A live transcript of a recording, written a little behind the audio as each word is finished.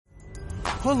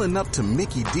Pulling up to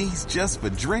Mickey D's just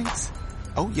for drinks?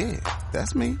 Oh yeah,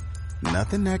 that's me.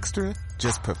 Nothing extra,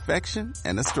 just perfection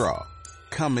and a straw.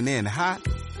 Coming in hot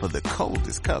for the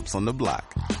coldest cups on the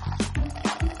block.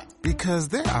 Because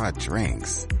there are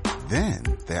drinks. Then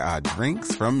there are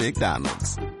drinks from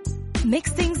McDonald's.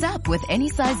 Mix things up with any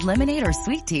size lemonade or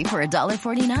sweet tea for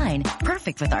 $1.49.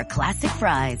 Perfect with our classic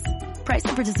fries. Price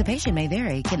and participation may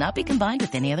vary. Cannot be combined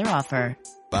with any other offer.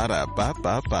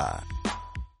 Ba-da-ba-ba-ba.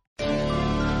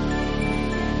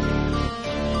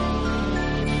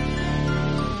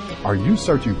 Are you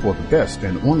searching for the best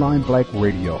in online black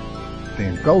radio?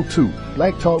 Then go to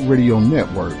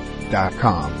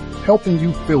blacktalkradionetwork.com, helping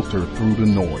you filter through the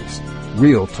noise.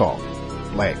 Real talk,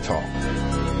 black talk.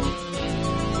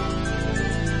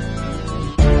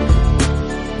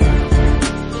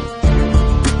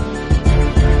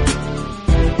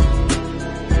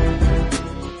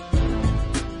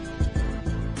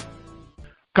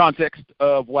 Context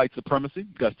of white supremacy,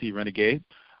 Gus T. Renegade.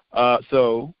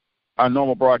 So our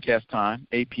normal broadcast time,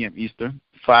 8 p.m. Eastern,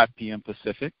 5 p.m.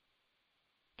 Pacific.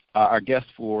 Our guest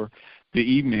for the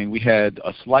evening, we had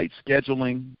a slight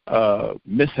scheduling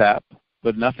mishap,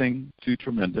 but nothing too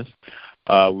tremendous.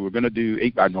 We were going to do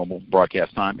our normal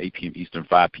broadcast time, 8 p.m. Eastern,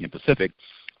 5 p.m. Pacific,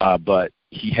 but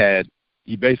he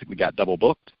basically got double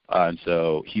booked, and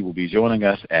so he will be joining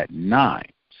us at 9.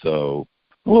 So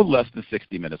a little less than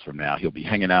 60 minutes from now, he'll be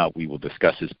hanging out. We will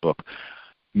discuss his book,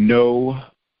 Know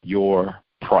Your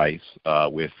Price,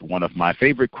 with one of my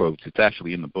favorite quotes. It's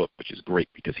actually in the book, which is great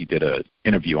because he did an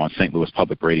interview on St. Louis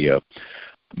Public Radio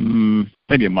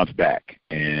maybe a month back,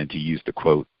 and he used the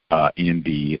quote in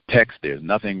the text, "There's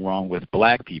nothing wrong with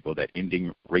black people that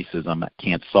ending racism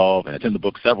can't solve," and it's in the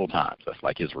book several times. That's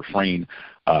like his refrain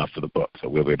for the book. So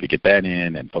we'll be able to get that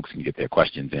in, and folks can get their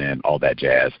questions in, all that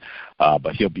jazz.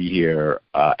 But he'll be here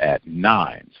at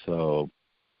 9. So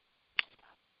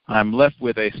I'm left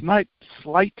with a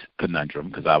slight conundrum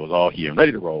because I was all here and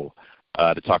ready to roll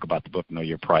to talk about the book, Know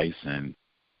Your Price, and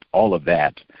all of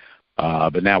that.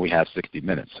 But now we have 60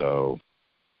 minutes, so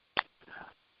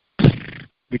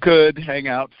we could hang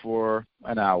out for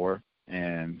an hour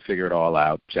and figure it all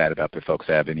out, chat it up if folks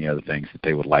have any other things that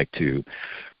they would like to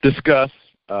discuss.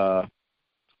 Trying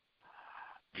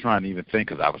to even think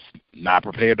because I was not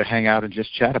prepared to hang out and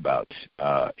just chat about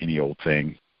any old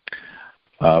thing.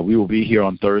 We will be here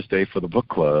on Thursday for the book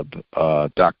club,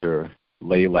 Dr.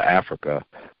 Layla Africa.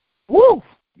 Woo!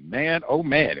 Man, oh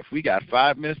man, if we got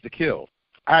 5 minutes to kill,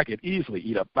 I could easily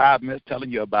eat up 5 minutes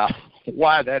telling you about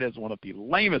why that is one of the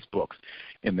lamest books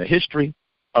in the history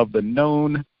of the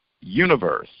known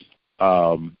universe.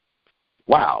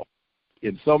 Wow.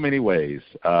 In so many ways.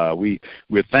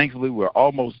 We're thankfully we're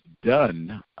almost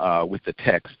done with the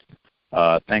text.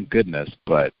 Thank goodness.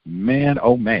 But man,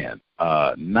 oh man,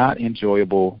 not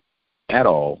enjoyable at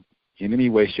all in any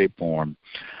way, shape, form.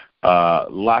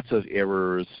 Lots of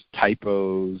errors,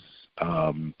 typos,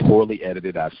 poorly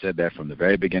edited. I've said that from the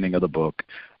very beginning of the book.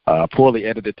 Poorly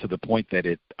edited to the point that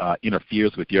it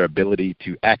interferes with your ability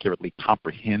to accurately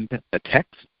comprehend the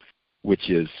text,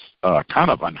 which is kind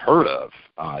of unheard of.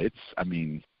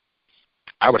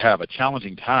 I would have a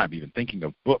challenging time even thinking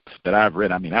of books that I've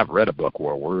read. I've read a book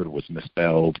where a word was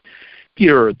misspelled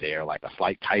here or there, like a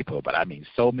slight typo, but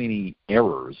so many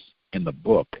errors in the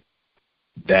book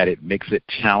that it makes it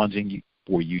challenging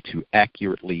for you to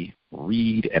accurately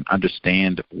read and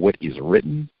understand what is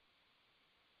written.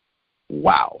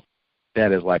 Wow.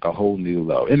 That is like a whole new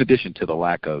low. In addition to the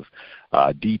lack of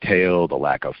detail, the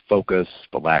lack of focus,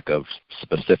 the lack of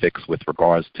specifics with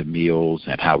regards to meals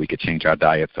and how we could change our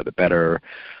diet for the better,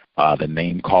 the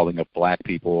name-calling of black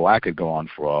people. I could go on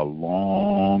for a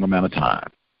long amount of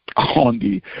time on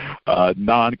the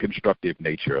non-constructive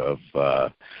nature of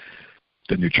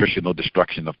the nutritional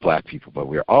destruction of black people. But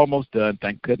we're almost done,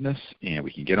 thank goodness, and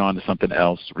we can get on to something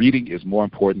else. Reading is more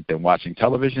important than watching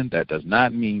television. That does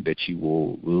not mean that you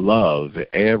will love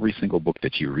every single book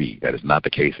that you read. That is not the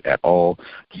case at all.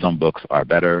 Some books are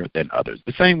better than others.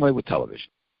 The same way with television.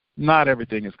 Not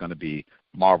everything is going to be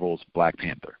Marvel's Black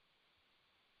Panther.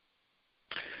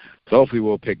 So hopefully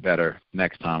we'll pick better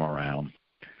next time around.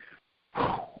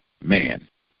 Man,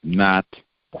 not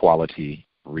quality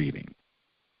reading.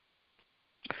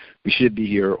 We should be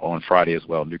here on Friday as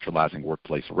well, Neutralizing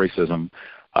Workplace Racism.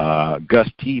 Gus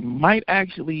T. might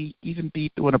actually even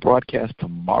be doing a broadcast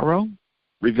tomorrow,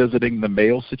 revisiting the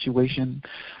male situation,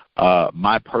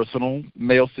 my personal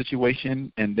male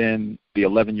situation, and then the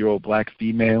 11-year-old black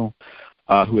female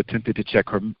who attempted to check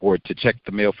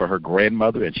the mail for her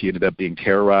grandmother, and she ended up being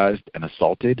terrorized and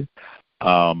assaulted.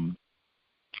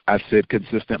 I've said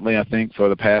consistently, I think, for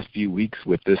the past few weeks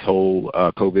with this whole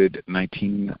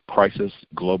COVID-19 crisis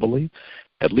globally,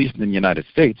 at least in the United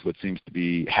States, what seems to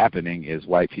be happening is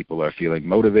white people are feeling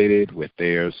motivated with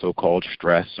their so-called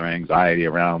stress or anxiety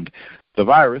around the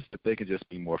virus, that they could just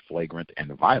be more flagrant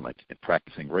and violent in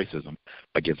practicing racism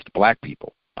against black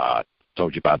people.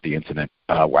 Told you about the incident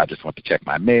where I just went to check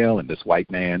my mail, and this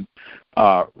white man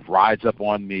rides up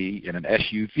on me in an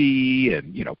SUV,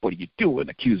 and, what are you doing?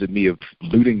 Accusing me of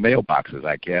looting mailboxes,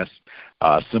 I guess.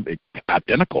 Some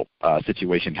identical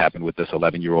situation happened with this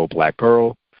 11-year-old black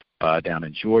girl down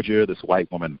in Georgia. This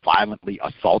white woman violently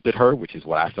assaulted her, which is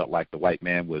what I felt like the white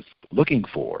man was looking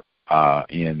for.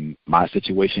 In my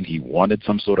situation, he wanted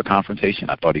some sort of confrontation.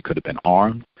 I thought he could have been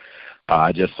armed.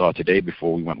 I just saw today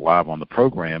before we went live on the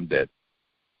program that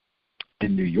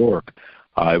in New York,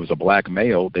 it was a black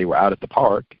male. They were out at the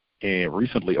park, and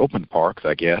recently opened parks,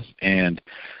 I guess, and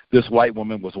this white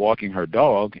woman was walking her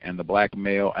dog, and the black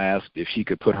male asked if she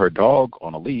could put her dog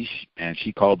on a leash, and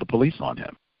she called the police on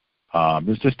him.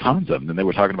 There's just tons of them. And they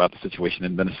were talking about the situation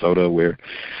in Minnesota where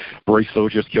race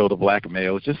soldiers killed a black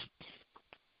male. Just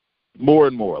more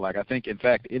and more. Like, I think, in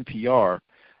fact, NPR,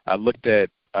 I looked at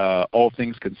All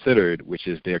Things Considered, which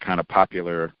is their kind of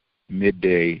popular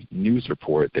midday news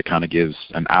report that kind of gives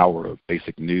an hour of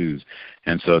basic news.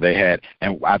 And so they had,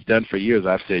 and I've done for years,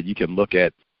 I've said you can look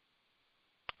at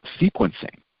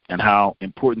sequencing and how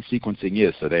important sequencing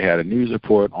is. So they had a news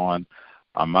report on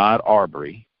Ahmaud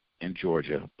Arbery in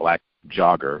Georgia, black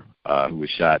jogger who was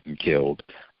shot and killed,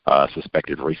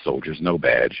 suspected race soldiers, no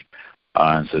badge.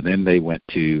 And so then they went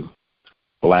to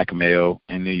black male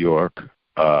in New York,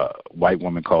 white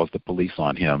woman calls the police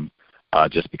on him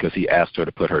just because he asked her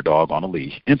to put her dog on a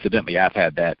leash. Incidentally, I've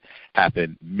had that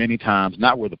happen many times,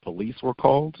 not where the police were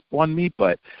called on me,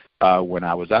 but when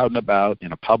I was out and about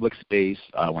in a public space,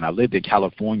 when I lived in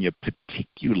California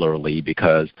particularly,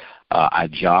 because I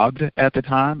jogged at the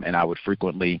time, and I would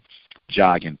frequently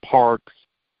jog in parks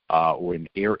or in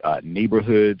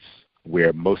neighborhoods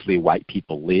where mostly white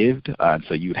people lived. And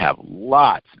so you'd have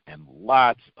lots and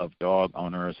lots of dog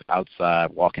owners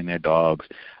outside walking their dogs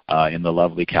in the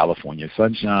lovely California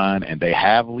sunshine. And they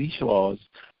have leash laws,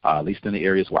 at least in the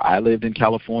areas where I lived in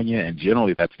California. And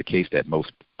generally that's the case at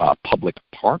most public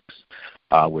parks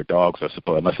where dogs are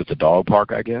supposed, unless it's a dog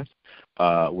park, I guess,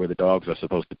 where the dogs are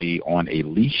supposed to be on a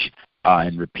leash.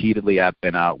 And repeatedly I've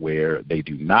been out where they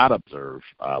do not observe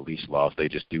leash laws. They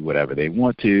just do whatever they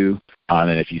want to.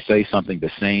 And if you say something, the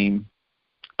same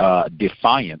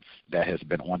defiance that has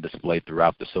been on display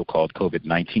throughout the so-called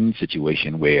COVID-19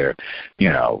 situation where,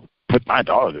 put my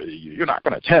dog, you're not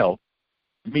going to tell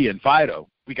me and Fido,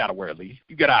 we got to wear a leash.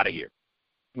 You get out of here.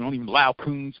 We don't even allow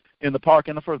coons in the park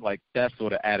in the first. Like, that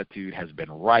sort of attitude has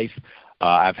been rife.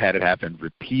 I've had it happen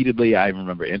repeatedly. I even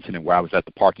remember an incident where I was at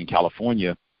the park in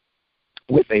California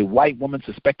with a white woman,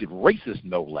 suspected racist,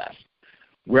 no less.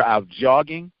 We're out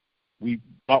jogging.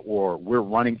 We're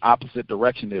running opposite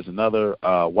direction. There's another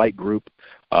white group,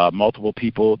 multiple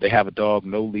people. They have a dog,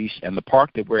 no leash. And the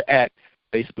park that we're at,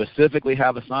 they specifically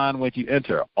have a sign when you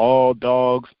enter, all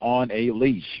dogs on a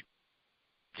leash.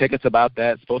 Tickets about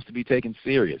that, supposed to be taken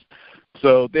serious.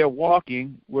 So they're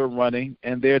walking, we're running,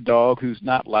 and their dog, who's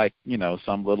not like,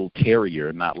 some little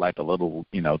terrier, not like a little,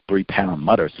 3-pound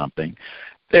mutt or something,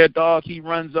 their dog, he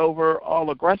runs over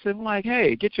all aggressive, like,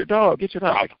 hey, get your dog.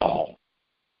 Like, oh,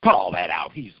 cut all that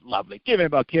out. He's lovely. Give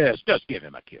him a kiss. Just give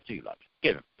him a kiss. He loves you.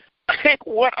 Give him. Like,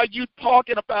 what are you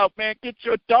talking about, man? Get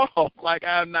your dog. Like,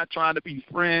 I'm not trying to be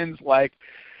friends. Like,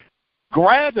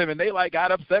 grab him. And they,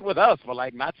 got upset with us for,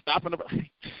 not stopping him.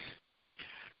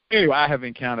 Anyway, I have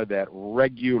encountered that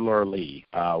regularly.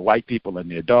 White people and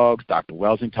their dogs. Dr.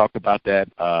 Welsing talked about that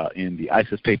in the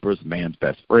ISIS papers, Man's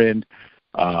Best Friend.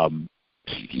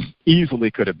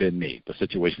 Easily could have been me. The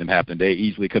situation that happened today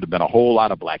easily could have been a whole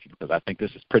lot of black people, because I think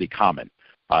this is pretty common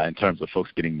in terms of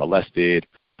folks getting molested,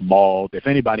 mauled. If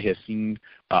anybody has seen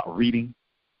reading,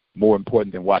 more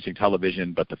important than watching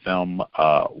television, but the film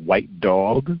White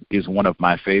Dog is one of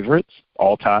my favorites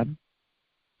all time.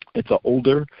 It's an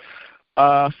older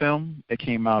film. It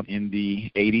came out in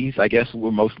the 80s. I guess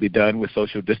we're mostly done with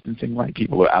social distancing, right?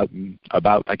 People are out and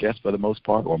about, I guess, for the most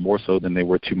part, or more so than they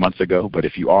were 2 months ago. But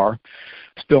if you are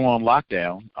still on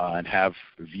lockdown and have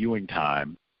viewing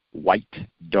time, White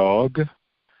Dog,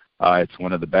 it's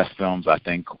one of the best films, I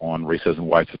think, on racism,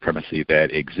 white supremacy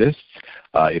that exists.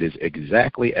 It is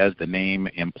exactly as the name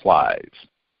implies.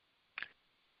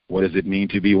 What does it mean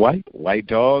to be white? White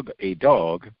dog, a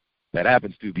dog that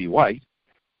happens to be white,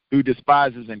 who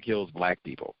despises and kills black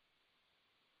people.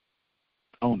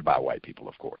 Owned by white people,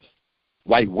 of course.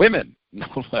 white women, no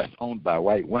less, owned by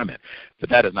white women. But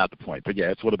that is not the point. But, yeah,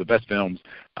 it's one of the best films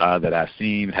that I've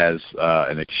seen. Has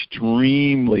an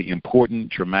extremely important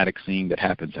dramatic scene that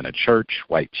happens in a church,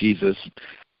 White Jesus.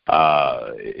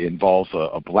 Involves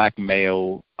a black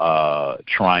male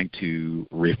trying to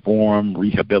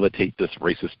rehabilitate this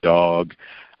racist dog.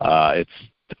 It's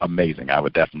amazing. I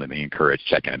would definitely encourage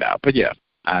checking it out. But, yeah,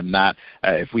 I'm not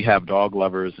if we have dog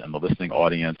lovers in the listening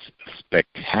audience,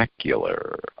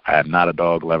 spectacular. I'm not a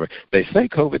dog lover. They say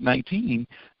COVID-19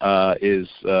 is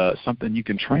something you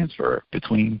can transfer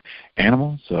between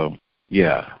animals. So,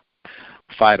 yeah,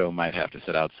 Fido might have to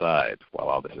sit outside while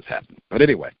all this is happening. But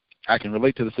anyway, I can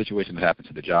relate to the situation that happened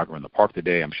to the jogger in the park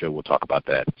today. I'm sure we'll talk about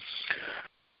that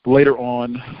later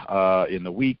on in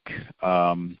the week.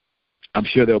 I'm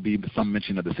sure there'll be some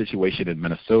mention of the situation in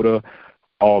Minnesota,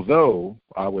 although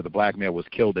where the black male was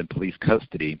killed in police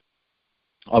custody.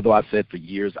 Although I've said for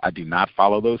years I do not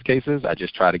follow those cases, I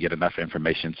just try to get enough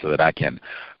information so that I can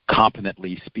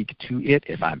competently speak to it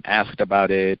if I'm asked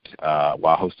about it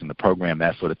while hosting the program,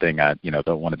 that sort of thing. I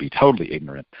don't want to be totally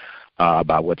ignorant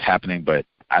about what's happening, but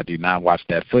I do not watch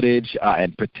that footage,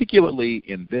 and particularly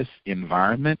in this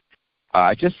environment.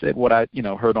 I just said what I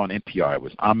heard on NPR. It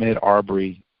was Ahmaud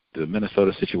Arbery, the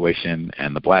Minnesota situation,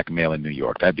 and the black male in New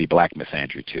York. That'd be black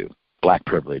misandry too, black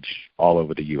privilege all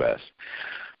over the U.S.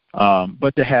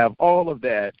 But to have all of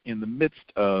that in the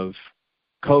midst of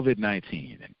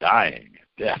COVID-19 and dying,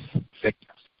 death,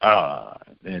 sickness,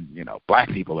 and black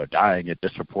people are dying at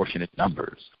disproportionate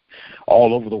numbers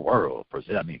all over the world.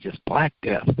 I mean, just black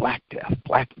death, black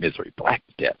misery, black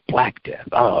death.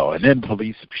 Oh, and then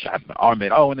police shot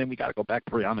Ahmaud. Oh, and then we got to go back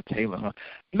to Breonna Taylor. I'm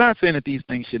not saying that these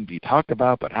things shouldn't be talked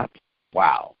about, but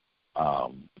wow.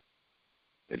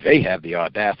 They have the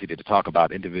audacity to talk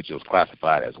about individuals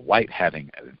classified as white having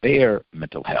their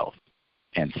mental health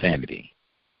and sanity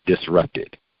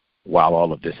disrupted while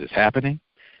all of this is happening.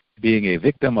 Being a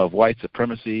victim of white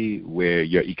supremacy where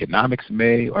your economics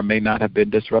may or may not have been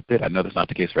disrupted. I know that's not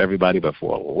the case for everybody, but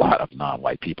for a lot of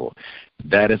non-white people,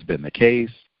 that has been the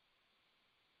case.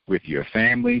 With your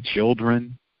family,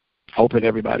 children, hoping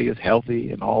everybody is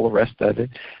healthy and all the rest of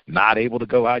it, not able to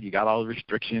go out. You got all the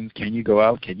restrictions. Can you go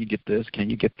out? Can you get this?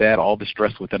 Can you get that? All the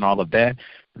stress within all of that.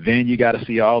 Then you got to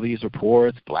see all these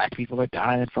reports. Black people are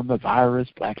dying from the virus.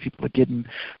 Black people are getting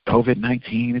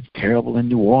COVID-19. It's terrible in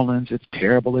New Orleans. It's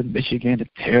terrible in Michigan.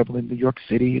 It's terrible in New York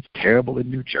City. It's terrible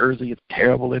in New Jersey. It's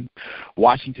terrible in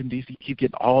Washington, D.C. Keep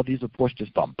getting all these reports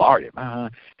just bombarded.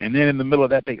 And then in the middle of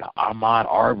that, they got Ahmaud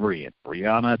Arbery and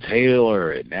Breonna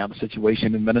Taylor, and now the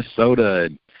situation in Minnesota.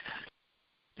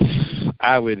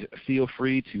 I would feel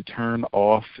free to turn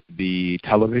off the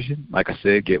television. Like I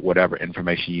said, get whatever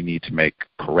information you need to make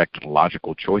correct,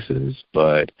 logical choices.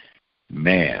 But,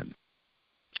 man,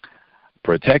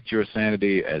 protect your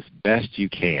sanity as best you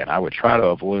can. I would try to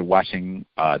avoid watching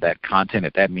that content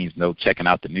if that means no checking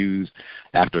out the news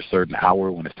after a certain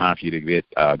hour when it's time for you to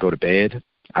go to bed.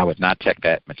 I would not check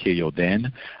that material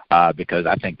then because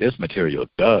I think this material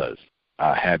does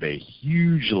have a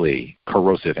hugely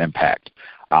corrosive impact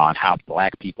on how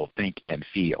black people think and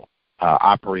feel,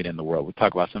 operate in the world. We'll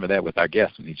talk about some of that with our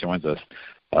guest when he joins us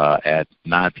at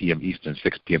 9 p.m. Eastern,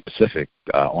 6 p.m. Pacific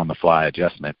on the fly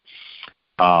adjustment.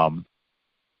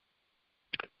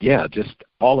 Just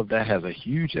all of that has a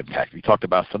huge impact. We talked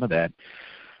about some of that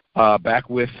back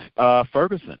with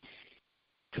Ferguson,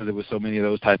 because there were so many of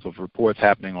those types of reports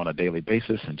happening on a daily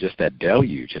basis, and just that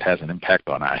deluge, it has an impact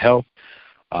on our health.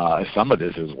 Some of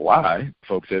this is why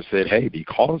folks have said, hey,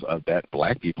 because of that,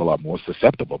 black people are more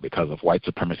susceptible because of white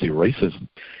supremacy racism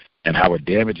and how it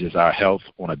damages our health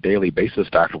on a daily basis.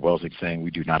 Dr. Wells is saying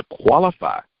we do not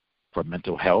qualify for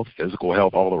mental health, physical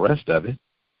health, all the rest of it,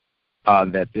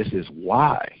 that this is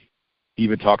why. He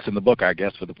even talks in the book, our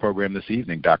guest for the program this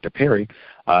evening, Dr. Perry,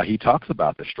 he talks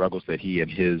about the struggles that he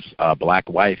and his black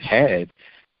wife had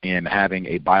in having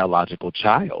a biological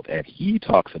child. And he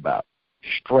talks about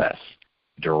stress,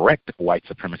 direct white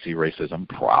supremacy racism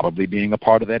probably being a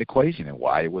part of that equation and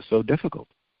why it was so difficult.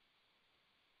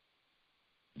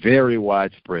 Very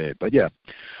widespread. But, yeah,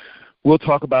 we'll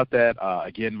talk about that.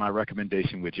 Again, my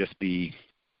recommendation would just be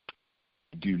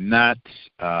do not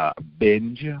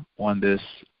binge on this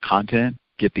content.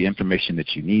 Get the information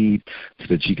that you need so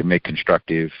that you can make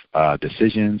constructive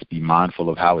decisions. Be mindful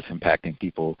of how it's impacting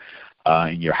people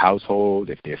in your household,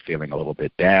 if they're feeling a little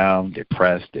bit down,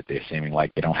 depressed, if they're seeming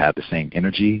like they don't have the same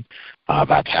energy,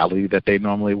 vitality that they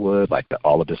normally would, like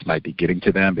all of this might be getting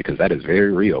to them, because that is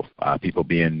very real. People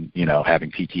being,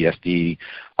 having PTSD,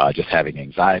 just having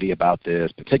anxiety about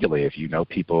this, particularly if you know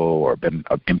people or been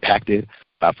impacted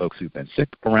by folks who've been sick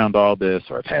around all this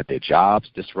or have had their jobs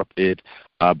disrupted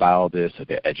by all this, or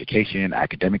their education,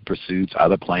 academic pursuits,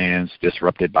 other plans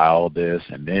disrupted by all this,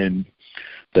 and then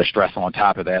the stress on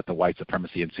top of that, the white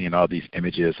supremacy, and seeing all these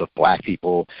images of black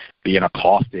people being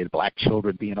accosted, black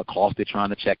children being accosted trying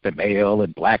to check the mail,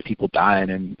 and black people dying,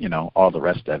 and, all the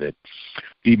rest of it.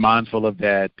 Be mindful of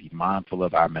that. Be mindful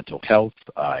of our mental health,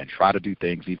 and try to do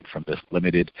things even from this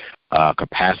limited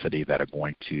capacity that are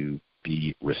going to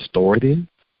be restorative.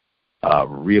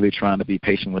 Really trying to be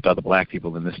patient with other black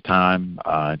people in this time,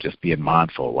 just being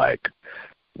mindful,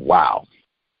 wow.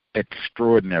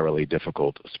 Extraordinarily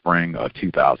difficult spring of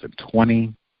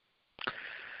 2020.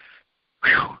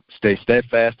 Stay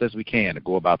steadfast as we can to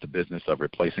go about the business of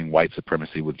replacing white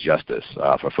supremacy with justice.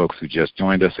 For folks who just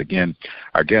joined us, again,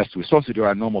 our guest, we're supposed to do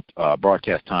our normal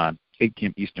broadcast time, 8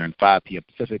 p.m. Eastern, 5 p.m.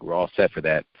 Pacific. We're all set for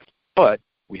that. But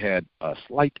we had a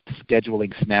slight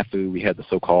scheduling snafu. We had the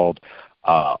so-called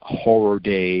horror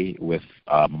day with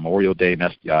Memorial Day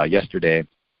yesterday,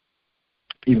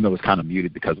 even though it was kind of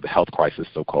muted because of the health crisis,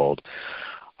 so-called.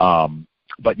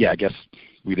 But, yeah, I guess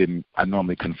I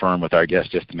normally confirm with our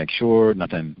guests just to make sure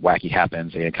nothing wacky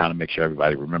happens and kind of make sure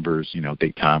everybody remembers,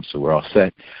 date time, so we're all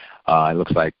set. It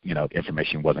looks like,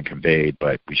 information wasn't conveyed,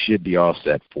 but we should be all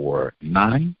set for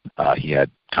 9. He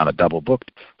had kind of double booked,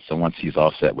 so once he's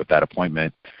all set with that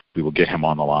appointment, we will get him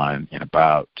on the line in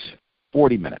about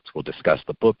 40 minutes. We'll discuss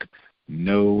the book,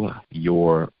 Know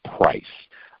Your Price.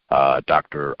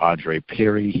 Dr. Andre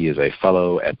Perry, he is a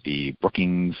fellow at the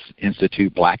Brookings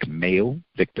Institute, black male,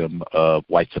 victim of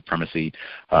white supremacy,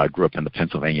 grew up in the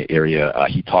Pennsylvania area.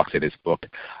 He talks in his book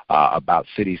about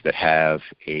cities that have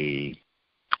a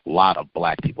lot of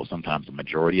black people, sometimes a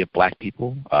majority of black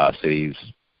people, cities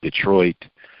Detroit,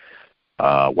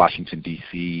 Washington,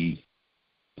 D.C.,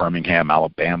 Birmingham,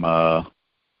 Alabama,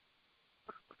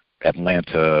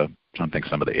 Atlanta. I'm trying to think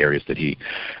some of the areas that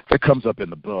comes up in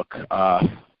the book.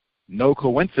 No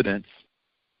coincidence,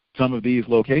 some of these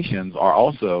locations are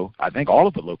also, I think all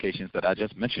of the locations that I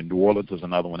just mentioned, New Orleans is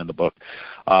another one in the book,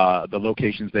 the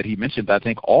locations that he mentioned, I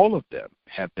think all of them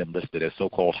have been listed as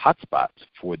so-called hotspots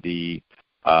for the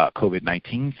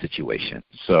COVID-19 situation.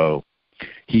 So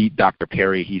Dr.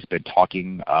 Perry, he's been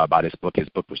talking about his book. His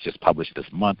book was just published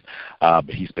this month,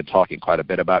 but he's been talking quite a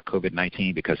bit about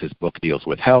COVID-19 because his book deals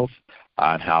with health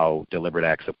and how deliberate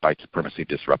acts of white supremacy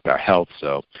disrupt our health.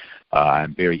 So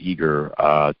I'm very eager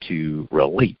to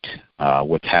relate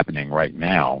what's happening right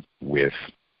now with,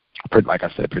 like I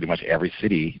said, pretty much every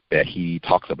city that he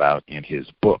talks about in his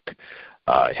book.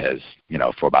 Has,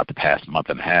 for about the past month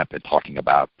and a half been talking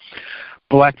about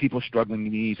black people struggling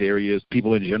in these areas,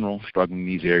 people in general struggling in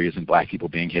these areas, and black people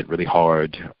being hit really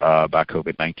hard by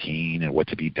COVID-19 and what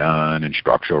to be done and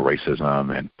structural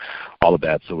racism and all of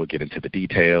that. So we'll get into the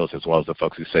details, as well as the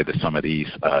folks who say that some of these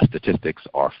statistics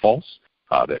are false,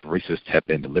 that racists have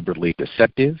been deliberately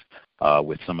deceptive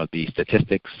with some of these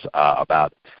statistics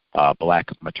about black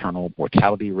maternal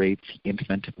mortality rates,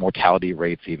 infant mortality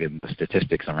rates, even the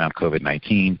statistics around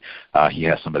COVID-19. He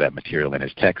has some of that material in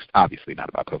his text, obviously not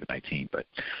about COVID-19, but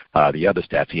the other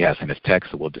stats he has in his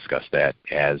text, so we'll discuss that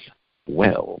as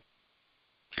well.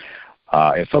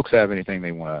 If folks have anything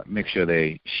they want to make sure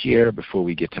they share before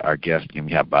we get to our guest, again,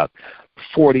 we have about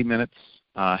 40 minutes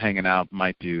hanging out.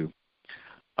 Might do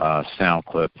sound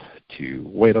clip to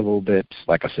wait a little bit.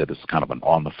 Like I said, this is kind of an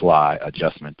on-the-fly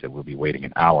adjustment that we'll be waiting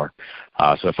an hour.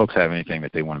 So if folks have anything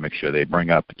that they want to make sure they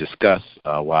bring up, discuss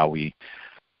while we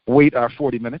wait our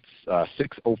 40 minutes,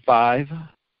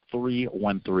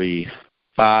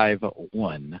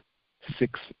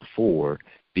 605-313-5164,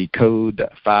 the code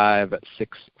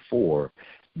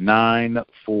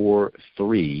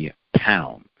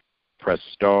 564-943-pound. Press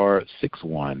star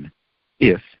 61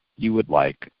 if you would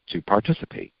like to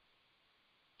participate.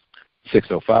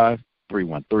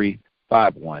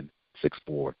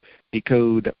 605-313-5164, the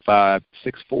code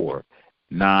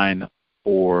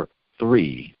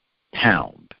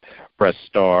 564-943-pound. Press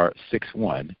star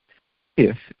 61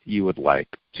 if you would like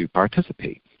to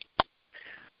participate.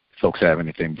 Folks have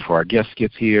anything before our guest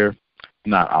gets here? If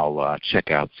not, I'll check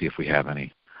out, see if we have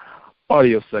any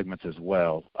audio segments as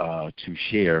well to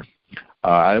share.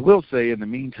 I will say in the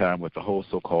meantime, with the whole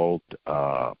so-called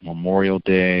Memorial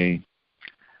Day,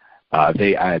 I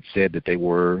had said that they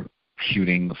were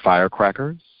shooting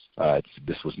firecrackers.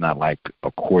 This was not like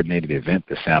a coordinated event.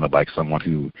 This sounded like someone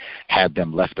who had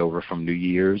them left over from New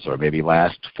Year's or maybe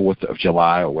last 4th of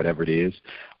July or whatever it is.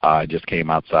 Just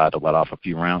came outside to let off a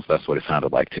few rounds. That's what it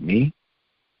sounded like to me.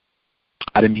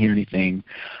 I didn't hear anything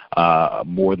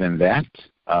more than that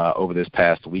over this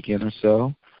past weekend or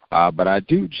so. But I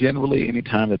do generally,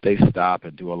 anytime that they stop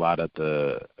and do a lot of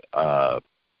the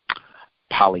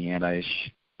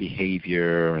Pollyanna-ish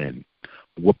behavior and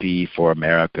whoopee for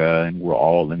America, and we're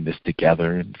all in this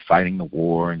together and fighting the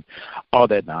war and all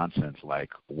that nonsense. Like,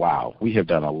 wow, we have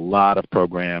done a lot of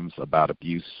programs about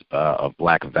abuse of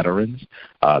black veterans.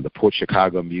 The Port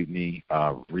Chicago Mutiny,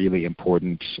 really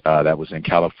important. That was in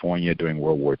California during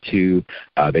World War II.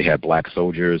 They had black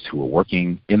soldiers who were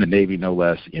working in the Navy, no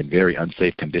less, in very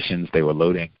unsafe conditions. They were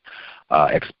loading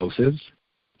explosives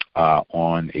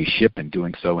on a ship and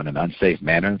doing so in an unsafe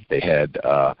manner. They had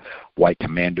white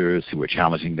commanders who were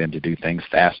challenging them to do things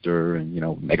faster and,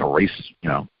 make a race,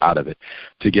 out of it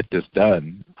to get this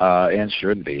done. And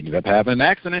sure, they ended up having an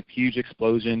accident, huge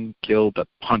explosion, killed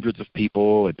hundreds of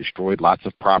people and destroyed lots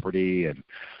of property and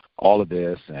all of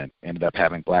this, and ended up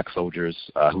having black soldiers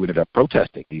who ended up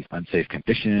protesting these unsafe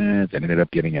conditions and ended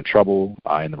up getting in trouble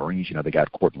in the Marines. They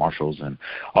got court-martials and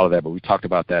all of that, but we talked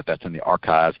about that. That's in the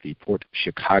archives, the Port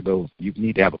Chicago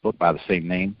Mutiny. They have a book by the same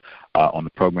name on the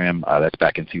program. That's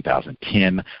back in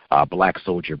 2010. Black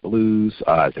Soldier Blues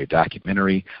is a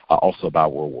documentary also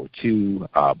about World War II,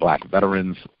 black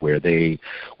veterans, where they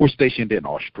were stationed in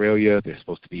Australia. They're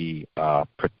supposed to be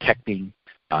protecting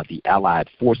the Allied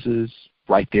forces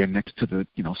right there next to the,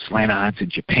 slant lines in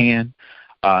Japan.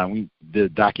 The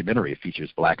documentary features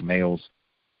black males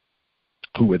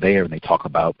who were there, and they talk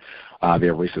about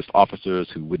their racist officers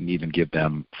who wouldn't even give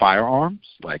them firearms.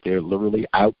 Like, they're literally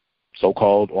out,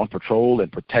 so-called, on patrol and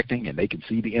protecting, and they can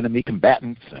see the enemy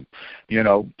combatants and,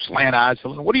 slant eyes,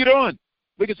 what are you doing?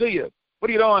 We can see you. What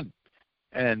are you doing?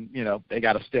 And, they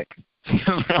got a stick.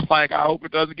 Like, I hope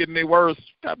it doesn't get any worse.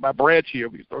 Got my branch here.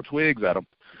 We can throw twigs at them.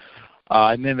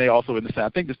 And then they also, I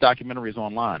think this documentary is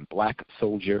online, Black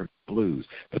Soldier Blues.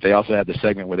 But they also had the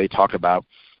segment where they talk about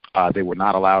they were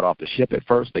not allowed off the ship at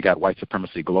first. They got white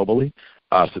supremacy globally.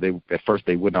 So at first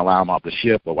they wouldn't allow them off the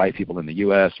ship, but white people in the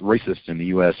U.S., racists in the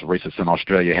U.S., racists in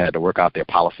Australia had to work out their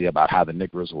policy about how the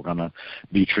Negroes were going to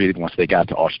be treated once they got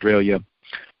to Australia.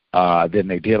 Then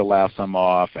they did allow some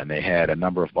off, and they had a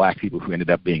number of black people who ended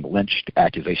up being lynched,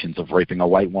 accusations of raping a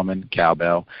white woman,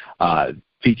 Cowbell.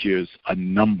 Features a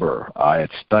number,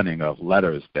 it's stunning, of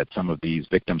letters that some of these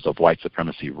victims of white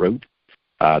supremacy wrote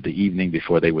the evening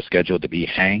before they were scheduled to be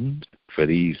hanged for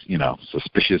these,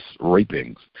 suspicious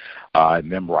rapings,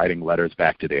 and them writing letters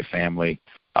back to their family.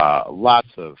 Lots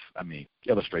of,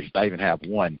 illustrations. I even have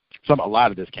one. A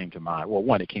lot of this came to mind. Well,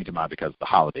 one, it came to mind because of the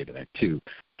holiday today. Two,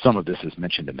 some of this is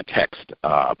mentioned in the text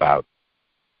about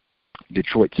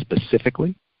Detroit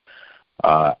specifically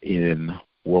in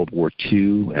World War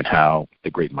II and how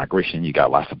the Great Migration, you got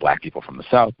lots of black people from the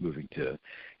South moving to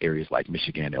areas like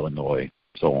Michigan, Illinois,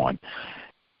 so on.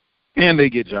 And they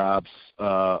get jobs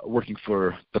working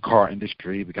for the car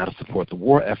industry. We got to support the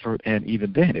war effort. And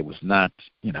even then, it was not,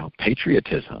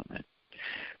 patriotism and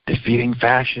defeating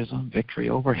fascism, victory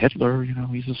over Hitler,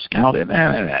 he's a scout.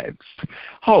 And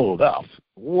hold up.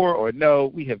 War or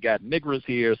no, we have got niggers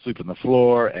here sweeping the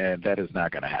floor, and that is not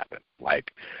going to happen.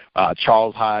 Like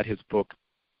Charles Hyde, his book,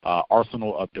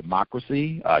 Arsenal of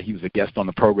Democracy. He was a guest on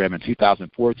the program in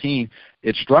 2014.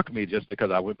 It struck me just because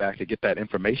I went back to get that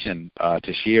information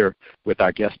to share with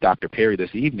our guest, Dr. Perry,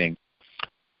 this evening.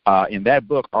 In that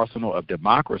book, Arsenal of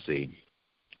Democracy,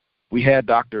 we had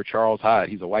Dr. Charles Hyde,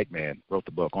 he's a white man, wrote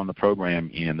the book, on the program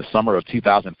in the summer of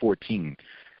 2014.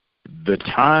 The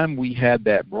time we had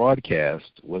that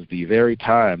broadcast was the very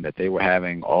time that they were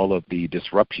having all of the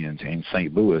disruptions in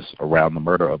St. Louis around the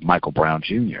murder of Michael Brown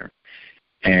Jr.,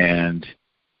 and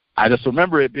I just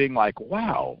remember it being like,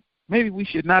 wow, maybe we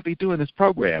should not be doing this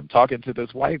program, talking to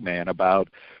this white man about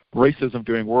racism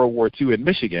during World War II in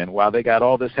Michigan while they got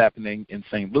all this happening in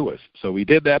St. Louis. So we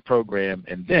did that program,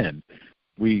 and then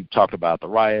we talked about the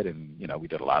riot, and, we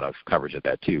did a lot of coverage of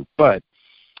that too. But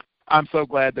I'm so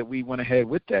glad that we went ahead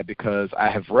with that because I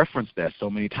have referenced that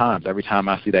so many times. Every time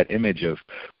I see that image of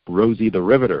Rosie the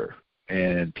Riveter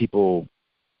and people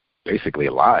basically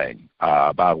lying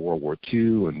about World War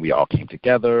II, and we all came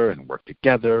together and worked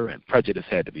together, and prejudice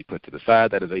had to be put to the side.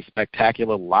 That is a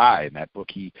spectacular lie in that book.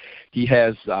 He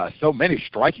has so many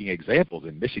striking examples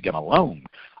in Michigan alone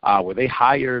where they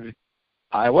hired,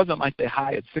 it wasn't like they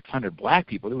hired 600 black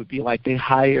people. It would be like they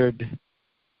hired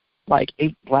like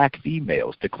 8 black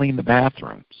females to clean the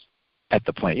bathrooms at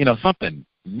the plant. Something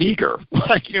meager.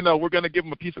 Like, we're going to give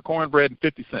them a piece of cornbread and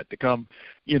 50 cents to come,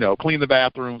 clean the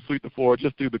bathroom, sweep the floor,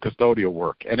 just do the custodial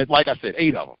work. And it's like I said,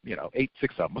 8 of them,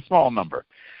 6 of them, a small number.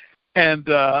 And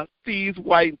these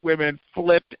white women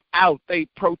flipped out. They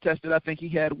protested. I think he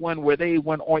had one where they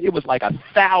went on. It was like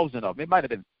 1,000 of them. It might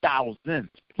have been thousands,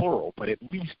 plural, but at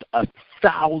least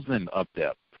 1,000 of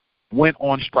them went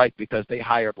on strike because they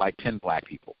hired like 10 black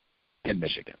people in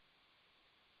Michigan.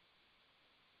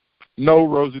 no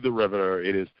Rosie the Riveter.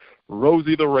 It is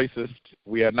Rosie the Racist.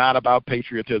 We are not about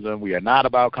patriotism. We are not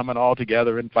about coming all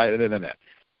together and fighting the internet.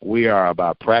 We are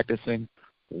about practicing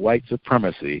white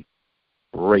supremacy,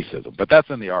 racism. But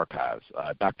that's in the archives.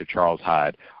 Dr. Charles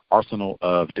Hyde, Arsenal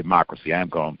of Democracy. I am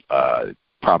going to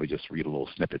probably just read a little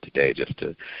snippet today just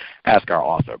to ask our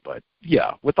author. But,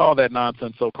 yeah, with all that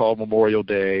nonsense, so-called Memorial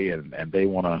Day, and they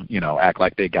want to, act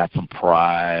like they got some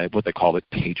pride, what they call it,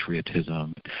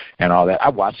 patriotism, and all that. I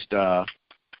watched,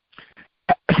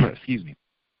 excuse me,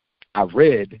 I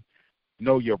read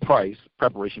Know Your Price,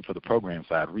 preparation for the program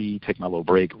side. Read, take my little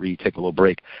break, read, take a little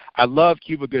break. I love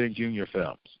Cuba Gooding Jr.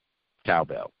 films,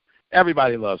 Cowbell.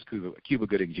 Everybody loves Cuba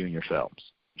Gooding Jr. films.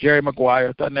 Jerry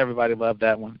Maguire, doesn't everybody love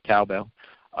that one, Cowbell?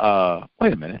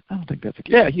 Wait a minute, I don't think that's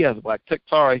he has a black tick.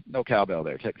 Sorry, no Cowbell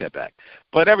there, take that back.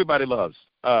 But everybody loves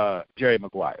Jerry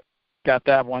Maguire. Got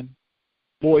that one.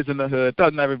 Boys in the Hood,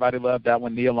 doesn't everybody love that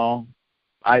one? Neil Long,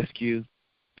 Ice Cube.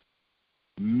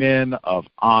 Men of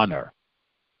Honor.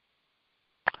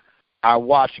 I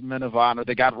watched Men of Honor.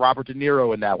 They got Robert De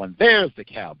Niro in that one. There's the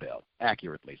cowbell,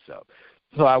 accurately so.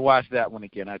 So I watched that one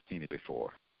again. I've seen it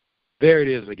before. There it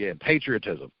is again,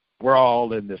 patriotism. We're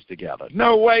all in this together.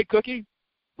 No way, Cookie.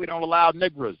 We don't allow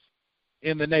Negroes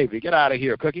in the Navy. Get out of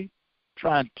here, Cookie.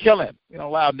 Try and kill him. We don't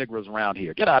allow Negroes around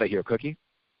here. Get out of here, Cookie.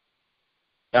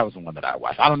 That was the one that I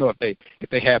watched. I don't know if they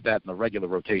have that in the regular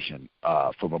rotation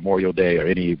for Memorial Day or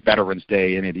any Veterans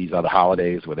Day, any of these other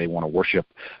holidays where they want to worship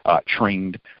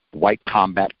trained white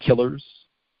combat killers.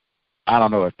 I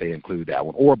don't know if they include that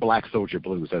one. Or Black Soldier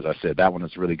Blues, as I said. That one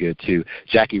is really good, too.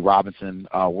 Jackie Robinson,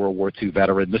 World War II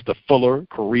veteran. Mr. Fuller,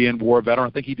 Korean War veteran.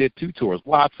 I think he did 2 tours.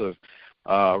 Lots of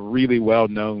really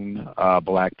well-known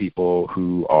black people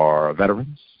who are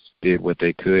veterans, did what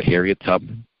they could. Harriet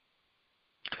Tubman.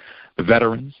 The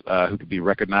veterans who could be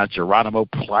recognized. Geronimo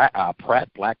Pratt,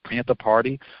 Black Panther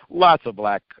Party. Lots of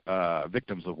black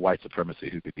victims of white supremacy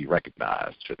who could be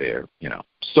recognized for their,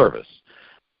 service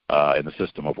in the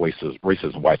system of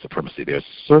racism, white supremacy. Their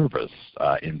service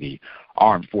in the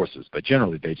armed forces. But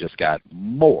generally, they just got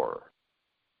more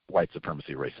white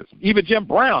supremacy racism. Even Jim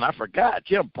Brown, I forgot.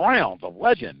 Jim Brown, the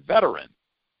legend, veteran.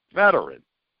 Let's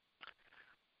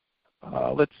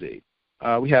see.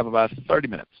 We have about 30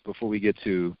 minutes before we get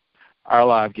to our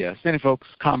live guests. Any folks,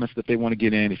 comments that they want to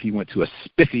get in if you went to a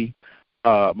spiffy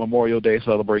Memorial Day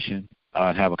celebration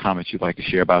and have a comment you'd like to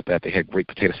share about that. They had great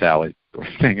potato salad or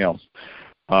anything else.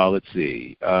 Let's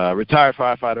see. Retired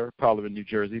firefighter, probably in New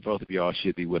Jersey. Both of y'all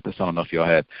should be with us. I don't know if y'all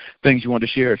had things you wanted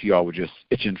to share, if y'all were just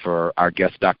itching for our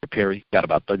guest, Dr. Perry. Got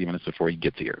about 30 minutes before he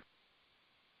gets here.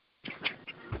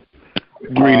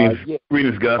 Greetings.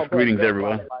 Greetings, Gus. Greetings,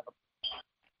 everyone.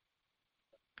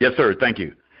 Yes, sir. Thank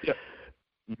you.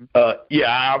 I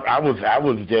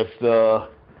was just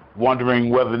wondering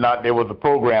whether or not there was a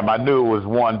program. I knew it was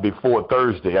one before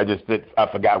Thursday. I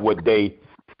forgot what day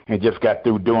and just got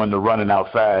through doing the running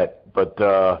outside. But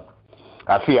I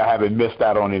see I haven't missed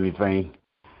out on anything.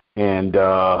 And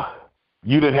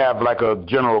you didn't have like a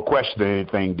general question or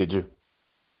anything, did you?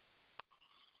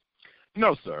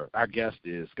 No, sir. Our guest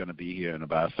is going to be here in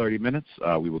about 30 minutes.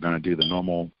 We were going to do the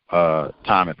normal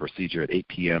time and procedure at 8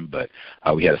 p.m., but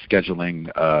we had a scheduling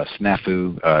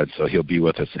snafu, so he'll be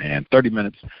with us in 30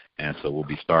 minutes, and so we'll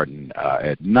be starting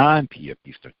at 9 p.m.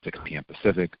 Eastern, 6 p.m.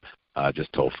 Pacific.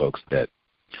 Just told folks that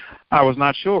I was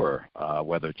not sure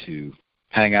whether to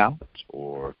hang out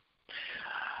or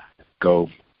go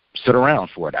sit around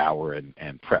for an hour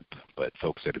and prep, but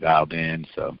folks had dialed in,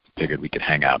 so figured we could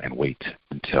hang out and wait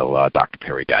until Dr.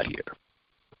 Perry got here.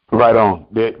 Right on.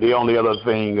 The only other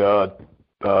thing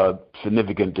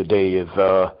significant today is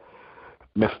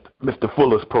Mr.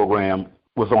 Fuller's program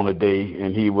was on a day,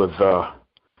 and he was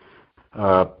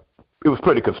it was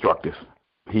pretty constructive.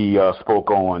 He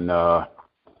spoke on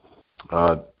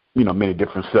many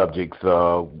different subjects.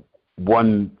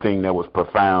 One thing that was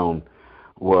profound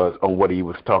was on what he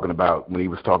was talking about when he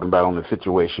was talking about on the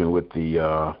situation with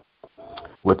the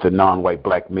non-white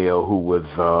black male who was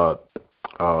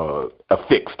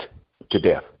affixed to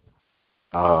death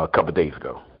a couple of days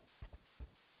ago.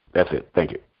 That's it.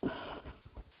 Thank you.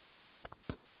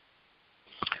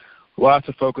 Lots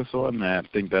of focus on that. I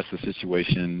think that's the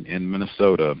situation in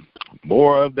Minnesota.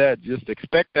 More of that. Just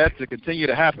expect that to continue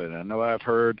to happen. I know I've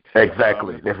heard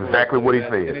exactly. That's exactly what he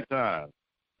said. Anytime.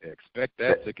 Expect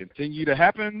that to continue to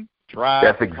happen.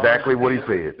 That's exactly what he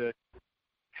said.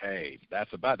 Hey, that's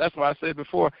why I said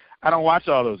before, I don't watch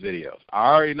all those videos.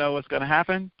 I already know what's going to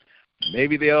happen.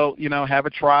 Maybe they'll, have a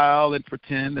trial and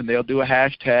pretend, and they'll do a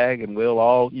hashtag, and we'll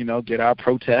all, get our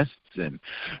protests and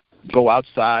go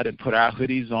outside and put our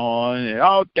hoodies on.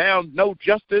 And, down, no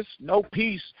justice, no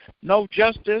peace, no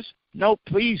justice, No,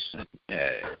 please.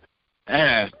 It's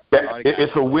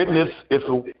a witness.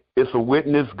 It's a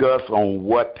witness, Gus, on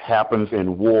what happens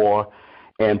in war,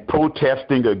 and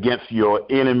protesting against your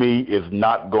enemy is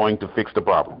not going to fix the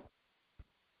problem.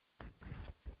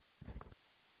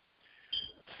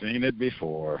 Seen it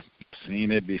before.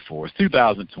 It's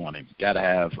 2020. Got to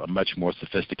have a much more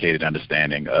sophisticated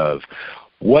understanding of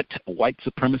what white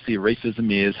supremacy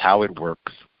racism is, how it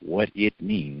works, what it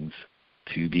means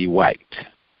to be white.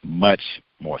 Much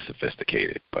more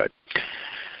sophisticated. But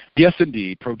yes,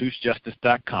 indeed,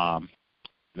 producejustice.com.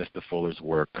 Mr. Fuller's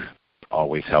work,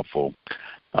 always helpful.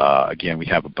 Again, we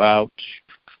have about,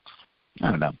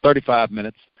 35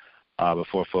 minutes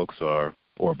before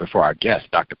our guest,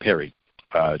 Dr. Perry,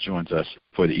 joins us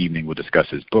for the evening. We'll discuss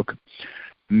his book,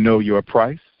 Know Your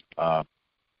Price.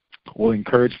 We'll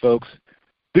encourage folks,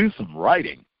 do some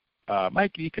writing.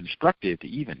 Might be constructive to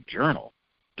even journal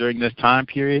during this time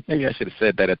period. Maybe I should have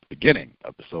said that at the beginning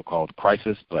of the so-called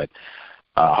crisis, but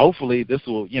hopefully this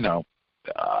will,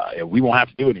 we won't have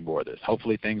to do any more of this.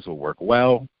 Hopefully things will work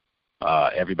well.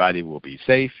 Everybody will be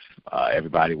safe.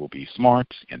 Everybody will be smart,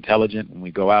 intelligent when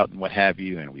we go out and what have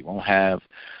you, and we won't have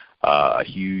a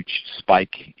huge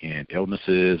spike in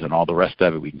illnesses and all the rest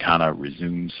of it. We can kind of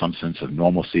resume some sense of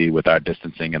normalcy with our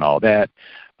distancing and all that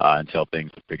until things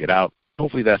are figured out.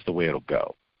 Hopefully that's the way it'll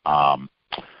go.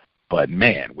 But,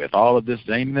 man, with all of this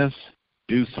zameness,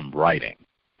 do some writing,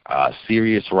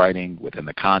 serious writing within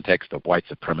the context of white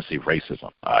supremacy racism.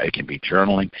 It can be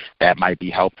journaling. That might be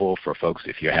helpful for folks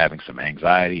if you're having some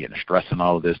anxiety and stress and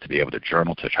all of this, to be able to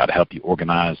journal to try to help you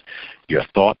organize your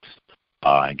thoughts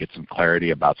and get some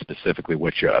clarity about specifically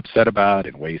what you're upset about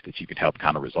and ways that you can help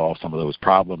kind of resolve some of those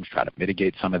problems, try to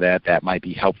mitigate some of that. That might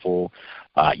be helpful.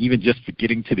 Even just for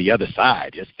getting to the other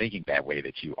side, just thinking that way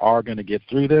that you are going to get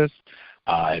through this,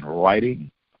 and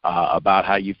writing about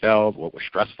how you felt, what was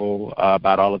stressful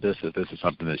about all of this, if this is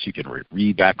something that you can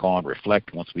read back on,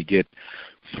 reflect once we get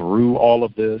through all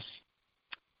of this.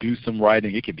 Do some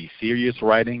writing. It can be serious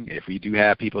writing. If we do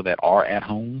have people that are at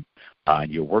home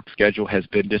and your work schedule has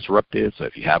been disrupted, so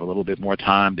if you have a little bit more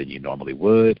time than you normally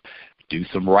would, do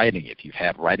some writing. If you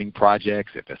have writing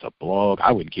projects, if it's a blog,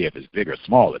 I wouldn't care if it's big or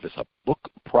small. If it's a book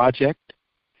project,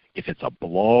 if it's a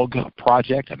blog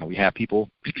project, I know we have people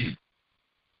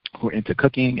who are into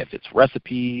cooking, if it's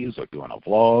recipes or doing a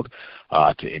vlog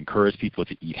to encourage people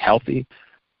to eat healthy,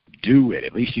 do it.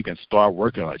 At least you can start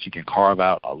working on it. You can carve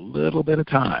out a little bit of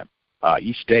time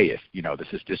each day if, this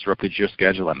has disrupted your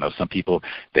schedule. I know some people,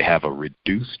 they have a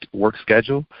reduced work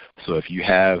schedule. So if you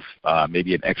have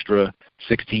maybe an extra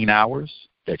 16 hours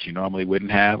that you normally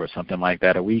wouldn't have or something like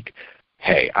that a week,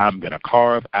 hey, I'm going to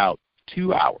carve out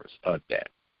 2 hours of that.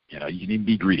 You can even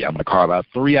be greedy. I'm going to carve out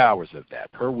 3 hours of that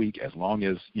per week as long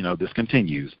as, this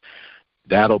continues.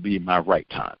 That'll be my right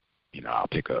time. I'll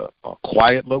pick a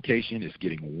quiet location. It's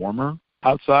getting warmer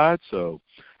outside, so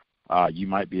you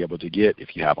might be able to get,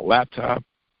 if you have a laptop,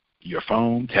 your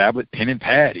phone, tablet, pen and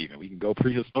pad even. We can go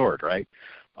prehistoric, right?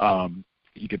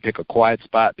 You can pick a quiet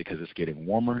spot because it's getting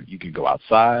warmer. You can go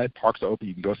outside. Parks are open.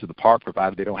 You can go to the park,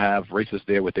 provided they don't have racists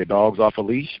there with their dogs off a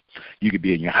leash. You could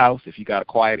be in your house if you got a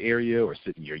quiet area, or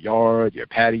sit in your yard, your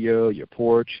patio, your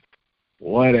porch,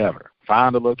 whatever.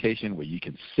 Find a location where you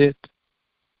can sit,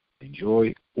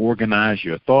 enjoy, organize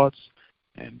your thoughts,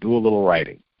 and do a little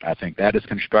writing. I think that is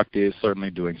constructive,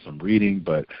 certainly doing some reading,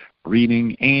 but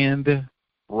reading and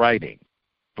writing,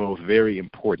 both very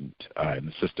important in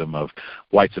the system of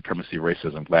white supremacy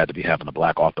racism. Glad to be having a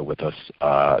black author with us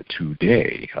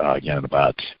today, again, in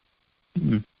about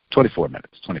 23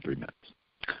 minutes.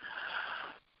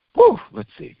 Whew,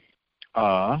 let's see.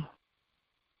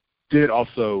 Did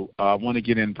also want to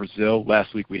get in Brazil.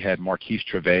 Last week we had Marquise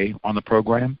Treve on the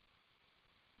program.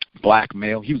 Black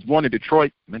male. He was born in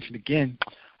Detroit, mentioned again.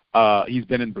 He's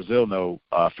been in Brazil,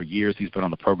 for years. He's been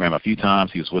on the program a few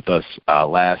times. He was with us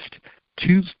last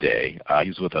Tuesday. He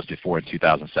was with us before in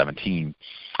 2017.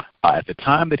 At the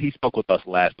time that he spoke with us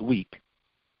last week,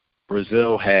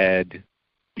 Brazil had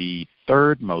the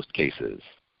third most cases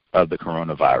of the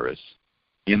coronavirus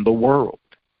in the world.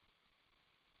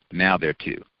 Now they're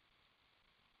 2.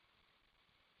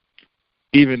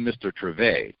 Even Mr.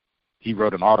 Treve, he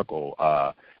wrote an article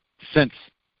since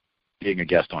being a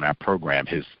guest on our program.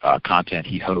 His content,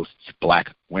 he hosts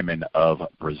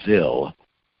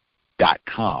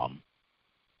blackwomenofbrazil.com.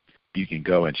 You can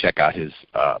go and check out his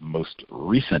most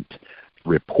recent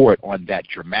report on that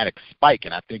dramatic spike,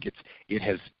 and I think it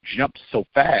has jumped so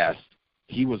fast.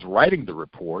 He was writing the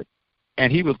report,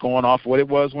 and he was going off what it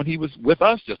was when he was with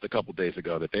us just a couple days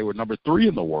ago, that they were number 3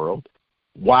 in the world.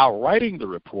 While writing the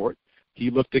report, he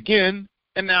looked again,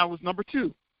 and now it was number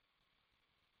 2.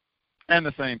 And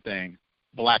the same thing,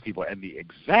 black people, and the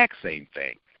exact same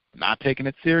thing, not taking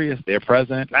it serious. Their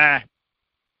president,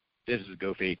 this is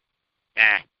goofy.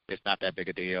 It's not that big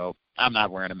a deal. I'm not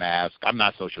wearing a mask. I'm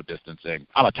not social distancing.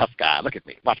 I'm a tough guy. Look at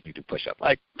me. Watch me do push-ups.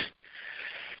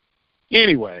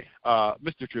 Anyway,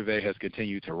 Mr. Treve has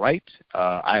continued to write.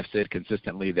 I have said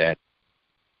consistently that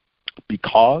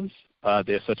because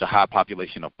there's such a high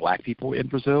population of black people in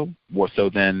Brazil, more so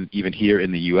than even here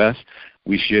in the U.S.,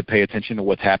 we should pay attention to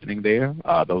what's happening there.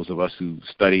 Those of us who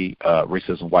study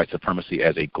racism, white supremacy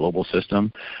as a global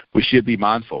system, we should be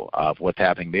mindful of what's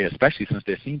happening there, especially since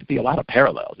there seem to be a lot of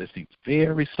parallels. It seems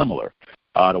very similar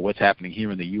to what's happening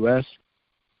here in the U.S.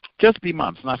 Just be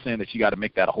mindful. I'm not saying that you got to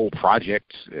make that a whole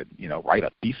project, write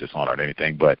a thesis on it or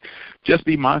anything, but just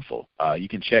be mindful. You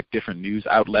can check different news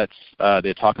outlets.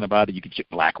 They're talking about it. You can check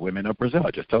Black Women of Brazil.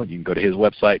 I just told you. You can go to his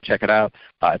website, check it out.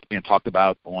 It's being talked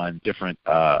about on different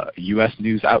U.S.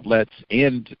 news outlets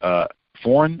and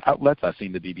foreign outlets. I've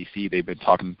seen the BBC. They've been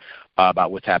talking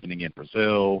about what's happening in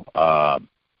Brazil.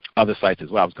 Other sites as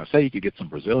well. I was going to say you could get some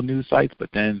Brazil news sites, but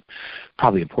then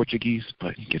probably in Portuguese,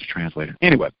 but you can get a translator.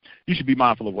 Anyway, you should be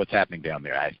mindful of what's happening down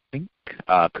there. I think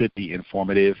could be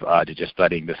informative to just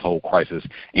studying this whole crisis,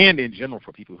 and in general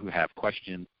for people who have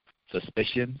questions,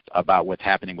 suspicions about what's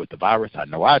happening with the virus. I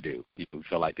know I do. People who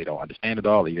feel like they don't understand it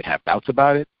all, or even have doubts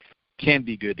about it, can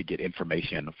be good to get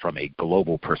information from a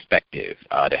global perspective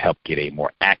to help get a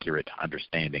more accurate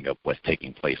understanding of what's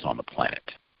taking place on the planet.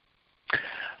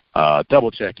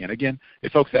 Double check in. Again,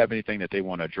 if folks have anything that they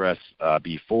want to address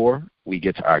before we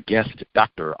get to our guest,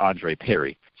 Dr. Andre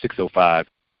Perry,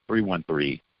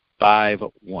 605-313-5164,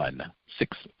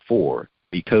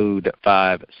 the code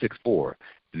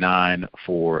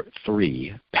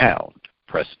 564-943#.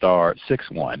 Press star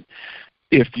 61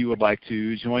 if you would like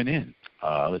to join in.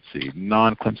 Let's see,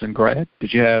 non-Clemson grad,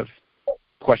 did you have a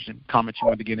question, comment you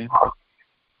wanted to get in?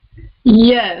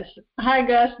 Yes. Hi,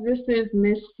 Gus. This is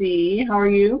Miss C. How are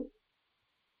you?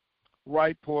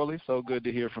 Right, poorly. So good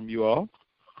to hear from you all.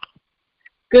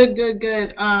 Good.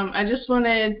 I just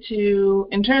wanted to,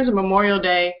 in terms of Memorial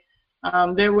Day,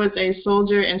 there was a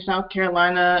soldier in South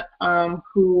Carolina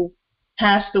who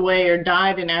passed away or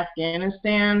died in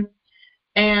Afghanistan.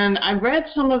 And I read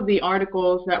some of the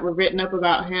articles that were written up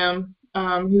about him.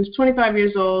 He was 25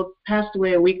 years old, passed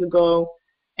away a week ago.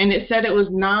 And it said it was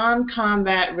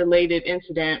non-combat related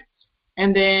incident.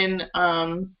 And then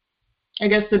I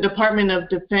guess the Department of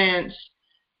Defense,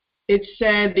 it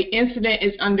said the incident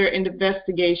is under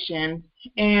investigation.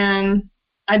 And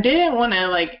I didn't want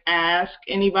to ask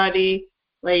anybody,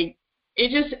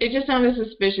 it just sounded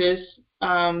suspicious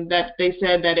that they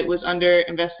said that it was under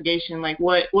investigation.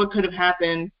 What could have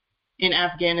happened in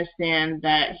Afghanistan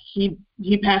that he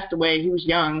passed away? He was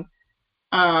young,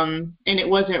 and it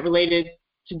wasn't related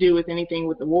to do with anything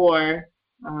with the war.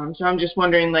 So I'm just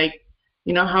wondering,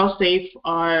 how safe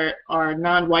are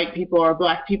non-white people or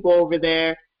black people over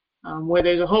there, where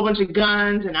there's a whole bunch of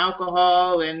guns and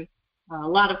alcohol and a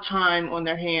lot of time on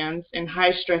their hands in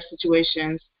high-stress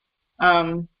situations.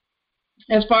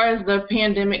 As far as the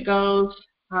pandemic goes,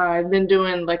 I've been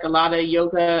doing a lot of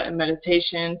yoga and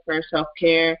meditation for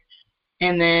self-care,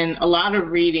 and then a lot of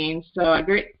reading. So I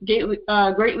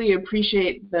greatly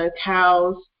appreciate the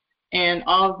cows and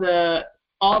all the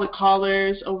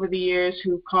callers over the years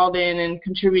who called in and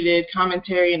contributed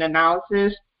commentary and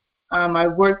analysis. I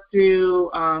worked through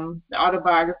the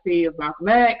autobiography of Malcolm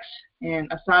X and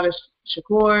Assata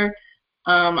Shakur.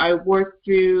 I worked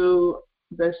through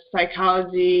the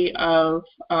psychology of,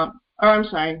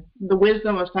 the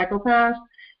wisdom of psychopaths.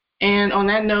 And on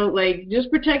that note,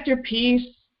 just protect your peace,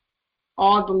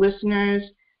 all the listeners,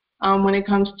 when it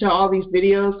comes to all these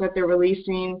videos that they're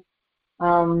releasing,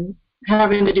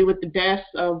 having to do with the deaths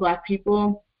of black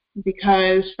people,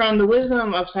 because from the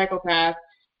wisdom of psychopaths,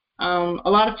 a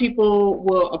lot of people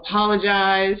will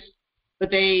apologize, but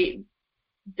they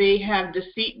have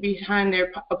deceit behind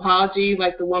their apology,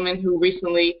 like the woman who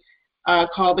recently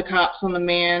called the cops on the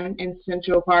man in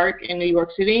Central Park in New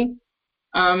York City.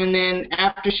 And then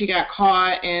after she got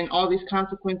caught and all these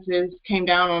consequences came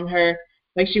down on her,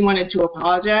 she wanted to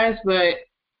apologize, but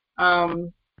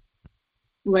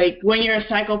when you're a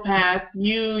psychopath,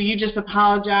 you just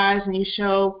apologize and you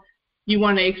show you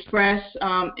want to express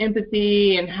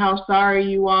empathy and how sorry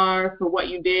you are for what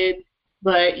you did,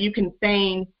 but you can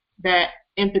feign that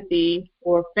empathy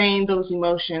or feign those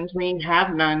emotions when you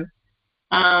have none.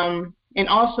 And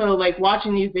also,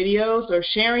 watching these videos or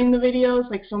sharing the videos,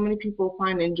 so many people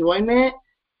find enjoyment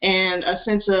and a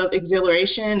sense of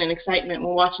exhilaration and excitement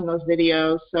when watching those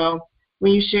videos. So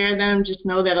when you share them, just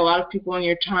know that a lot of people on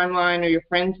your timeline or your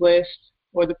friends list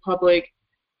or the public,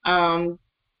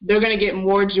 they're going to get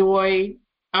more joy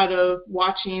out of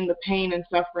watching the pain and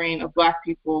suffering of Black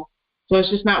people. So it's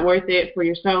just not worth it for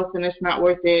yourself, and it's not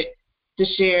worth it to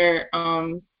share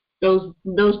those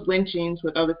lynchings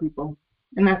with other people.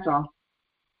 And that's all.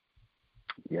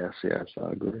 Yes,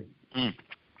 I agree.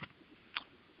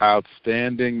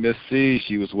 Outstanding, Miss C.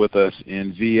 She was with us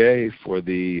in VA for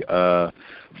the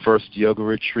first yoga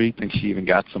retreat. I think she even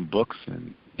got some books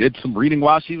and did some reading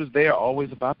while she was there.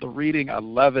 Always about the reading. I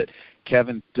love it.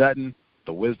 Kevin Dutton,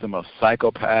 The Wisdom of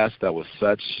Psychopaths. That was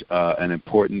such an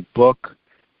important book.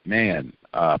 Man,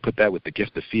 put that with The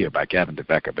Gift of Fear by Gavin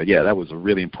DeBecker. But, yeah, that was a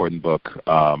really important book.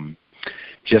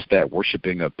 Just that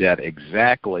worshiping of death.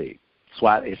 Exactly. That's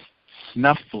why it's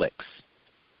snuff flicks.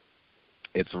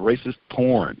 It's racist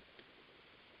porn.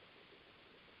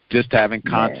 Just having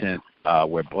content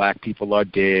where Black people are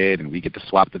dead, and we get to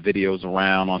swap the videos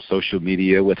around on social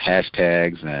media with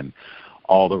hashtags and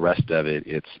all the rest of it.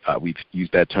 It's we've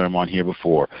used that term on here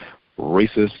before.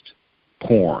 Racist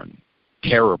porn,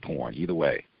 terror porn, either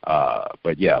way.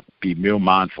 But yeah, be real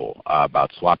mindful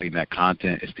about swapping that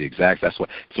content. It's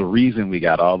the reason we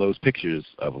got all those pictures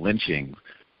of lynching.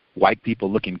 White people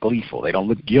looking gleeful. They don't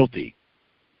look guilty.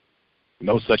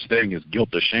 No such thing as guilt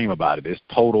or shame about it. It's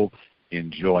total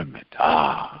enjoyment.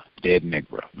 Dead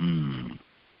Negro.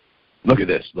 Look at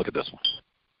this. Look at this one.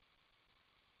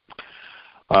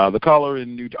 The caller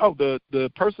in the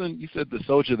person, you said the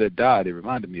soldier that died, it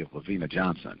reminded me of Lavina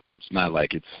Johnson. It's not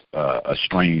like it's a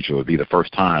strange or it would be the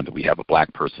first time that we have a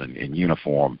Black person in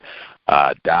uniform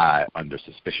die under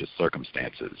suspicious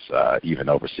circumstances, even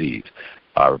overseas.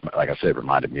 Like I said,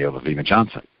 reminded me of Lavina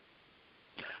Johnson.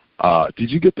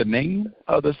 Did you get the name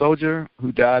of the soldier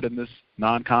who died in this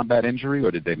non-combat injury, or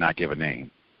did they not give a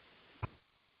name?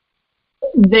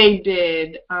 They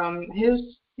did.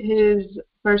 His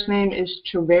first name is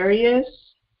Travarius.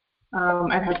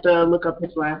 I'd have to look up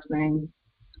his last name.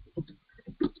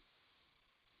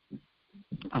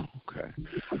 Oh, okay.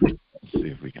 Let's see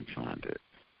if we can find it.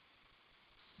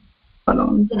 Hold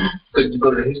on. Could you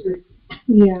go to the history?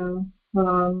 Yeah.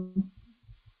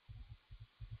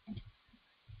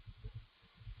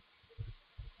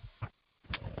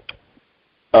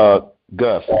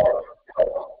 Gus.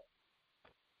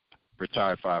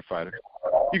 Retired firefighter.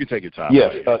 You can take your time.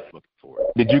 Yes. Looking for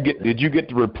it. Did you get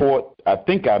the report? I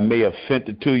think I may have sent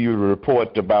it to you. The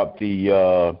report about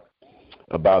the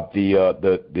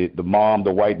mom,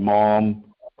 the white mom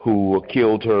who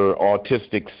killed her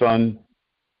autistic son,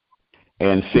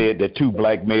 and said that two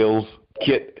Black males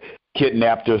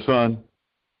kidnapped her son.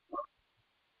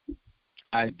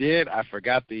 I did. I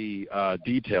forgot the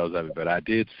details of it, but I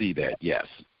did see that. Yes.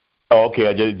 Oh, okay.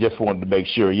 I just wanted to make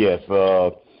sure. Yes.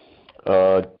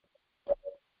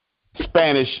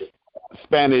 Spanish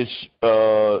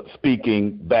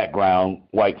speaking background,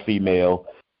 white female.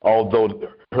 Although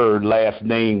her last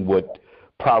name would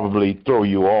probably throw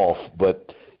you off,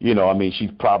 but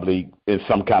she's probably in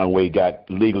some kind of way got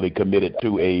legally committed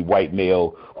to a white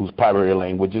male whose primary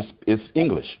language is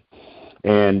English,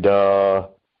 and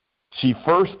she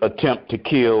first attempted to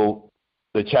kill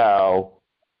the child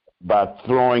by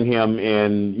throwing him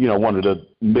in, one of the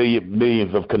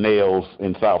millions of canals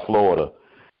in South Florida.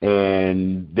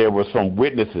 And there were some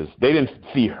witnesses. They didn't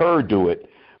see her do it,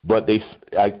 but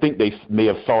I think they may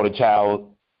have saw the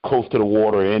child close to the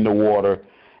water, in the water,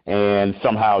 and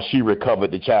somehow she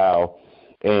recovered the child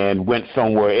and went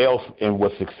somewhere else and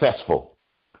was successful.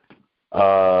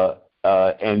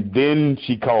 And then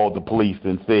she called the police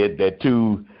and said that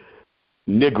two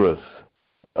Negros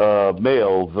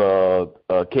males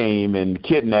came and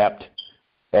kidnapped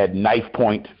at knife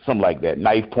point, something like that,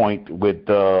 knife point with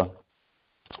her,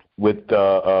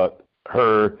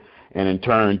 and in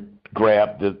turn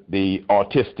grabbed the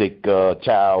autistic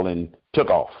child and took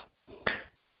off.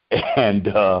 And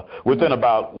within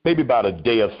maybe about a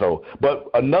day or so. But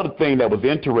another thing that was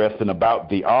interesting about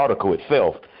the article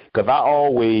itself, because I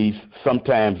always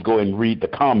sometimes go and read the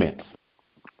comments,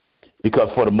 because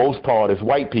for the most part it's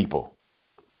white people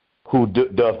who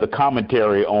does the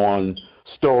commentary on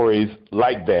stories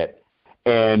like that.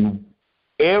 And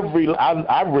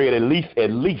I read at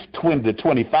least 20 to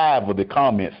 25 of the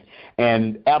comments,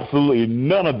 and absolutely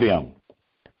none of them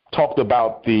talked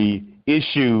about the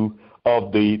issue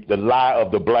of the lie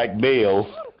of the Black males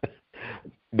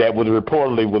that was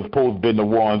reportedly was supposed to have been the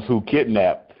ones who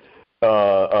kidnapped.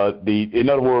 In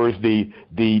other words, the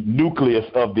nucleus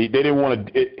of they didn't want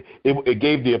to. It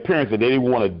gave the appearance that they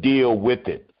didn't want to deal with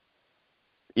it.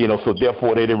 So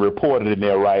therefore they didn't report it in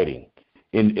their writing,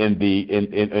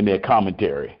 in their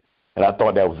commentary, and I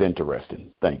thought that was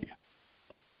interesting. Thank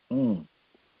you.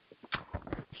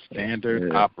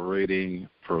 standard operating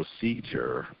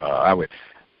procedure.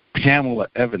 Pamela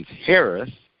Evans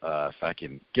Harris, if I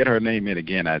can get her name in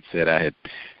again, I had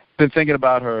been thinking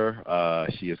about her.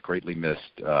 She is greatly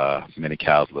missed. Many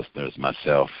Cows listeners,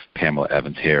 myself, Pamela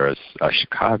Evans Harris,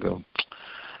 Chicago.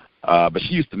 But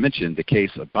she used to mention the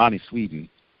case of Bonnie Sweden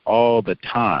all the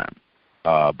time.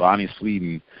 Bonnie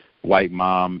Sweden, white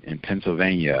mom in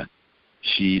Pennsylvania,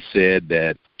 she said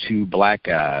that 2 black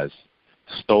guys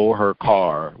stole her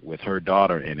car with her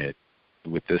daughter in it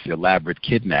with this elaborate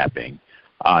kidnapping.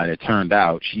 And it turned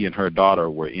out she and her daughter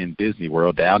were in Disney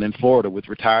World down in Florida with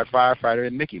retired firefighter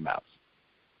and Mickey Mouse.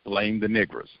 Blamed the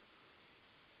Negroes.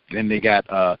 Then they got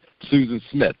Susan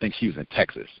Smith, I think she was in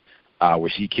Texas, where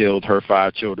she killed her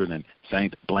 5 children and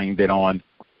blamed it on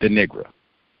the Negro.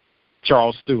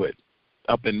 Charles Stewart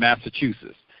up in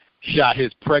Massachusetts shot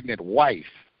his pregnant wife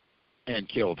and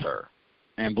killed her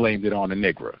and blamed it on the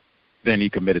Negro. Then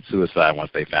he committed suicide once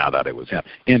they found out it was him.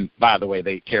 And, by the way,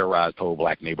 they terrorized whole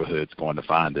black neighborhoods going to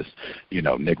find this,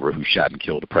 Negro who shot and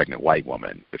killed a pregnant white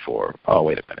woman before. Oh,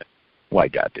 wait a minute.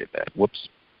 White guy did that. Whoops.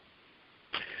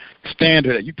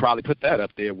 Standard, you probably put that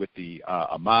up there with the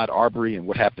Ahmaud Arbery and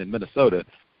what happened in Minnesota.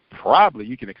 Probably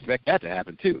you can expect that to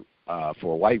happen, too,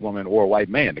 for a white woman or a white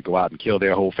man to go out and kill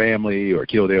their whole family or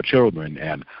kill their children.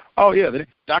 And,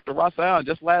 Dr. Ross Allen,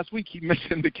 just last week, he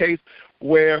mentioned the case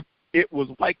where it was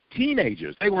white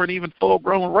teenagers. They weren't even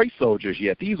full-grown race soldiers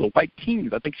yet. These were white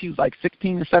teens. I think she was like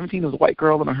 16 or 17 as a white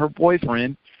girl and her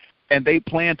boyfriend, and they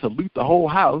planned to loot the whole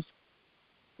house.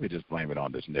 We just blame it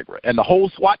on this Negro. And the whole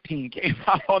SWAT team came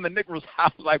out on the Negro's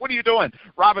house like, what are you doing?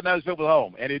 Robbing us people's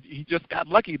home. And he just got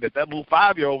lucky that little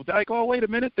 5-year-old was like, oh, wait a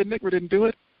minute, the Negro didn't do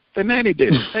it. The nanny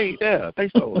did it. They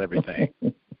stole everything.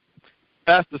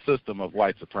 That's the system of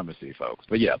white supremacy, folks.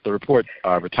 But, yeah, the report,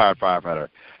 retired firefighter,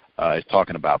 is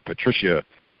talking about Patricia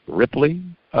Ripley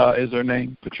is her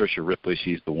name. Patricia Ripley,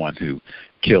 she's the one who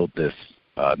killed this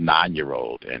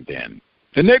 9-year-old. And then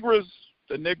the Negroes,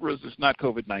 it's not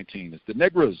COVID-19. It's the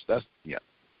Negroes. Yeah.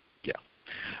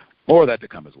 More of that to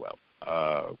come as well.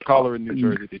 Caller in New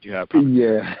Jersey, did you have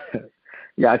comments?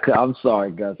 Yeah, I'm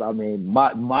sorry, Gus. I mean,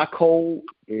 my cold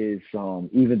is,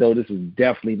 even though this is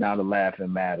definitely not a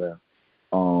laughing matter,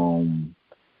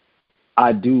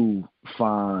 I do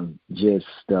find just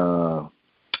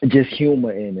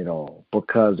humor in it all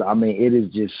because, I mean, it is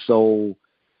just so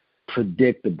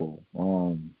predictable.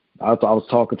 I was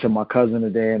talking to my cousin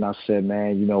today, and I said,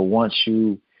 man, once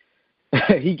you –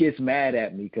 he gets mad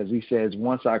at me because he says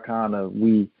once I kind of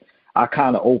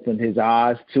opened his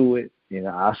eyes to it,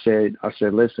 I said,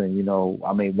 listen,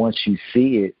 I mean, once you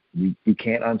see it, you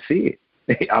can't unsee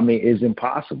it. I mean, it's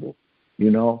impossible,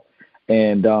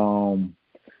 And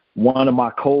one of my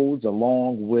codes,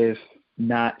 along with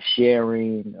not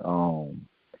sharing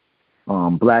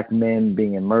black men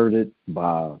being murdered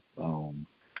by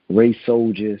race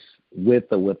soldiers with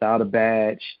or without a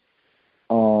badge,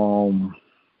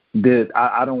 that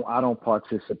I don't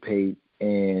participate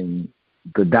in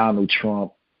the Donald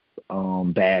Trump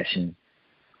bashing.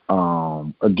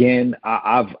 Again,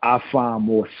 I find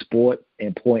more sport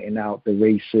in pointing out the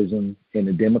racism in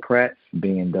the Democrats,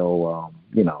 being though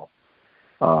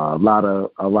a lot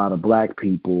of black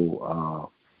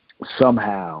people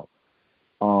somehow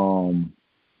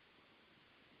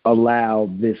allow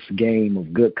this game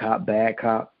of good cop, bad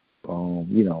cop.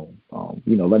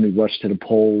 Let me rush to the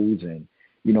polls, and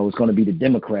it's going to be the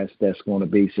Democrats that's going to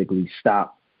basically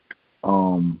stop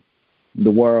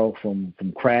the world from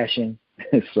crashing.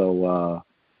 So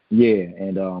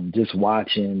just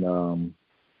watching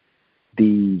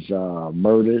these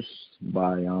murders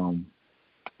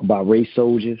by race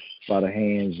soldiers by the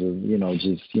hands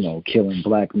of killing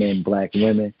black men, black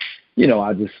women.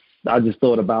 I just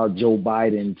thought about Joe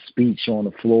Biden's speech on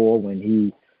the floor when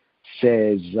he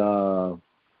says the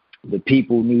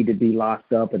people need to be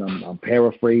locked up, and I'm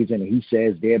paraphrasing, and he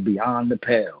says they're beyond the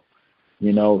pale.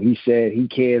 He said he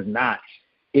cares not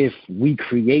if we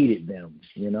created them.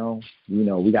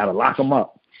 We got to lock them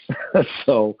up.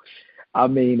 So, I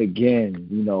mean, again,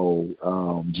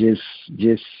 just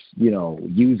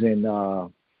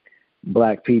using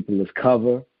black people as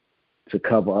cover to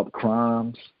cover up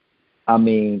crimes. I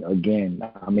mean,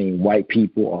 white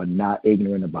people are not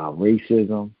ignorant about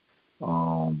racism.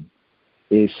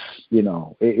 It's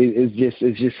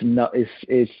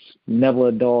never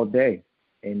a dull day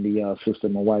in the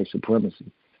system of white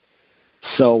supremacy.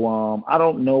 So I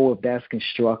don't know if that's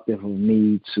constructive of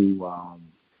me to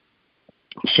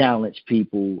challenge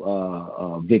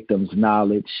people, victims'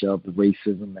 knowledge of the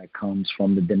racism that comes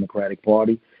from the Democratic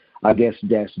Party. I guess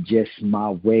that's just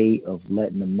my way of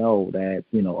letting them know that,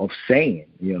 of saying,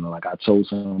 like I told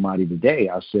somebody today,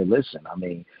 I said, listen, I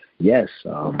mean, yes,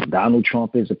 Donald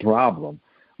Trump is a problem,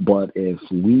 but if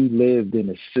we lived in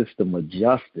a system of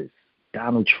justice,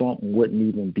 Donald Trump wouldn't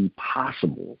even be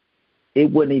possible.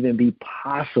 It wouldn't even be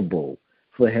possible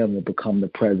for him to become the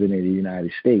president of the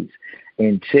United States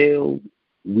until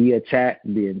we attack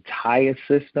the entire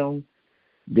system,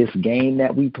 this game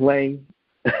that we play,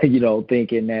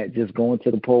 thinking that just going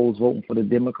to the polls, voting for the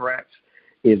Democrats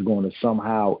is going to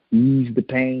somehow ease the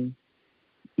pain,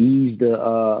 ease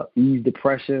the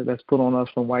pressure that's put on us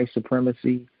from white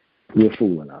supremacy. We're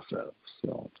fooling ourselves.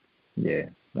 So, yeah,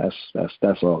 that's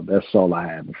all. That's all I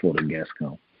have before the guests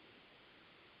come.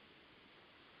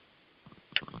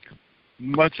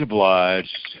 Much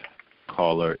obliged,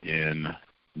 caller in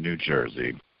New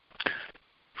Jersey.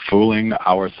 Fooling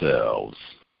ourselves,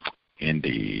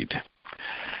 indeed.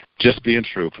 Just being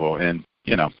truthful. And,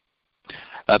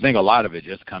 I think a lot of it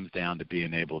just comes down to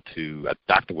being able to,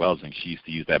 Dr. Welsing, she used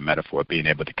to use that metaphor, being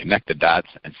able to connect the dots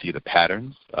and see the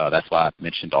patterns. That's why I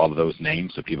mentioned all of those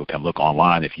names so people can look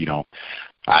online. If you don't,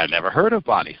 I never heard of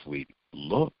Bonnie Sweet.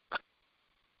 Look.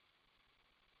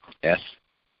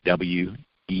 S-W-E-E-T-E-N,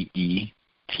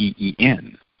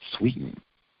 Sweeten,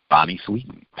 Bonnie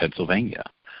Sweeten, Pennsylvania.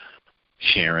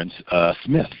 Sharon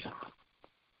Smith,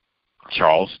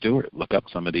 Charles Stewart. Look up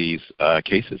some of these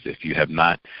cases if you have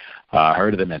not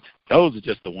heard of them. And those are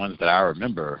just the ones that I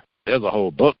remember. There's a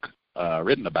whole book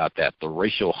written about that, The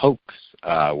Racial Hoax,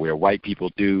 where white people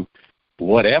do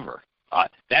whatever.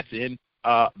 That's in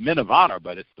Men of Honor,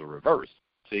 but it's the reverse.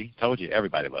 See, told you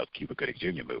everybody loves Cuba Gooding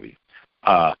Jr. movies.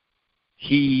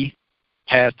 He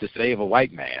has to save a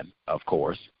white man, of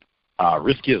course,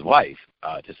 risk his life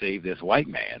to save this white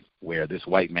man, where this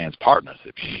white man's partner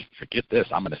said, forget this,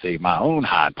 I'm going to save my own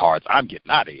hind parts. I'm getting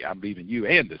out of here. I'm leaving you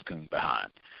and this coon behind.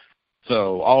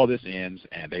 So all this ends,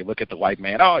 and they look at the white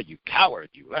man, oh, you coward,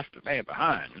 you left a man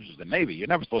behind. This is the Navy. You're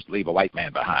never supposed to leave a white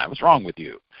man behind. What's wrong with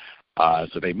you?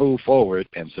 So they move forward,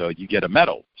 and so you get a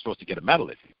medal. You're supposed to get a medal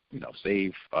if you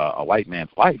save a white man's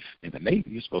life in the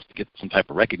Navy. You're supposed to get some type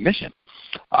of recognition.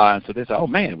 And so they say, oh,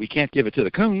 man, we can't give it to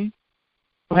the coon.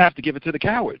 We'll have to give it to the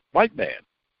coward, white man.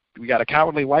 We got a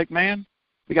cowardly white man.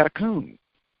 We got a coon.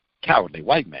 Cowardly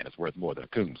white man is worth more than a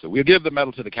coon. So we'll give the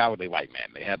medal to the cowardly white man.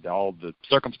 They had all the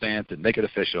circumstance and make it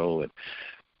official. And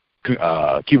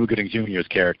Cuba Gooding Jr.'s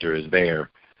character is there.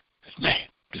 Man,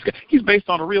 he's based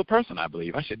on a real person, I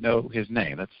believe. I should know his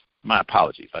name. That's my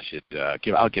apologies.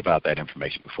 I'll give out that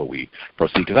information before we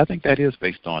proceed, because I think that is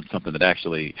based on something that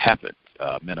actually happened.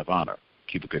 Men of Honor,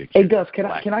 Cuba Gooding Jr. Hey, Gus, can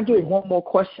I get one more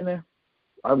question there?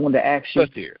 I wanted to ask you.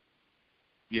 Let's hear it.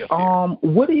 Yes,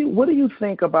 what do you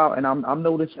think about, and I'm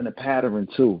noticing a pattern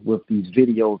too with these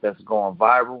videos that's going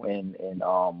viral and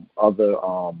other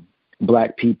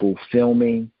black people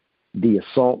filming the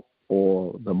assault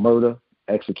or the murder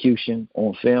execution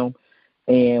on film.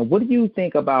 And what do you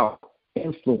think about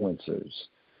influencers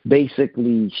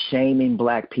basically shaming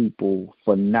black people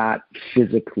for not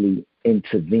physically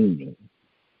intervening?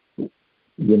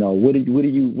 What do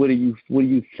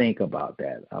you think about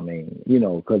that? I mean,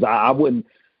 because I wouldn't,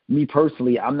 me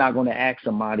personally, I'm not going to ask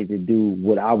somebody to do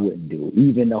what I wouldn't do.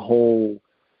 Even the whole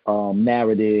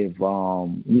narrative,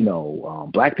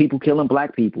 black people killing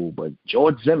black people, but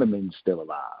George Zimmerman's still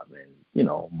alive. And,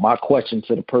 my question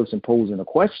to the person posing the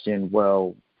question,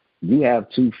 well, you have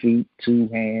 2 feet, 2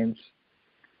 hands,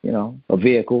 a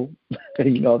vehicle, what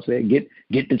I'm saying?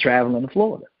 Get to traveling to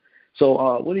Florida.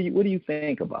 So what do you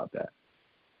think about that?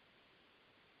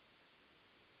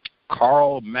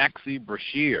 Carl Maxey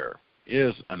Brashear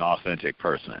is an authentic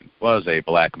person, was a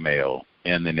black male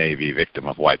in the Navy, victim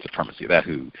of white supremacy. That's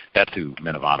who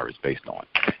Men of Honor is based on.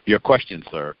 Your question,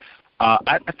 sir.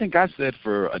 I think I said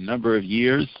for a number of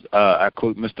years, I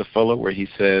quote Mr. Fuller where he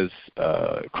says,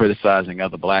 criticizing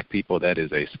other black people, that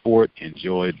is a sport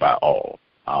enjoyed by all.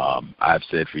 I've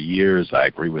said for years, I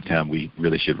agree with him, we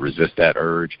really should resist that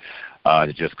urge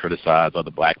to just criticize other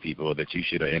black people, that you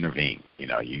should have intervened.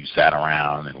 You sat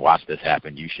around and watched this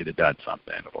happen, you should have done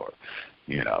something. Or,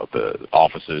 the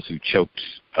officers who choked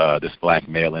this black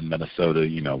male in Minnesota,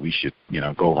 we should,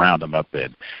 go round them up.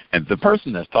 And the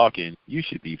person that's talking, you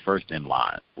should be first in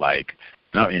line.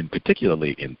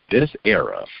 Particularly in this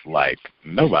era,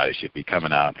 nobody should be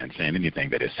coming out and saying anything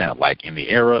that is sound like in the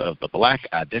era of the black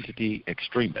identity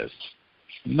extremists.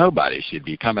 Nobody should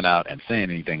be coming out and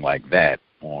saying anything like that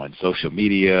on social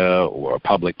media or a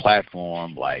public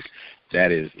platform.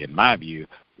 That is, in my view,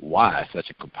 why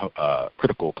such a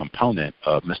critical component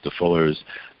of Mr. Fuller's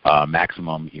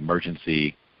maximum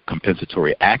emergency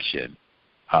compensatory action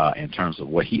in terms of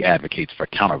what he advocates for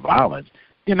counter-violence,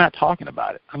 you're not talking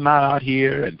about it. I'm not out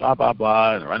here and blah, blah,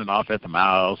 blah, and running off at the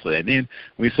mouth. And then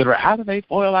we sit around, how do they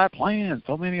foil our plans?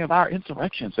 So many of our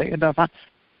insurrections, they end up on.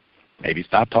 Maybe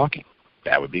stop talking.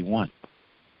 That would be one.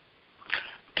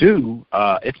 Two,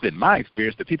 it's been my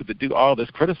experience that people that do all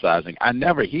this criticizing, I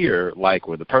never hear, like,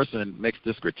 where the person makes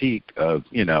this critique of,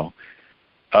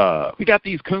 we got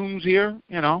these coons here,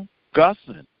 Gus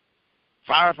and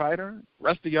firefighter,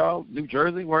 rest of y'all, New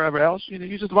Jersey, wherever else,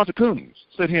 you're just a bunch of coons.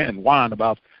 Sit here and whine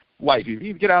about white people.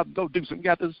 You get out and go do something. You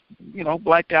got this,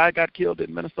 black guy got killed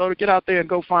in Minnesota. Get out there and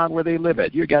go find where they live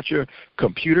at. You got your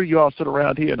computer. You all sit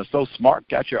around here and are so smart,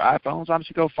 got your iPhones. Why don't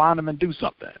you go find them and do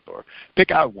something? Or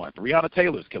pick out one. Breonna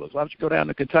Taylor's killers. Why don't you go down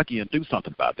to Kentucky and do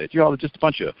something about that? You all are just a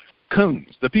bunch of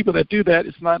coons. The people that do that,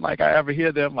 it's not like I ever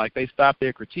hear them, like they stop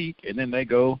their critique and then they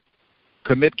go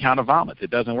commit counter-violence.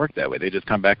 It doesn't work that way. They just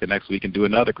come back the next week and do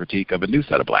another critique of a new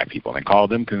set of black people and call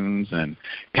them coons and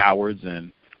cowards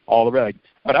and all the rest.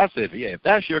 But I said, if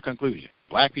that's your conclusion,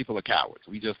 black people are cowards.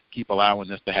 We just keep allowing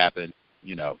this to happen,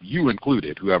 you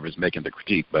included, whoever's making the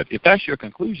critique. But if that's your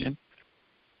conclusion,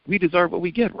 we deserve what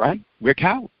we get, right? We're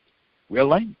cowards. We're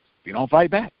lame. We don't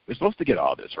fight back. We're supposed to get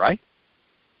all this, right?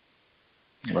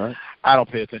 Right. I don't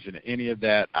pay attention to any of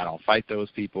that. I don't fight those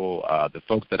people. The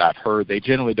folks that I've heard, they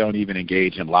generally don't even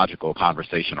engage in logical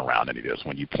conversation around any of this.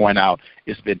 When you point out,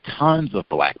 it's been tons of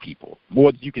black people,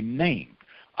 more than you can name,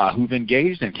 who've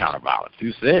engaged in counter-violence,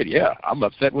 who said, I'm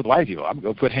upset with white people. I'm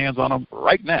going to go put hands on them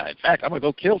right now. In fact, I'm going to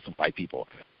go kill some white people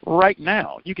right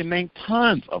now. You can name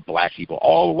tons of black people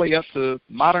all the way up to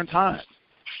modern times.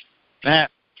 The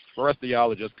rest of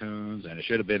y'all are just coons, and it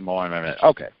should have been more.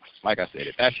 Okay, like I said,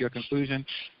 if that's your conclusion,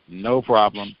 no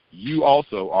problem. You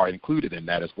also are included in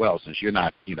that as well, since you're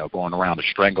not, going around to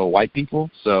strangle white people.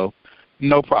 So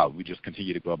no problem. We just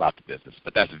continue to go about the business.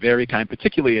 But that's very kind,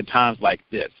 particularly in times like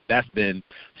this. That's been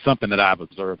something that I've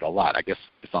observed a lot. I guess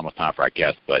it's almost time for our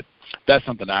guest, but that's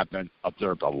something I've been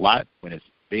observed a lot when it's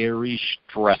very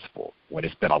stressful, when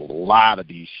it's been a lot of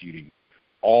these shootings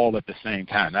all at the same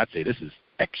time. And I'd say this is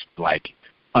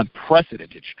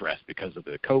unprecedented stress because of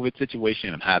the COVID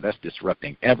situation and how that's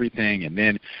disrupting everything, and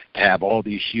then to have all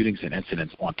these shootings and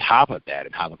incidents on top of that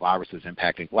and how the virus is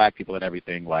impacting black people and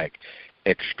everything, like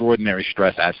extraordinary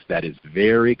stress that is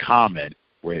very common,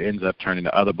 where it ends up turning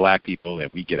to other black people and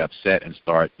we get upset and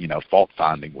start,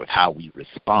 fault-finding with how we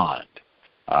respond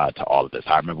to all of this.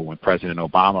 I remember when President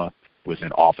Obama was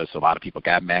in office, a lot of people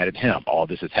got mad at him. All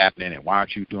this is happening, and why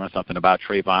aren't you doing something about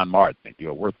Trayvon Martin? And you're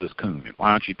a worthless coon. And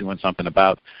why aren't you doing something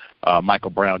about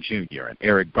Michael Brown Jr. and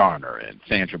Eric Garner and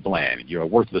Sandra Bland? And you're a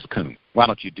worthless coon. Why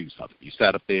don't you do something? You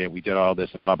sat up there and we did all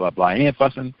this and blah, blah, blah, and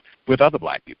fussing with other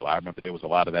black people. I remember there was a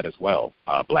lot of that as well.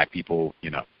 Black people,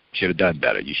 should have done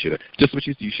better. You should have, just what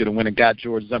you should have went and got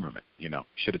George Zimmerman.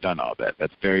 Should have done all that.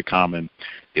 That's very common,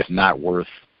 if not worth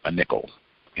a nickel.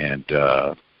 And,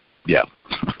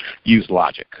 use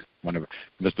logic.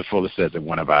 Mr. Fuller says that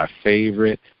one of our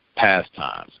favorite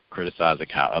pastimes, criticizing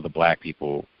how other black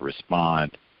people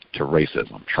respond to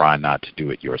racism. Try not to do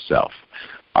it yourself.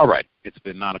 All right, it's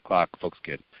been 9 o'clock. Folks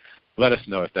can let us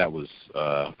know if that was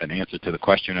an answer to the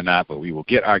question or not, but we will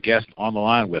get our guest on the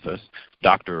line with us,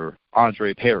 Dr.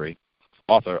 Andre Perry,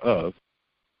 author of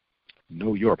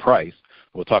Know Your Price.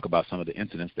 We'll talk about some of the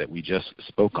incidents that we just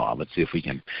spoke on. Let's see if we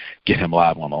can get him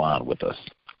live on the line with us.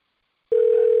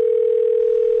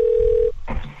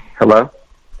 Hello?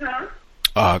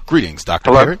 Greetings,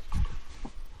 Dr. Perry.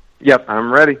 Yep,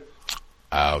 I'm ready.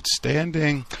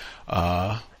 Outstanding.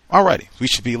 All righty. We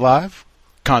should be live.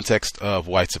 Context of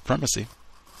white supremacy.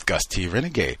 Gus T.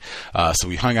 Renegade. So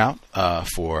we hung out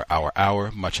for our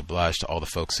hour. Much obliged to all the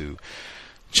folks who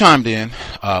chimed in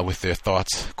with their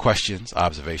thoughts, questions,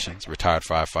 observations. Retired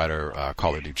firefighter,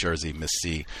 caller New Jersey, Miss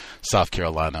C, South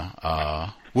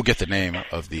Carolina. We'll get the name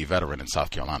of the veteran in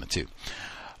South Carolina, too.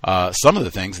 Some of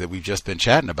the things that we've just been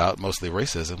chatting about, mostly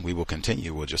racism, we will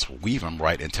continue. We'll just weave them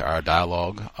right into our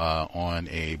dialogue on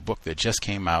a book that just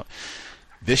came out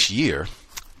this year.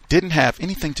 Didn't have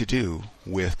anything to do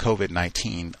with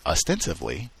COVID-19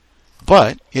 ostensively,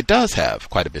 but it does have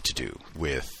quite a bit to do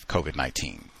with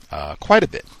COVID-19. Quite a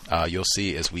bit. You'll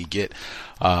see as we get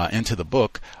into the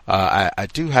book. I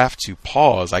do have to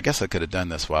pause. I guess I could have done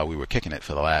this while we were kicking it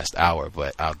for the last hour,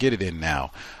 but I'll get it in now.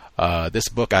 This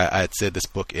book, I had said this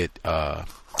book, it kind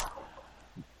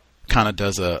of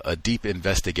does a deep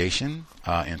investigation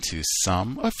into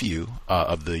a few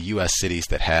of the U.S. cities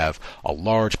that have a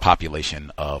large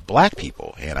population of black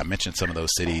people. And I mentioned some of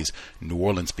those cities, New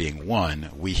Orleans being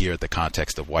one. We here at the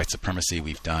Context of White Supremacy,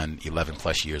 we've done 11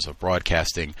 plus years of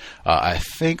broadcasting. I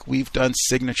think we've done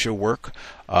signature work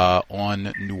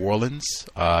on New Orleans.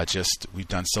 We've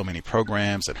done so many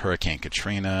programs, and Hurricane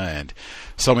Katrina and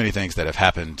so many things that have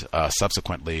happened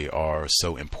subsequently are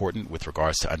so important with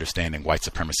regards to understanding white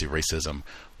supremacy, racism,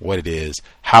 what it is,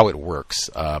 how it works.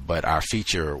 But our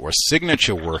feature or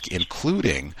signature work,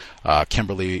 including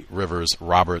Kimberly Rivers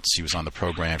Roberts, she was on the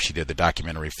program. She did the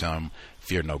documentary film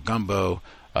Fear No Gumbo.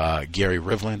 Gary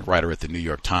Rivlin, writer at the New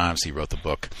York Times, he wrote the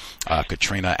book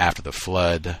Katrina After the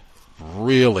Flood.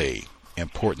 Really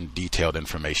important, detailed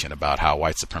information about how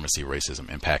white supremacy, racism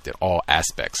impacted all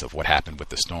aspects of what happened with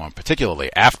the storm, particularly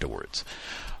afterwards.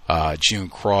 June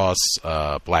Cross,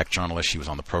 black journalist, she was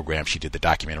on the program. She did the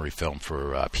documentary film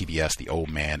for PBS, The Old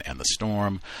Man and the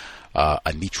Storm.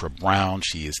 Anitra Brown,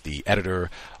 she is the editor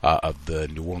of the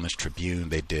New Orleans Tribune.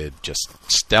 They did just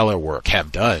stellar work,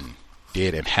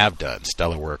 did and have done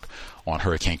stellar work on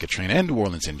Hurricane Katrina and New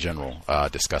Orleans in general,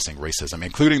 discussing racism,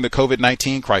 including the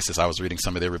COVID-19 crisis. I was reading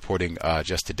some of their reporting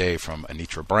just today from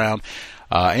Anitra Brown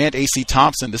and A.C.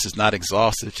 Thompson. This is not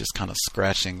exhaustive, just kind of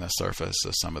scratching the surface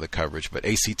of some of the coverage. But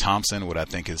A.C. Thompson, what I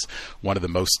think is one of the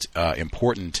most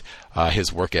important,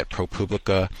 his work at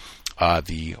ProPublica,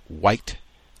 the white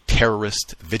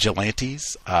terrorist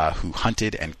vigilantes who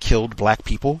hunted and killed black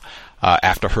people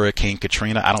after Hurricane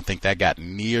Katrina. I don't think that got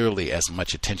nearly as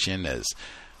much attention as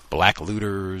black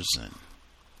looters and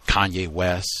Kanye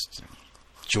West and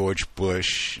George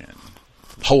Bush and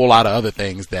a whole lot of other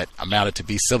things that amounted to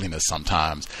be silliness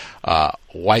sometimes.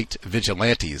 White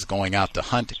vigilantes going out to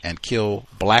hunt and kill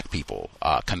black people,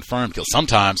 confirmed kills,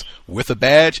 sometimes with a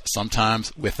badge,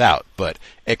 sometimes without, but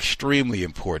extremely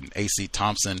important. A.C.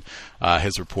 Thompson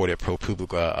has reported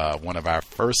ProPublica, one of our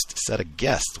first set of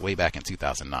guests way back in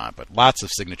 2009, but lots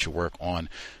of signature work on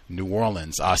New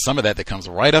Orleans. Some of that comes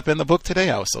right up in the book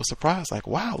today. I was so surprised, like,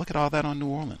 wow, look at all that on New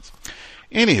Orleans.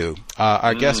 Anywho,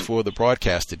 our guest for the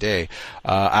broadcast today,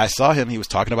 I saw him, he was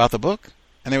talking about the book,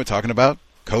 and they were talking about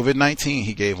COVID-19.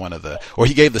 He gave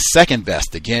the second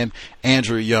best. Again,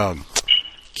 Andrew Young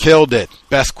killed it.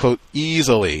 Best quote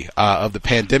easily of the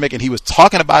pandemic. And he was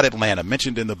talking about Atlanta,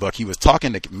 mentioned in the book. He was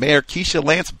talking to Mayor Keisha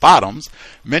Lance Bottoms,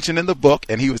 mentioned in the book,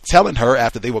 and he was telling her,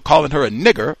 after they were calling her a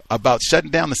nigger, about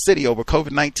shutting down the city over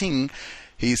COVID-19.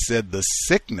 He said the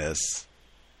sickness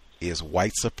is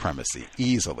white supremacy.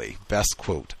 Easily best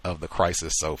quote of the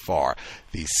crisis so far.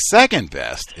 The second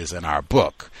best is in our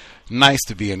book. Nice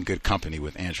to be in good company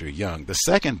with Andrew Young. The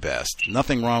second best,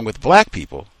 nothing wrong with black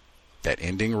people that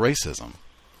ending racism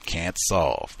can't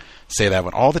solve. Say that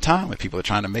one all the time when people are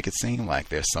trying to make it seem like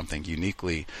there's something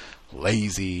uniquely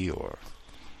lazy or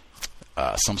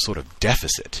some sort of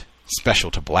deficit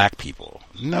special to black people.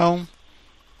 No,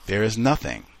 there is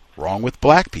nothing wrong with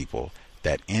black people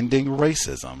that ending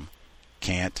racism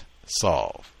can't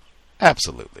solve.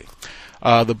 Absolutely.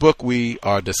 The book we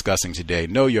are discussing today,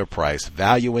 Know Your Price,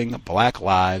 Valuing Black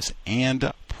Lives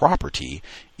and Property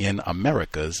in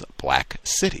America's Black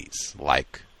Cities,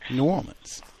 like New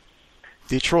Orleans,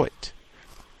 Detroit,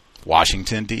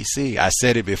 Washington, D.C. I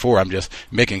said it before. I'm just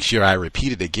making sure I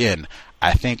repeat it again.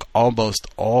 I think almost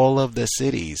all of the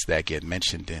cities that get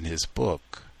mentioned in his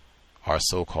book are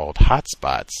so-called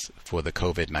hotspots for the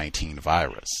COVID-19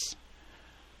 virus.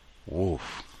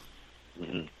 Woof.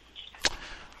 Mm-hmm.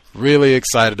 Really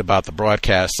excited about the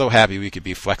broadcast. So happy we could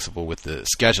be flexible with the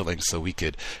scheduling so we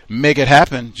could make it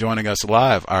happen. Joining us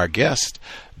live, our guest,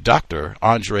 Dr.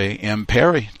 Andre M.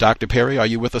 Perry. Dr. Perry, are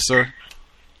you with us, sir?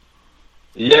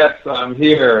 Yes, I'm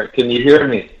here. Can you hear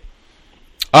me?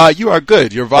 You are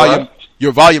good. Your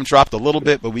volume dropped a little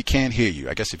bit, but we can hear you.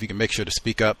 I guess if you can make sure to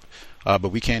speak up, but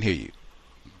we can hear you.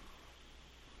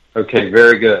 Okay,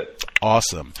 very good.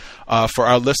 Awesome. For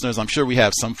our listeners, I'm sure we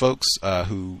have some folks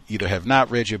who either have not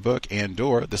read your book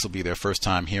and/or this will be their first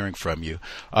time hearing from you.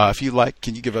 If you like,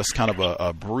 can you give us kind of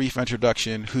a brief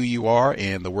introduction, who you are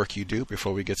and the work you do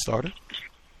before we get started?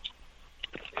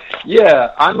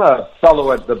 Yeah, I'm a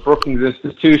fellow at the Brookings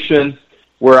Institution,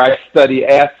 where I study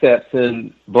assets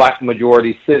in black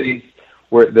majority cities,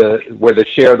 where the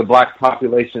share of the black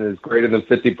population is greater than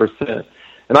 50%.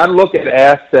 And I look at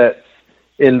assets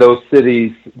in those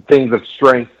cities, things of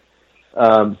strength,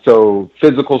 so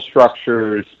physical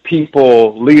structures,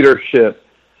 people, leadership,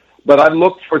 but I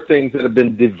look for things that have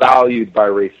been devalued by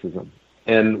racism.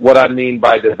 And what I mean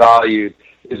by devalued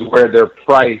is where their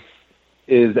price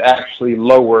is actually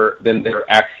lower than their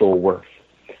actual worth.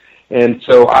 And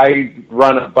so I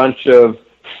run a bunch of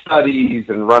studies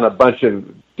and run a bunch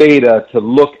of data to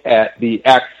look at the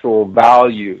actual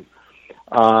value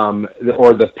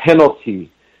or the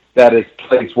penalty that is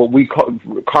placed, what we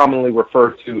commonly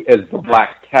refer to as the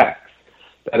black tax,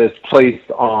 that is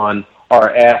placed on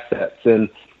our assets. And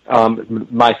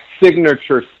my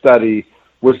signature study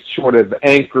which sort of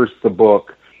anchors the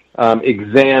book,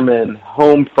 examine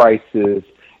home prices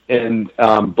in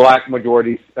black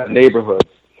majority neighborhoods.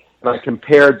 And I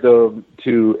compared them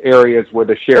to areas where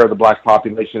the share of the black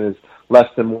population is less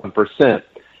than 1%.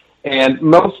 And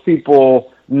most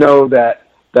people know that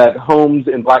homes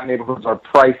in black neighborhoods are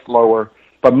priced lower,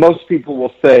 but most people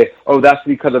will say, oh, that's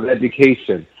because of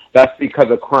education. That's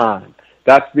because of crime.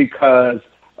 That's because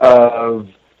of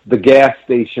the gas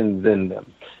stations in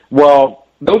them. Well,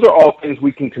 those are all things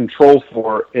we can control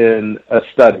for in a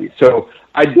study. So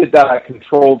I did that. I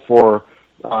controlled for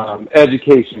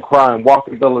education, crime,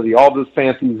 walkability, all those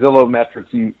fancy Zillow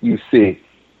metrics you see.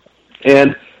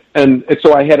 And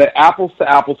so I had an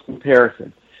apples-to-apples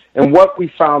comparison. And what we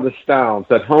found astounds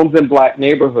that homes in black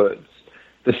neighborhoods,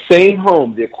 the same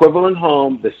home, the equivalent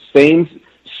home, the same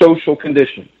social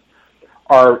conditions,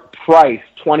 are priced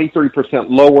 23%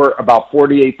 lower, about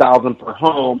 $48,000 per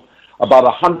home, about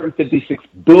 $156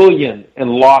 billion in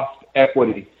lost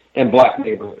equity in black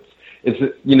neighborhoods.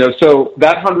 So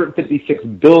that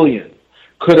 $156 billion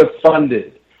could have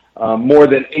funded more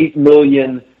than 8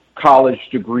 million college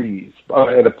degrees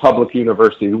at a public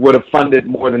university. It would have funded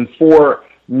more than 4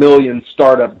 million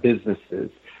startup businesses.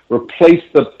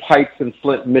 Replaced the pipes in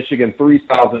Flint, Michigan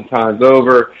 3,000 times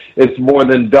over. It's more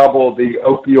than double the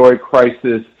opioid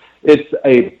crisis. It's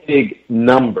a big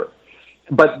number.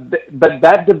 But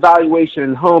that devaluation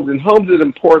in homes is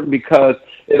important because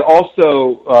it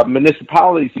also,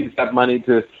 municipalities use that money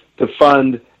to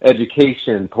fund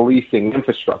education, policing,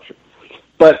 infrastructure.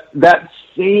 But that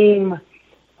same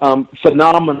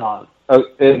phenomenon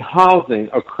in housing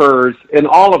occurs in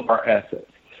all of our assets.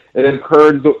 It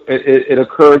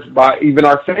occurs by even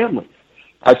our families.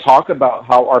 I talk about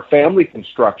how our family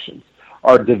constructions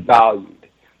are devalued.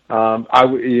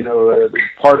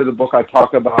 Part of the book I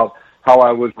talk about how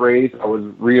I was raised. I was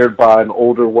reared by an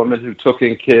older woman who took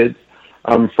in kids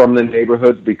from the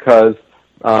neighborhoods because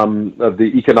of the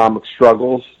economic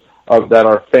struggles that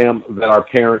our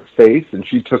parents face, and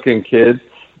she took in kids.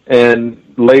 And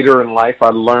later in life, I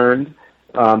learned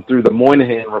through the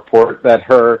Moynihan Report that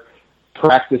her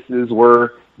practices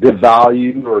were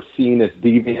devalued or seen as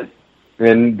deviant,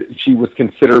 and she was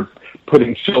considered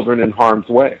putting children in harm's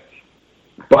way.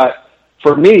 But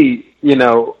for me,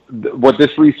 what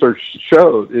this research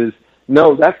showed is,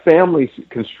 no, that family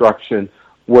construction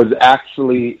was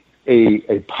actually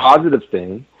a positive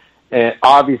thing. And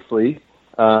obviously,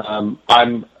 I'm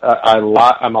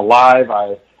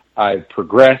alive. I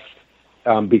progressed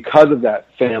because of that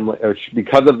family, or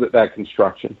because of that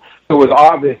construction. So it was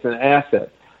obvious an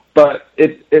asset. But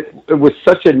it was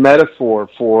such a metaphor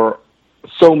for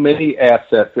so many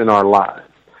assets in our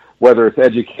lives, whether it's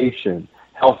education,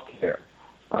 healthcare,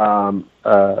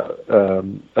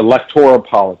 electoral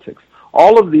politics.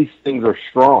 All of these things are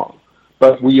strong,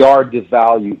 but we are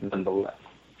devalued nonetheless.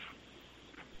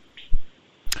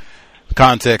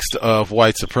 Context of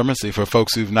white supremacy for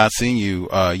folks who've not seen you.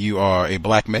 You are a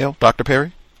black male, Dr.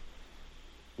 Perry?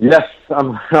 Yes,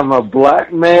 I'm a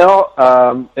black male,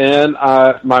 and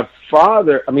my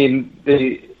father.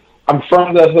 I'm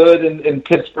from the hood in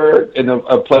Pittsburgh, in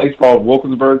a place called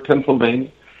Wilkinsburg,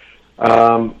 Pennsylvania.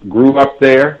 Grew up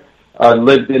there. I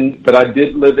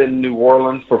did live in New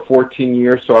Orleans for 14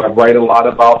 years, so I write a lot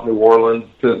about New Orleans.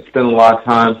 Spent a lot of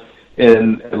time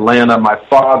in Atlanta. My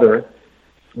father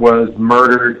was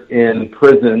murdered in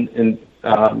prison in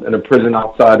a prison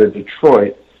outside of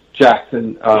Detroit,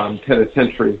 Jackson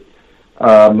Penitentiary.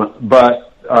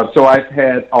 So I've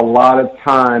had a lot of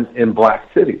time in black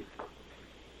cities,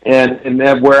 and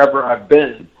then wherever I've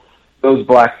been, those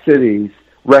black cities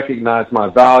recognize my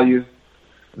value.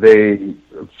 They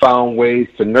found ways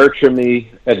to nurture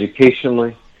me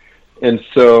educationally, and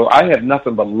so I have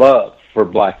nothing but love for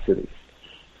black cities.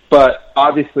 But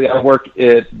obviously, I work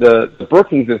at the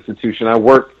Brookings Institution.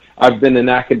 I've been an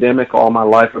academic all my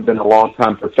life. I've been a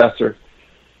long-time professor.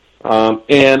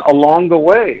 And along the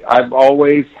way, I've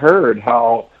always heard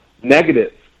how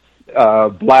negative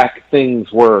black things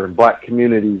were, and black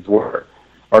communities are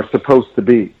supposed to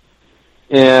be.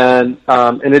 And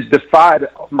it defied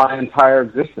my entire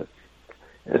existence.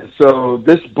 And so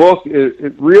this book,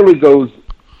 it really goes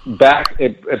back,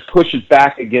 it pushes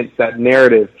back against that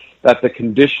narrative that the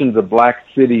conditions of black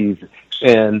cities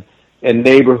and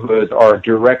neighborhoods are a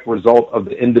direct result of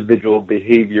the individual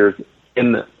behaviors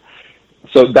in them.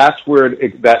 So that's where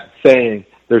that saying,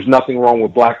 there's nothing wrong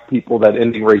with black people, that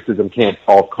ending racism can't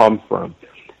all come from.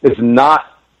 It's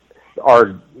not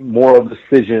our moral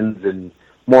decisions and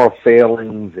moral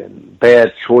failings and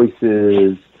bad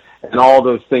choices and all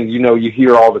those things, you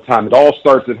hear all the time. It all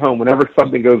starts at home. Whenever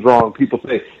something goes wrong, people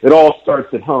say, it all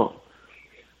starts at home.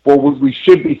 Well, what we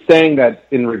should be saying that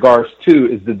in regards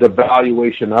to is the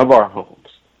devaluation of our homes,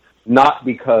 not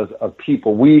because of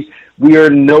people. We are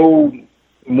no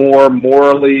more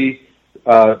morally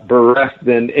bereft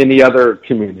than any other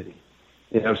community,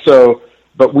 So,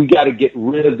 but we got to get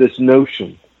rid of this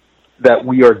notion that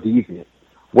we are deviant.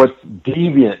 What's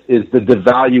deviant is the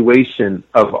devaluation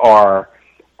of our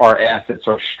assets,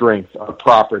 our strength, our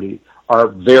property, our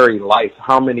very life.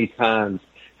 How many times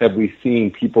have we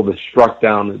seen people that struck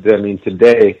down? I mean,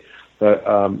 today,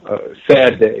 a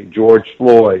sad day, George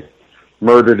Floyd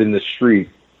murdered in the street.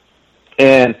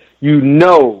 And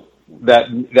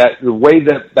that the way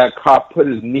that cop put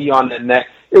his knee on the neck,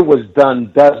 it was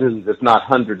done dozens, if not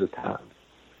hundreds of times.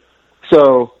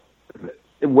 So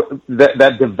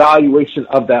that devaluation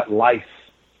of that life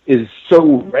is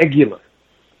so regular,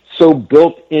 so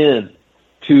built in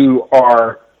to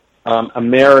our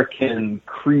American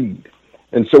creed.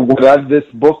 And so this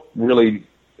book really,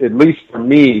 at least for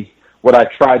me, what I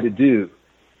try to do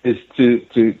is to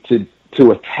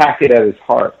attack it at its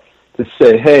heart, to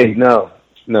say, hey, no,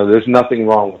 there's nothing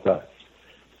wrong with us.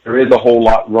 There is a whole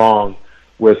lot wrong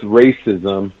with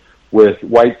racism, with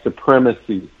white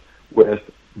supremacy, with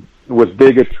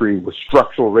bigotry, with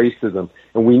structural racism,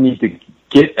 and we need to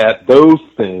get at those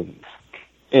things.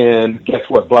 And guess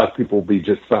what? Black people will be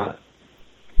just fine.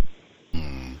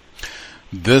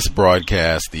 This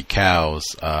broadcast, the C.O.W.S,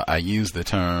 I use the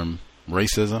term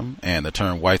racism and the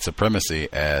term white supremacy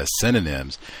as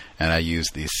synonyms, and I use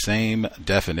the same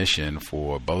definition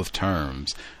for both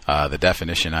terms. The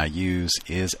definition I use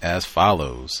is as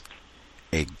follows: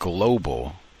 a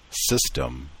global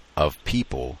system of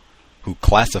people who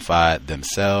classify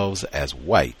themselves as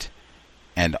white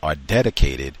and are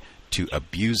dedicated to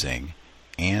abusing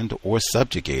and or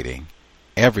subjugating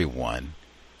everyone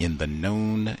in the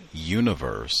known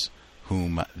universe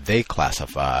whom they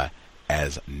classify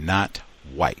as not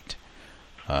white.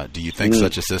 Do you think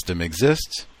such a system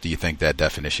exists? Do you think that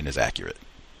definition is accurate?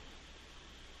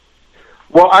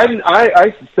 Well,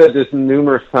 I said this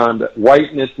numerous times, that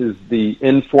whiteness is the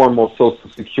informal Social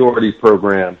Security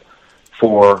program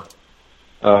for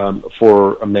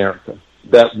America.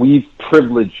 That we've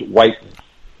privileged whiteness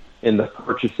in the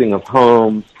purchasing of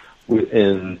homes,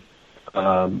 in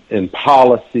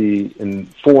policy, in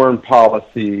foreign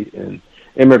policy, in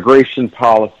immigration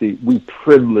policy. We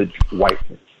privilege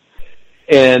whiteness,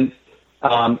 and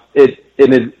it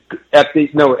is at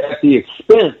the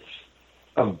expense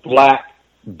of black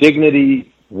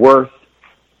dignity, worth,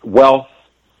 wealth,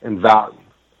 and value.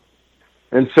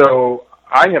 And so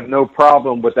I have no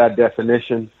problem with that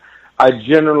definition. I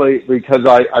generally, because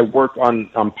I work on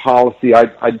policy,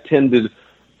 I tend to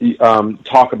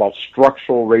talk about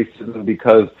structural racism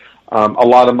because a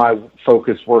lot of my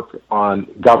focus work on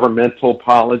governmental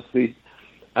policy.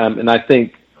 And I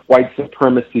think white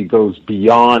supremacy goes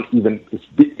beyond it's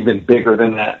even bigger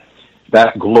than that.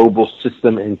 That global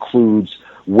system includes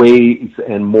ways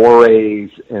and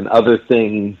mores and other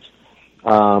things,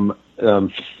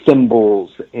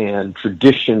 symbols and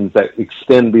traditions that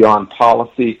extend beyond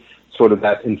policy, sort of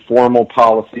that informal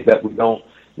policy that we don't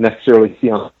necessarily see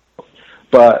on.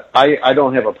 But I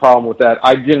don't have a problem with that.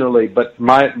 But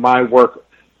my work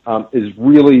is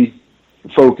really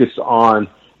focused on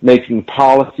making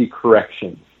policy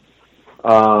corrections,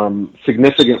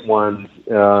 significant ones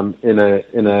in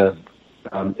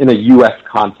a U.S.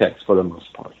 context for the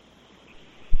most part.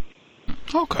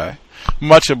 Okay.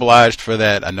 Much obliged for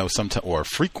that. I know sometimes or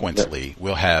frequently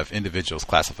we'll have individuals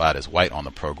classified as white on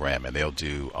the program, and they'll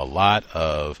do a lot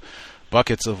of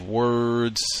buckets of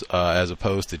words as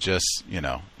opposed to just,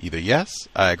 either yes,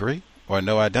 I agree, or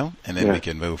no, I don't, and then we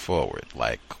can move forward.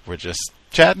 Like, we're just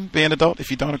chatting, being an adult.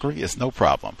 If you don't agree, it's no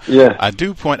problem. Yeah. I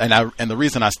do point, and the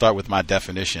reason I start with my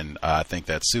definition, I think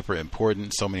that's super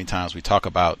important. So many times we talk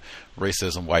about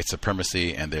racism, white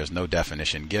supremacy, and there's no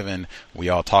definition given. We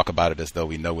all talk about it as though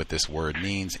we know what this word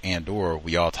means, and or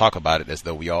we all talk about it as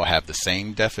though we all have the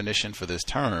same definition for this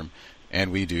term,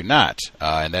 and we do not,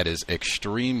 and that is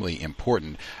extremely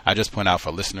important. I just point out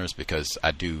for listeners, because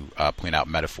I do point out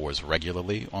metaphors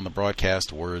regularly on the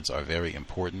broadcast. Words are very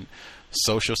important.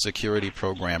 Social Security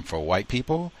program for white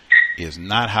people is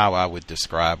not how I would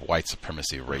describe white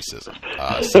supremacy racism.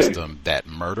 A system that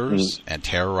murders and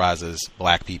terrorizes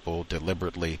black people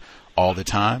deliberately all the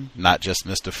time, not just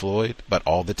Mr. Floyd, but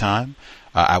all the time.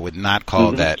 I would not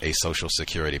call that a Social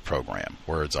Security program.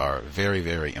 Words are very,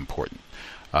 very important.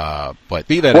 But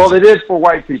be that it is for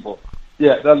white people.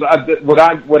 Yeah,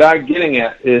 what I'm getting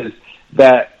at is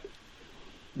that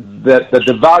the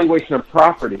devaluation of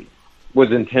property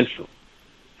was intentional,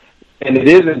 and it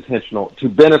is intentional to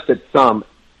benefit some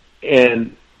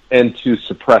and and to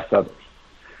suppress others.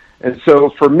 And so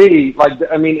for me, like,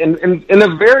 I mean, in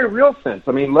a very real sense,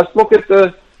 I mean, let's look at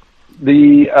the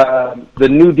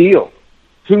New Deal.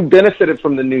 Who benefited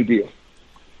from the New Deal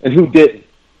and who didn't?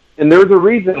 And there's a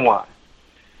reason why.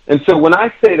 And so when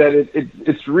I say that,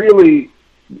 it's really,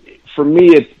 for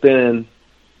me, it's been,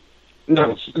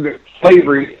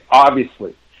 slavery,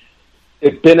 obviously.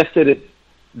 It benefited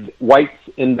whites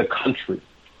in the country.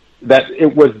 That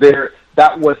was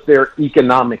their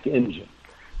economic engine.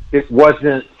 It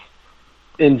wasn't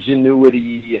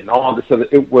ingenuity and all this other.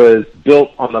 It was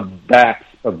built on the backs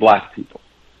of black people.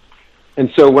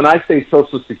 And so when I say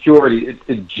Social Security,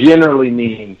 it generally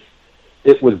means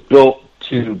it was built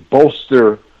to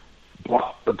bolster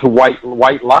to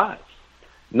white lives,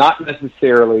 not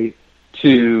necessarily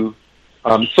to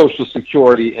Social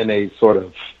Security in a sort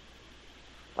of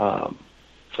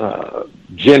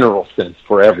general sense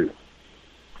for everyone.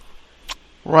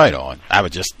 Right on. I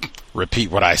would just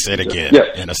repeat what I said again.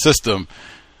 Yes. In a system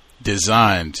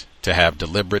designed to have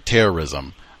deliberate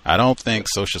terrorism, I don't think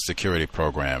Social Security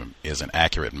program is an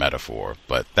accurate metaphor,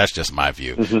 but that's just my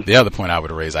view. Mm-hmm. The other point I would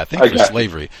raise, I think for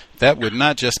slavery, that would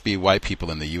not just be white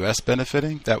people in the U.S.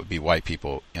 benefiting, that would be white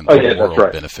people in the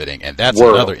world benefiting. And that's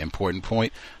another important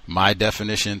point. My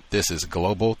definition, this is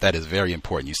global. That is very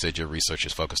important. You said your research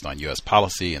is focused on U.S.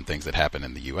 policy and things that happen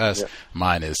in the U.S. Yeah.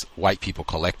 Mine is white people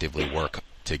collectively work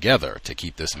together to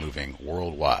keep this moving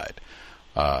worldwide.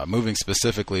 Moving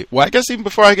specifically, well, I guess even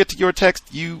before I get to your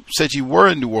text, you said you were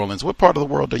in New Orleans. What part of the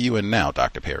world are you in now,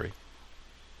 Dr. Perry?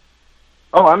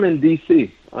 Oh, I'm in D.C.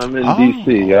 I'm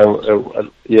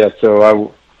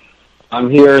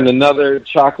here in another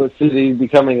chocolate city,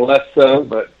 becoming less so,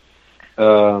 but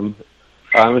I'm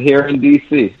here in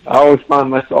D.C. I always find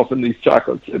myself in these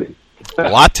chocolate cities.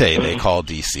 Latte, they call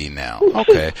D.C. now.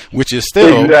 Okay, which is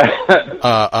still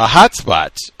a hot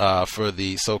spot for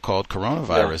the so-called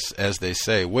coronavirus, as they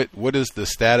say. What is the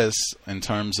status in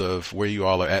terms of where you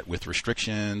all are at with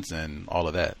restrictions and all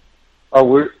of that?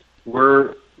 Oh,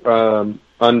 we're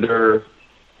under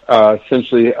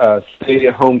essentially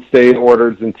stay-at-home stay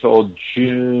orders until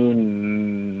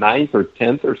June 9th or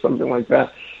 10th or something like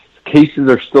that. Cases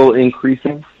are still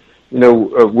increasing.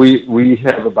 We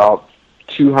have about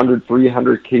 200,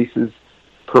 300 cases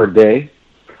per day,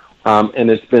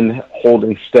 and it's been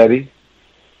holding steady.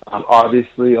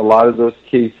 Obviously, a lot of those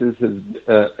cases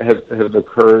have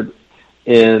occurred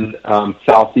in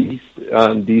southeast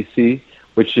D.C.,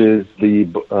 which is the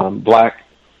black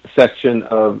section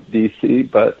of D.C.,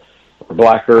 but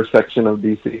blacker section of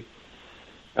D.C.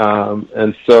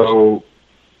 And so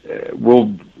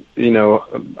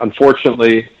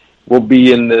unfortunately, we'll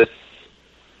be in this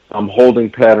holding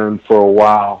pattern for a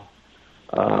while.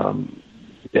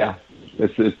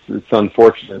 It's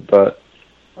unfortunate, but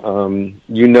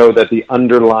that the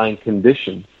underlying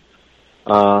conditions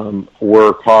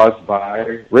were caused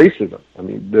by racism. I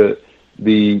mean,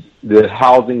 the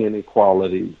housing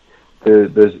inequality,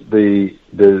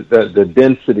 the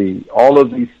density, all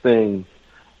of these things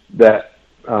that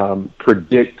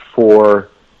predict for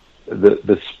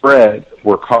the spread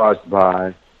were caused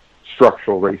by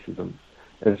structural racism.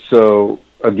 And so,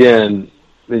 again,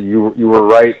 you were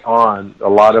right on. A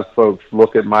lot of folks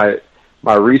look at my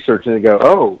research and they go,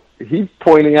 "Oh, he's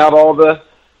pointing out all the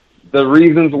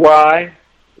reasons why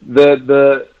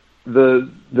the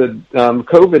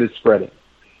COVID is spreading."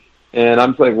 And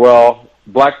I'm like, well,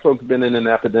 black folks have been in an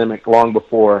epidemic long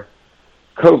before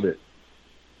COVID.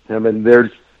 I mean,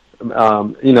 there's,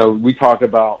 we talk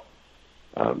about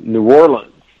New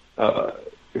Orleans,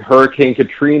 Hurricane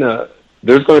Katrina.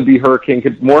 There's going to be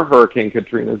more Hurricane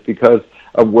Katrinas because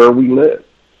of where we live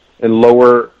in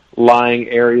lower lying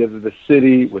areas of the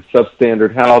city with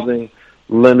substandard housing,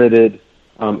 limited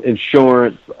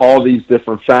insurance, all these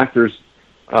different factors.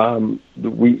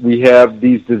 We have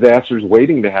these disasters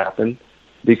waiting to happen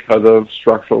because of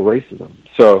structural racism.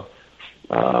 So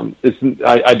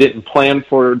I didn't plan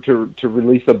to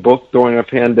release a book during a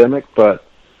pandemic, but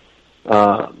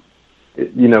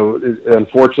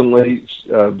unfortunately,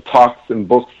 talks and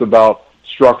books about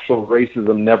structural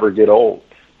racism never get old.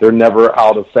 They're never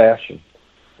out of fashion.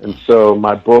 And so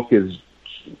my book is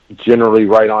generally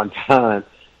right on time,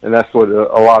 and that's what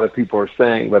a lot of people are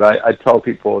saying. But I tell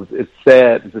people it's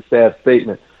sad. It's a sad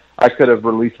statement. I could have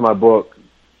released my book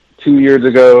 2 years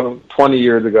ago, 20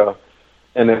 years ago,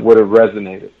 and it would have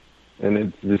resonated. And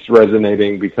it's just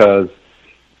resonating because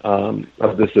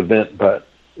of this event, but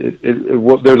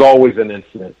there's always an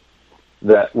incident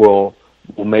that will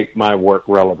make my work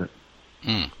relevant.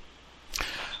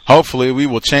 Hopefully we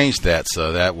will change that,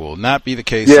 so that will not be the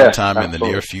case sometime in the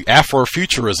near future.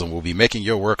 Afrofuturism will be making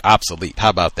your work obsolete. How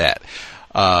about that?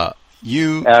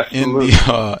 You Absolutely. in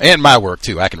the and my work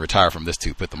too. I can retire from this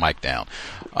too. Put the mic down.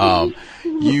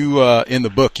 You in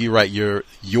the book you write your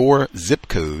zip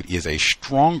code is a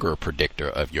stronger predictor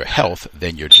of your health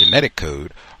than your genetic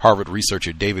code. Harvard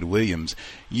researcher David Williams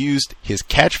used his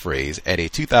catchphrase at a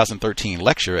 2013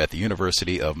 lecture at the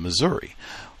University of Missouri.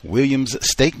 Williams'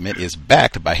 statement is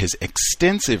backed by his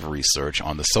extensive research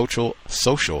on the social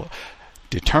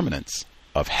determinants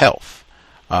of health.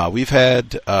 We've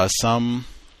had some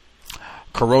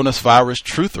coronavirus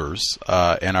truthers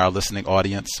in our listening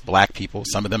audience, black people,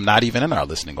 some of them not even in our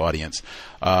listening audience,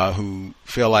 who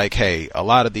feel like, hey, a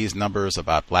lot of these numbers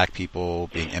about black people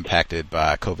being impacted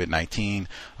by COVID-19,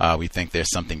 we think there's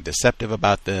something deceptive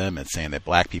about them and saying that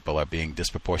black people are being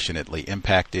disproportionately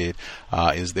impacted.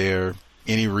 Is there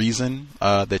any reason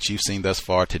that you've seen thus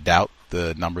far to doubt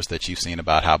the numbers that you've seen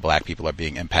about how black people are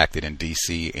being impacted in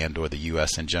D.C. and or the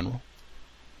U.S. in general?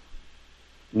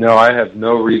 No, I have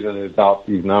no reason to doubt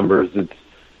these numbers. It's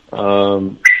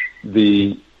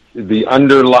the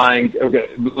underlying. Okay,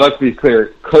 let's be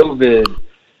clear. COVID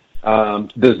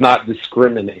does not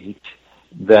discriminate.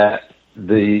 That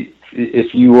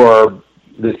if you are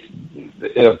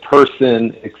a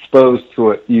person exposed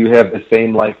to it, you have the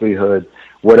same likelihood,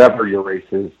 whatever your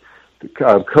race is.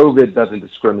 COVID doesn't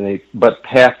discriminate, but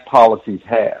past policies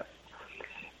have,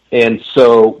 and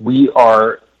so we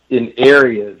are in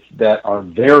areas that are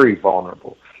very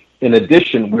vulnerable. In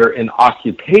addition, we're in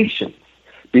occupations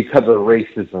because of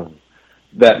racism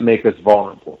that make us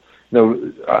vulnerable.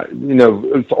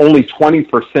 It's only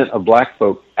 20% of black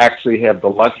folk actually have the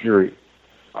luxury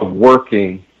of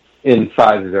working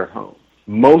inside of their home.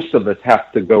 Most of us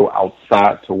have to go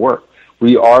outside to work.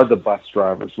 We are the bus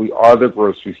drivers. We are the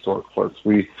grocery store clerks.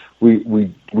 We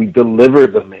deliver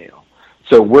the mail.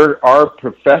 So our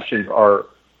professions are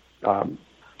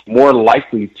more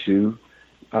likely to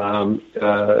contract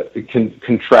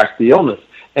the illness.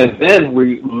 And then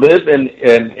we live in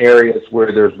areas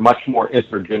where there's much more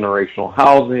intergenerational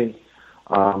housing,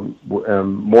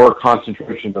 more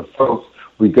concentration of folks.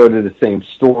 We go to the same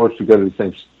stores, we go to the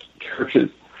same churches.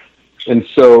 And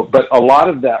so, but a lot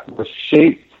of that was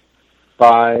shaped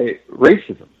by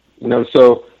racism.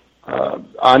 So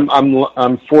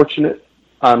I'm fortunate.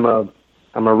 I'm a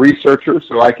researcher,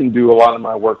 so I can do a lot of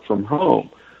my work from home.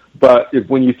 But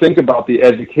when you think about the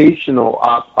educational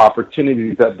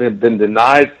opportunities that have been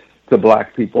denied to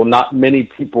black people, not many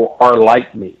people are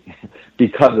like me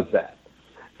because of that.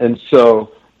 And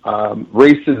so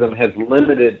racism has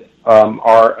limited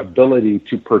our ability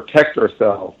to protect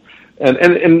ourselves. And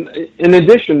in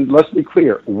addition, let's be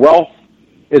clear, wealth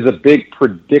is a big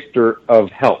predictor of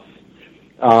health.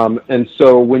 And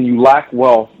so when you lack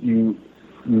wealth, you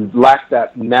lack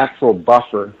that natural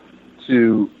buffer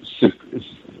to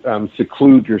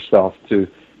seclude yourself, to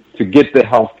get the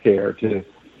health care,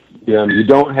 you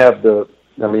don't have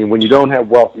when you don't have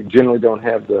wealth, you generally don't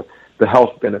have the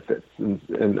health benefits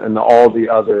and all the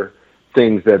other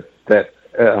things that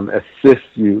assist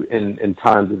you in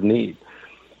times of need.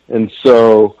 And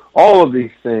so all of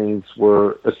these things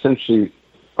were essentially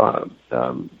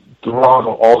throughout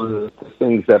all the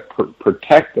things that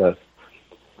protect us,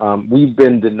 we've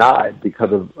been denied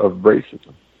because of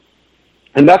racism.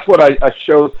 And that's what I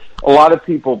show. A lot of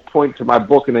people point to my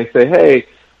book and they say, hey,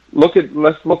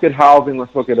 let's look at housing,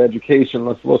 let's look at education,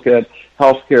 let's look at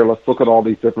healthcare, let's look at all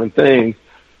these different things.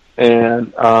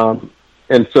 And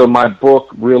so my book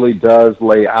really does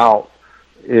lay out,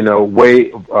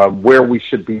 where we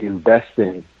should be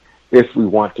investing if we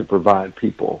want to provide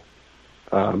people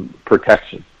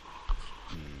protection.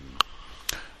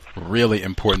 Really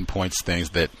important points, things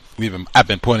that I've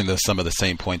been pointing some of the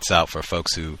same points out for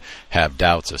folks who have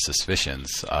doubts or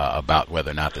suspicions about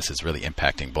whether or not this is really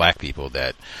impacting black people,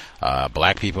 that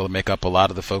black people make up a lot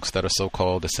of the folks that are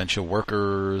so-called essential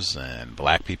workers, and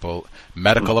black people,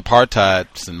 medical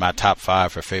apartheid's in my top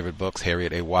 5 for favorite books,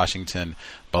 Harriet A. Washington.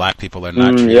 Black people are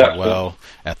not treated well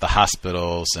at the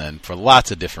hospitals, and for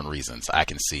lots of different reasons, I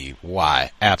can see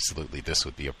why absolutely this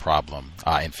would be a problem.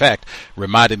 In fact,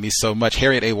 reminded me so much,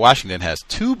 Harriet A. Washington has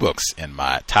 2 books in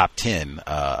my top 10,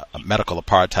 Medical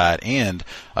Apartheid and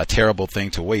A Terrible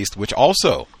Thing to Waste, which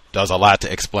also does a lot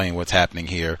to explain what's happening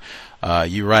here.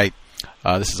 You write,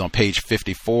 this is on page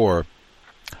 54,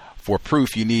 for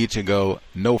proof, you need to go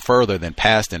no further than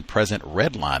past and present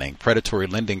redlining, predatory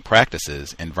lending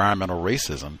practices, environmental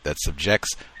racism that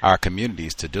subjects our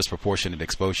communities to disproportionate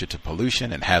exposure to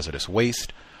pollution and hazardous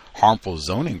waste, harmful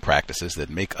zoning practices that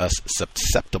make us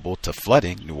susceptible to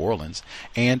flooding, New Orleans,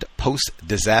 and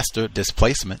post-disaster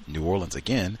displacement, New Orleans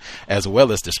again, as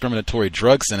well as discriminatory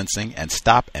drug sentencing and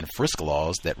stop and frisk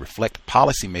laws that reflect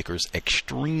policymakers'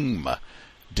 extreme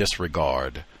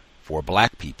disregard for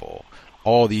black people.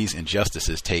 All these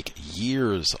injustices take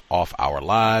years off our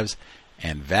lives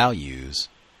and values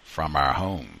from our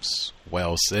homes.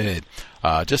 Well said.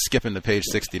 Just skipping to page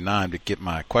 69 to get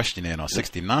my question in. On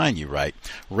 69, you write,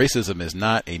 racism is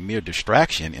not a mere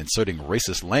distraction. Inserting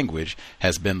racist language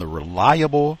has been the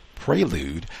reliable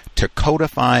prelude to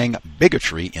codifying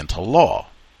bigotry into law.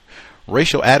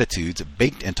 Racial attitudes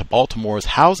baked into Baltimore's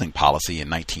housing policy in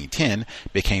 1910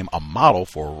 became a model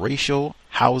for racial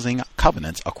housing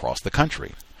covenants across the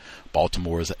country.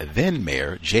 Baltimore's then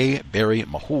mayor, J. Barry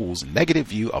Mahou's negative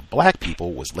view of black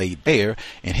people was laid bare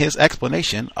in his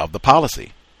explanation of the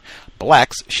policy.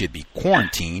 Blacks should be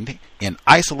quarantined in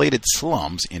isolated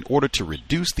slums in order to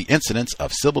reduce the incidence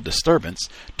of civil disturbance,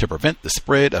 to prevent the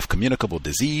spread of communicable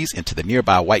disease into the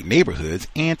nearby white neighborhoods,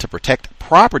 and to protect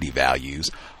property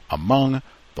values among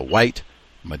the white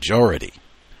majority.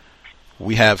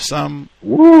 We have some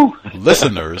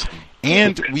listeners,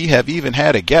 and we have even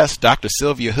had a guest, Dr.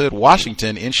 Sylvia Hood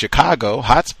Washington in Chicago,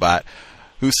 hotspot,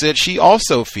 who said she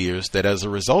also fears that as a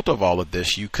result of all of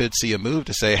this, you could see a move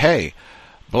to say, hey,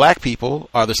 black people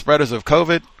are the spreaders of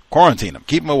COVID, quarantine them,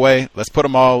 keep them away, let's put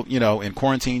them all, in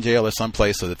quarantine jail or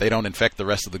someplace so that they don't infect the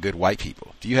rest of the good white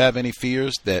people. Do you have any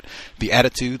fears that the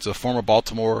attitudes of former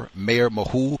Baltimore Mayor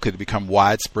Mahou could become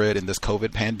widespread in this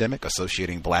COVID pandemic,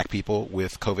 associating black people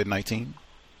with COVID-19?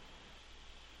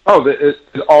 Oh, it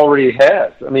already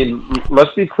has. I mean,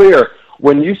 let's be clear.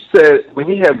 When you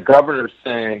have governors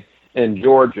saying in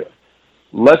Georgia,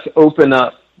 let's open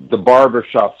up the barber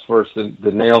shops first and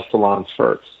the nail salons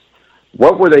first,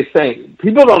 what were they saying?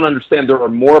 People don't understand there are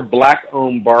more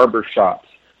black-owned barber shops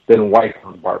than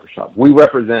white-owned barber shops. We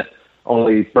represent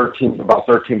only about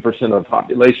 13% of the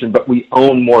population, but we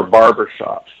own more barber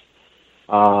shops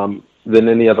than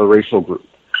any other racial group.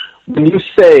 When you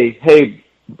say, hey,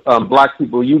 black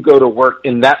people, you go to work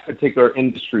in that particular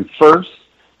industry first,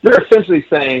 you're essentially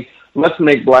saying, let's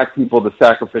make black people the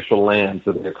sacrificial lambs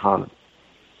of the economy.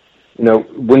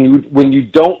 When you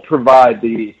don't provide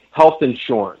the health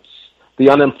insurance, the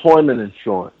unemployment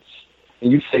insurance,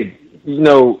 and you say,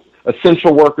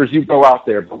 essential workers, you go out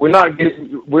there, but we're not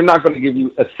going to give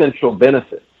you essential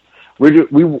benefits.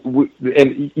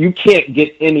 And you can't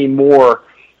get any more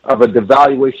of a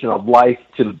devaluation of life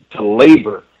to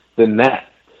labor than that.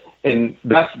 And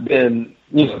that's been,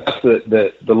 that's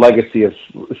the legacy of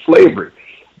slavery,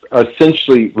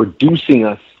 essentially reducing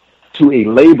us to a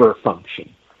labor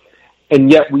function. And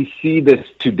yet we see this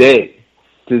today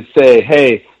to say,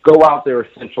 hey, go out there,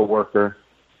 essential worker,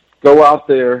 go out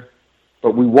there,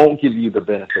 but we won't give you the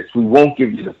benefits. We won't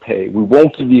give you the pay. We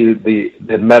won't give you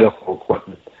the medical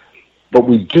equipment. But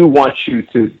we do want you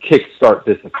to kickstart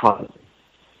this economy.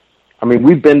 I mean,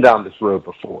 we've been down this road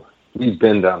before.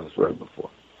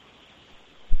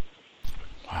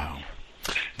 Wow.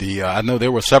 I know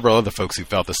there were several other folks who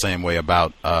felt the same way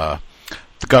about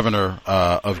the governor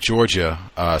of Georgia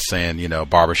saying,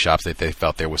 barbershops, that they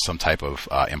felt there was some type of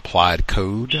implied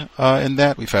code in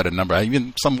that. We've had a number,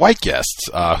 even some white guests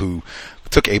who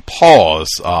took a pause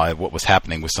at what was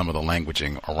happening with some of the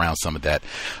languaging around some of that,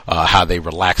 how they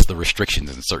relaxed the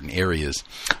restrictions in certain areas.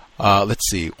 Let's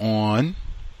see,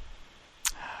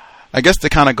 I guess to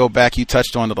kind of go back, you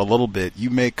touched on it a little bit. You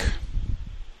make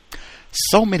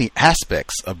so many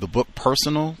aspects of the book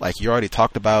personal, like you already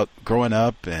talked about growing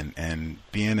up and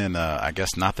being in I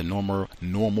guess not the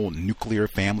normal nuclear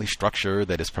family structure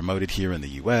that is promoted here in the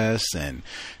U.S. And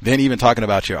then even talking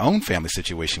about your own family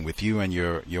situation with you and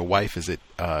your wife. Is it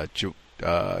can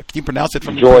you pronounce it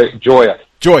from Joya?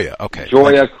 Joya, okay.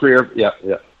 Joya Career, yeah.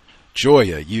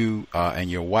 Joya, you and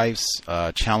your wife's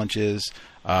challenges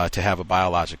to have a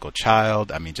biological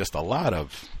child. I mean, just a lot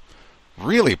of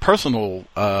really personal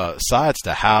sides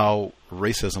to how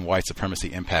racism, white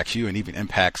supremacy impacts you and even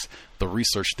impacts the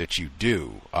research that you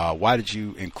do. Why did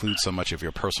you include so much of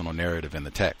your personal narrative in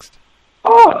the text?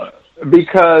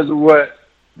 Because what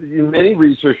many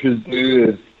researchers do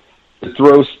is to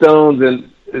throw stones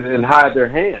and hide their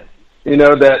hands.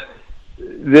 That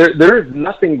there is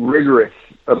nothing rigorous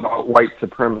about white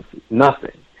supremacy,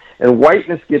 nothing. And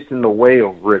whiteness gets in the way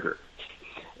of rigor.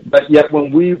 But yet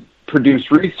when we produce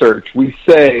research, we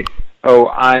say, oh,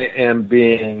 I am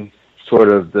being sort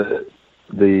of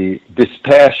the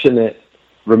dispassionate,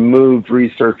 removed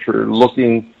researcher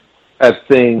looking at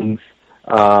things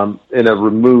in a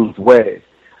removed way.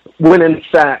 When in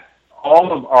fact,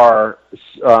 all of our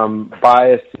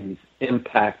biases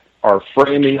impact our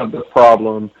framing of the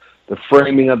problem, the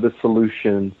framing of the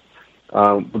solution,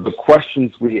 the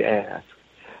questions we ask.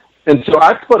 And so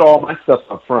I put all my stuff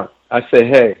up front. I say,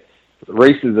 hey,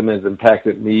 racism has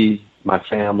impacted me, my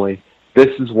family. This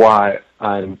is why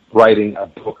I'm writing a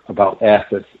book about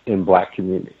assets in black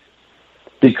communities,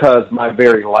 because my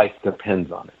very life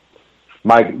depends on it.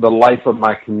 The life of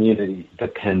my community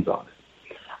depends on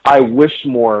it. I wish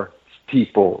more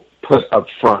people put up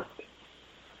front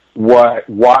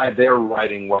why they're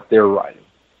writing what they're writing,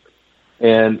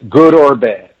 and good or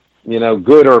bad,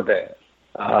 good or bad.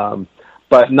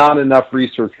 But not enough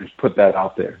researchers put that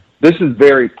out there. This is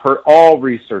all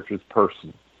research is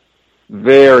personal,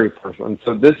 very personal. And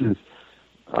so this is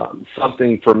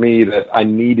something for me that I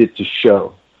needed to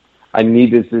show. I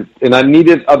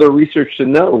needed other research to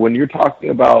know, when you're talking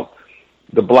about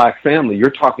the black family, you're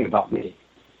talking about me.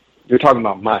 You're talking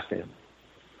about my family.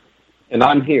 And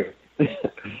I'm here.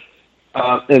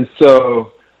 And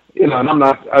so, and I'm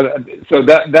not, so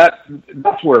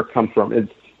that's where it comes from.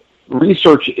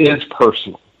 Research is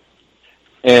personal.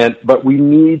 But we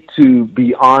need to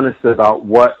be honest about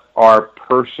what our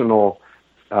personal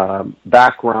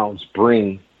backgrounds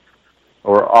bring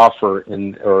or offer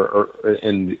in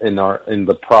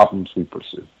the problems we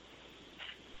pursue.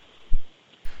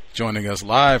 Joining us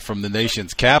live from the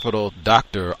nation's capital,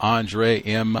 Dr. Andre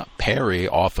M. Perry,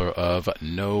 author of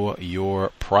Know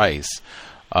Your Price.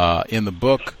 In the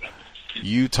book,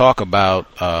 you talk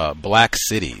about black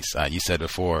cities. You said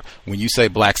before, when you say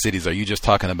black cities, are you just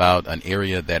talking about an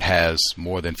area that has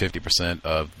more than 50%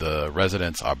 of the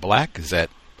residents are black? Is that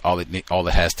all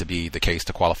it has to be the case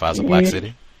to qualify as a black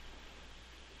city?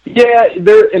 Yeah,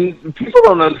 and people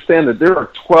don't understand that there are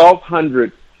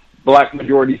 1,200 black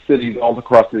majority cities all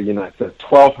across the United States,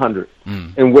 1,200,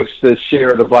 in which the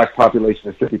share of the black population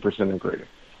is 50% and greater.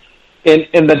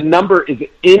 And the number is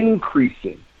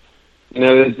increasing.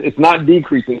 It's not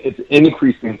decreasing, it's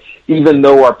increasing, even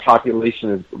though our population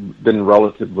has been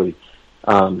relatively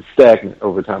stagnant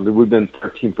over time. We've been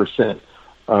 13%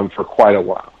 for quite a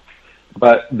while.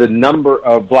 But the number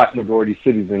of black majority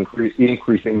cities is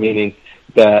increasing, meaning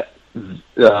that,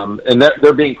 and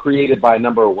they're being created by a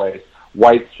number of ways.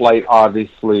 White flight,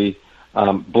 obviously,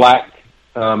 black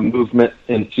movement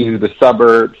into the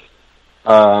suburbs.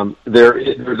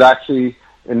 There's actually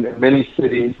in many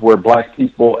cities where black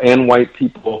people and white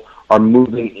people are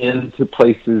moving into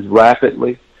places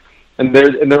rapidly, and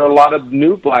there are a lot of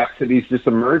new black cities just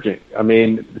emerging. I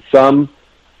mean, some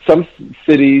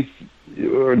cities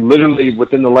literally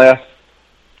within the last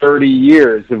 30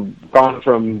 years have gone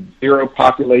from 0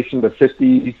 population to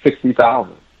 50,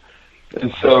 60,000.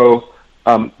 And so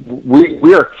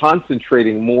we are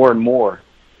concentrating more and more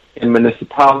in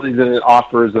municipalities, and it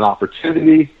offers an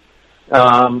opportunity,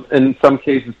 in some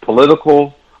cases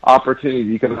political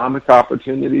opportunities, economic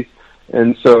opportunities.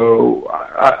 And so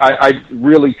I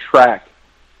really track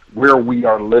where we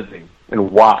are living and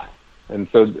why. And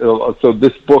so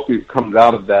this book comes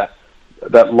out of that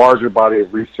larger body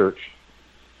of research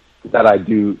that I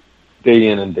do day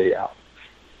in and day out.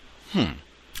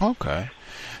 Okay.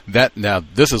 Now,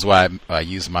 this is why I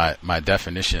use my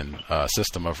definition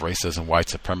system of racism, white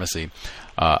supremacy.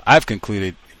 I've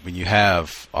concluded when you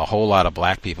have a whole lot of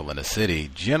black people in a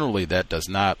city, generally that does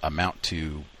not amount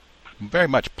to very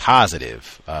much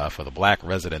positive for the black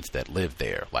residents that live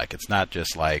there. Like, it's not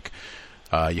just like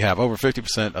you have over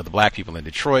 50% of the black people in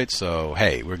Detroit, so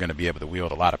hey, we're going to be able to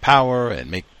wield a lot of power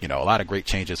and make a lot of great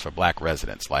changes for black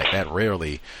residents. Like, that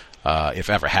rarely, if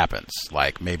ever, happens.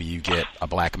 Like, maybe you get a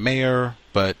black mayor,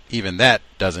 but even that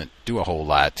doesn't do a whole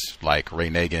lot. Like Ray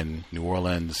Nagin, New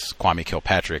Orleans, Kwame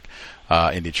Kilpatrick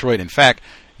in Detroit. In fact,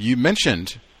 you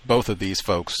mentioned both of these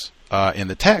folks in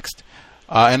the text,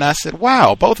 and I said,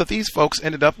 wow, both of these folks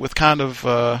ended up with kind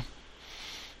of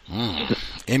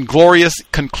inglorious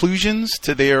conclusions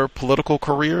to their political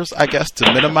careers, I guess,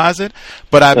 to minimize it.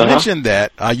 But I mentioned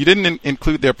that you didn't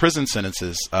include their prison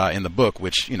sentences in the book,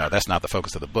 which, that's not the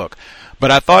focus of the book.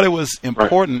 But I thought it was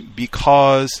important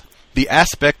because the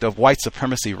aspect of white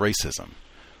supremacy racism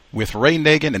with Ray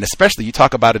Nagin, and especially you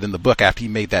talk about it in the book after he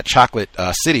made that chocolate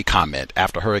city comment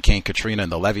after Hurricane Katrina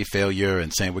and the levee failure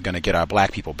and saying we're going to get our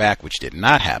black people back, which did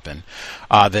not happen,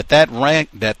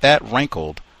 that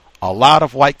rankled a lot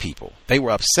of white people. They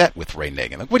were upset with Ray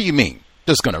Nagin. Like, what do you mean?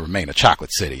 There's going to remain a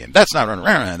chocolate city, and that's not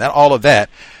that all of that.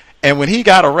 And when he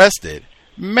got arrested,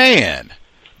 man,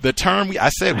 the term I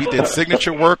said we did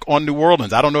signature work on New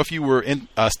Orleans. I don't know if you were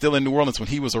still in New Orleans when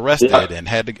he was arrested and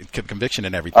had the conviction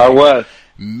and everything. I was.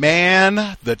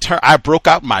 Man, the term I broke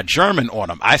out my German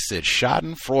on him. I said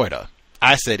Schadenfreude.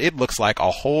 I said, it looks like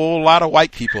a whole lot of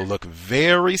white people look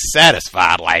very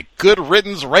satisfied, like good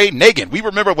riddance, Ray Nagin. We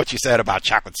remember what you said about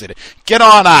Chocolate City. Get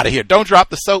on out of here. Don't drop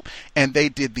the soap. And they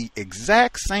did the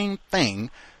exact same thing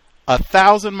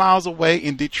 1,000 miles away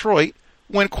in Detroit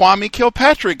when Kwame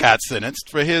Kilpatrick got sentenced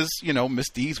for his,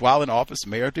 misdeeds while in office,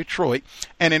 mayor of Detroit.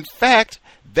 And in fact,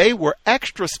 they were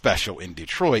extra special in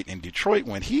Detroit. In Detroit,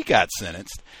 when he got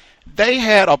sentenced, they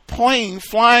had a plane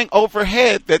flying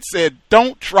overhead that said,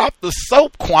 "Don't drop the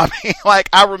soap, Kwame." Like,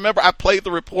 I remember I played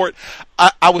the report.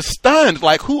 I was stunned.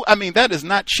 Like, that is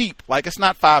not cheap. Like, it's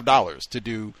not $5 to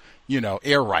do,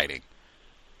 air writing.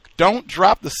 Don't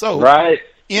drop the soap. Right.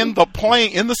 In the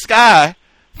plane, in the sky.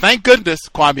 Thank goodness,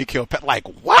 Kwame Kilpatrick. Like,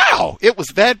 wow, it was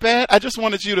that bad? I just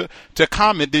wanted you to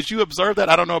comment. Did you observe that?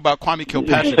 I don't know about Kwame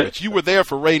Kilpatrick, but you were there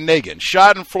for Ray Nagin.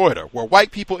 Schadenfreude. Were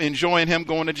white people enjoying him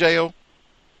going to jail?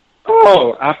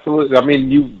 Oh, absolutely. I mean,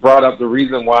 you brought up the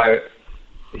reason why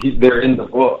they're in the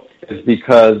book is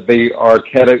because they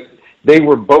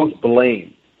were both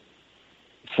blamed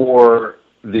for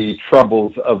the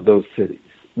troubles of those cities,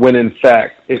 when in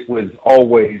fact it was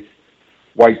always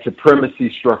white supremacy,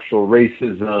 structural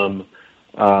racism,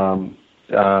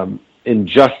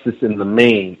 injustice in the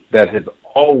main that has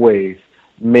always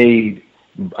made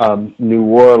New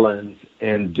Orleans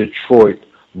and Detroit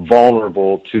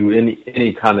vulnerable to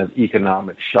any kind of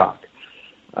economic shock.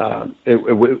 It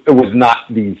was not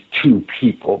these two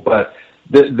people, but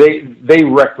they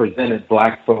represented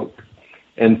black folk.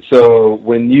 And so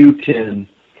when you can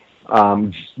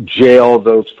jail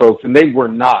those folks, and they were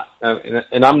not,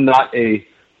 and I'm not an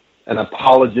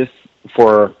apologist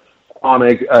for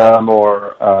Kwame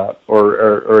or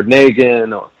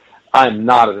Nagin, or I'm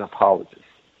not an apologist.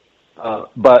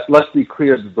 But let's be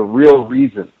clear that the real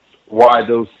reason why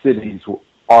those cities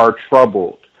are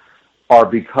troubled are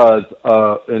because,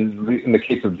 in the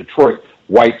case of Detroit,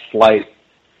 white flight,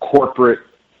 corporate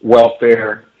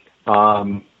welfare,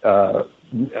 in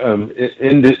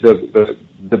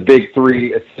the big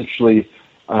three, essentially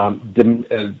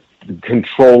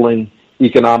controlling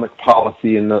economic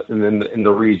policy in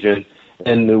the region.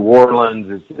 And New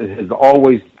Orleans has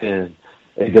always been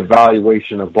a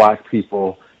devaluation of black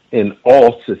people in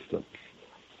all systems.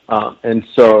 And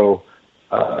so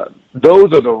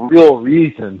those are the real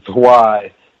reasons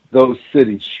why those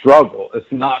cities struggle.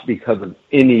 It's not because of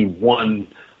any one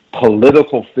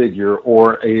political figure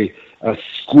or a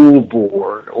school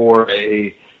board or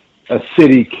a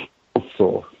city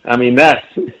council. I mean,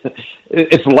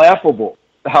 it's laughable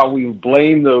how we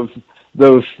blame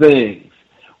those things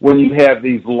when you have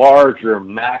these larger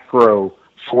macro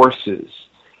forces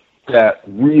that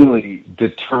really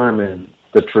determine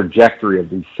the trajectory of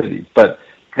these cities. But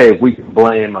hey, if we can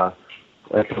blame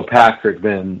Kilpatrick,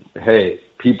 then hey,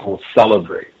 people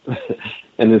celebrate,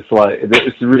 and it's like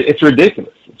it's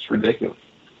ridiculous. It's ridiculous.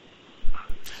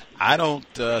 I don't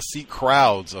see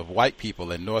crowds of white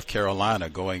people in North Carolina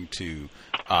going to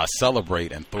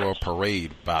celebrate and throw a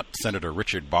parade about Senator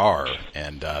Richard Barr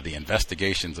and the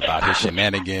investigations about his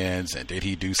shenanigans and did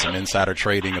he do some insider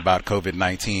trading about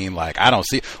COVID-19. Like, I don't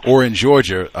see. Or in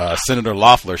Georgia, Senator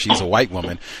Loeffler, she's a white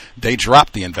woman, they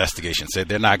dropped the investigation, said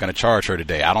they're not going to charge her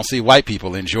today. I don't see white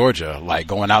people in Georgia like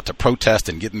going out to protest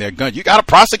and getting their gun. You got to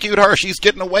prosecute her. She's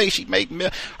getting away. She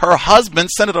her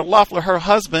husband, Senator Loeffler, her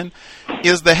husband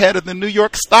is the head of the New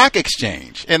York Stock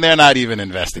Exchange, and they're not even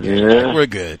investigating. Yeah. Like, we're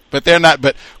good, but they're not.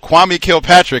 But Kwame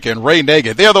Kilpatrick and Ray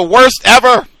Nagin, they're the worst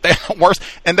ever. They're the worst,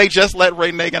 and they just let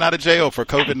Ray Nagin out of jail for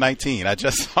COVID-19. I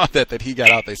just saw that he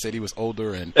got out. They said he was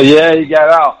older and he got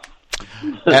out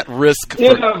at risk.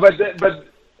 But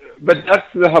that's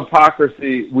the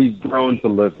hypocrisy we've grown to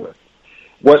live with.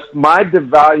 What my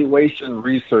devaluation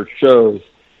research shows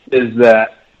is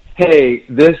that hey,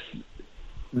 this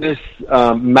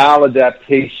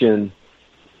maladaptation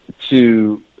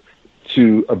to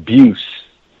abuse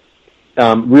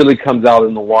really comes out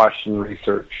in the Washington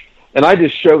research, and I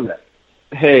just show that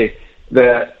the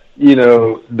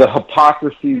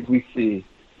hypocrisies we see,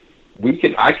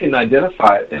 I can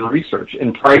identify it in research,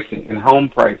 in pricing, in home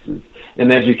prices, in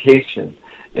education,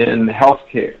 in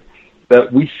healthcare,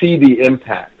 that we see the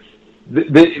impacts.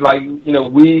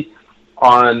 We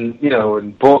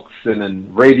in books and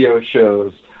in radio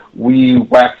shows, we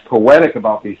wax poetic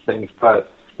about these things,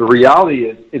 but the reality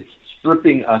is it's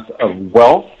stripping us of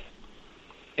wealth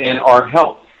and our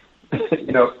health,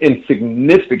 in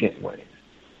significant ways.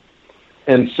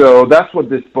 And so that's what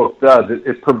this book does.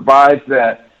 It provides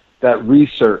that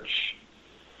research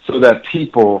so that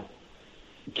people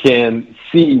can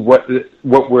see what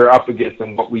we're up against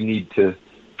and what we need to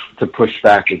push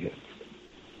back against.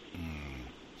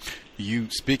 you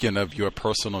speaking of your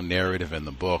personal narrative in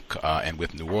the book, and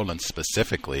with New Orleans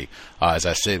specifically, as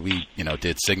I said, we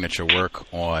did signature work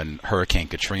on Hurricane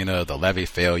Katrina, the levee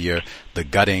failure, the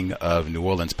gutting of New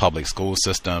Orleans public school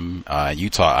system. You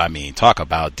talk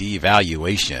about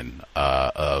devaluation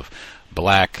of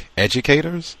black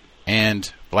educators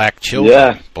and black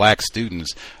children, black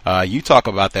students. You talk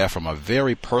about that from a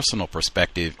very personal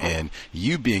perspective, and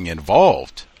you being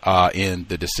involved in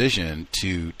the decision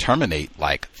to terminate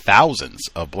like thousands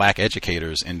of black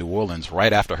educators in New Orleans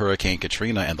right after Hurricane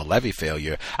Katrina and the levee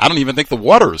failure. I don't even think the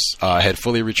waters had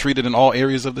fully retreated in all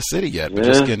areas of the city yet. But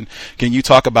just can you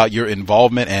talk about your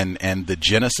involvement and the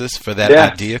genesis for that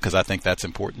idea? Because I think that's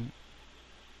important.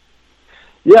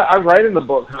 Yeah, I write in the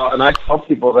book, and I tell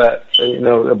people that,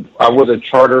 I was a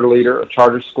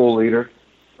charter school leader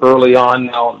early on.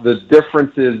 Now, the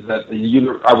difference is that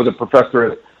I was a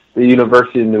professor at the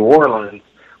University of New Orleans,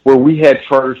 where we had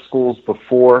charter schools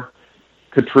before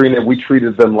Katrina. We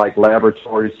treated them like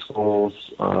laboratory schools.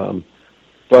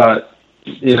 But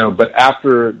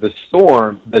after the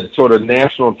storm, the sort of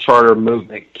national charter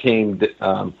movement came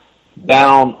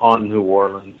down on New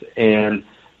Orleans, and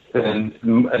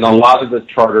a lot of the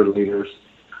charter leaders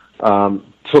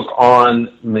took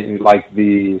on like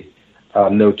the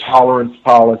no tolerance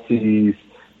policies.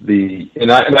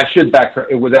 And I should backtrack.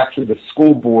 It was actually the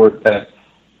school board that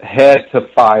had to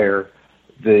fire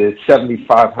the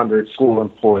 7,500 school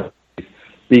employees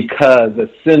because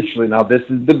essentially, now this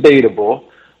is debatable,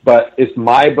 but it's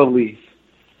my belief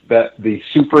that the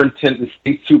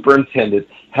state superintendent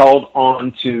held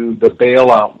on to the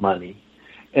bailout money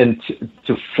and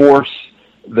to force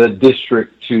the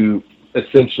district to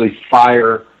essentially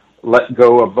let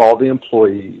go of all the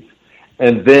employees.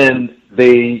 And then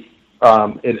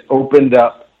it opened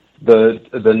up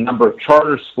the number of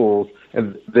charter schools,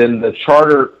 and then the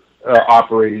charter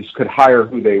operators could hire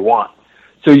who they want.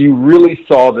 So you really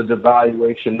saw the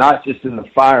devaluation, not just in the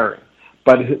firing,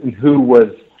 but in who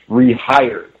was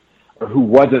rehired or who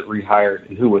wasn't rehired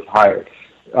and who was hired.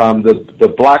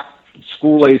 The black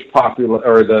school age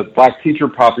or the black teacher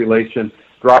population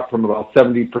dropped from about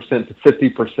 70% to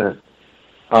 50%.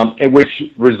 And which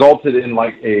resulted in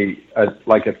like a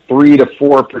 3 to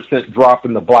 4% drop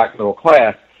in the black middle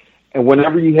class. And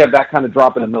whenever you have that kind of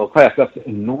drop in the middle class, that's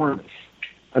enormous.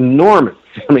 I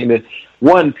mean,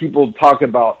 people talk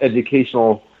about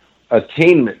educational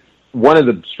attainment. One of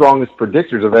the strongest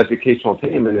predictors of educational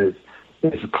attainment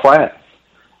is class.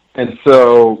 And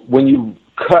so when you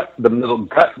cut the middle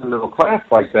class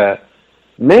like that,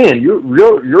 man, you're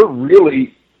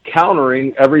really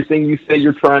countering everything you say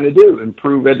you're trying to do,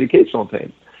 improve educational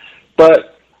attainment.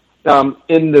 But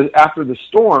after the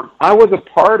storm, I was a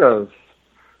part of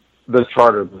the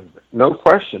charter movement, no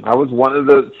question. I was one of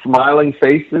the smiling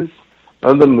faces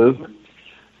of the movement.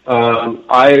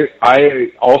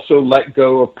 I also let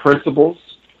go of principals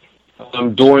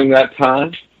during that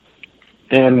time,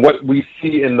 and what we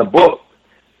see in the book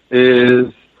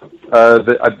is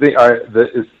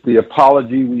it's the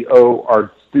apology we owe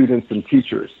our students and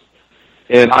teachers.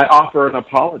 And I offer an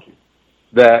apology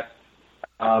that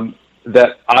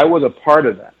I was a part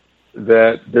of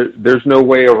that there's no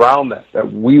way around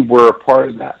that we were a part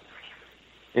of that.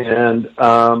 And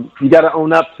you got to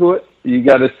own up to it. You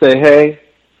got to say, hey,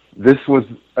 this was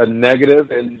a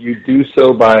negative, and you do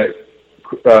so by,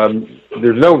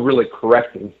 there's no really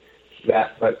correcting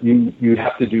that, but you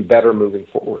have to do better moving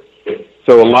forward.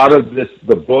 So a lot of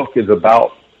the book is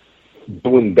about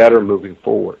doing better moving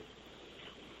forward.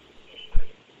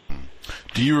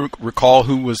 Do you recall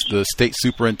who was the state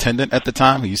superintendent at the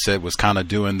time, who you said was kind of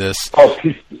doing this? Oh,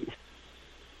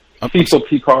 Cecil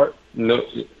Picard. No,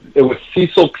 it was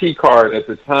Cecil Picard at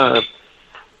the time.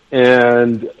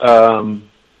 And,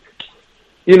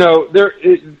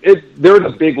 there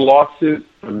was a big lawsuit.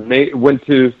 It went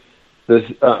to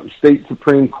the state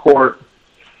Supreme Court.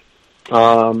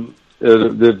 It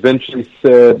eventually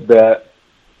said that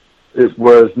it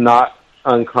was not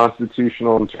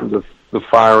unconstitutional in terms of the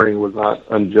firing was not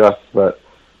unjust, but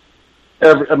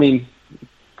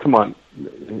come on,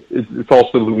 it's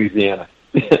also Louisiana,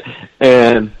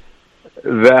 and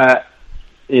that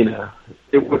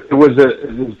it was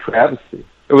a travesty.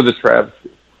 It was a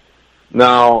travesty.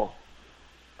 Now,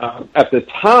 at the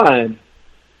time,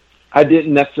 I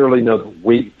didn't necessarily know the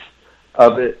weight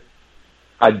of it.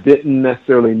 I didn't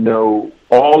necessarily know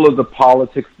all of the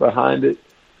politics behind it,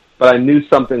 but I knew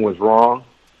something was wrong.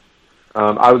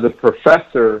 I was a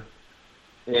professor,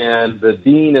 and the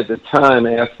dean at the time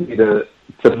asked me to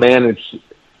manage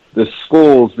the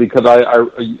schools because I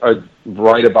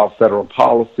write about federal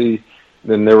policy.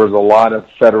 Then there was a lot of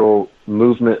federal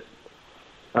movement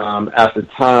at the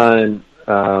time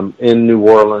in New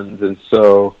Orleans, and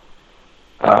so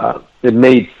it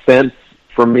made sense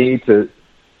for me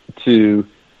to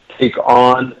take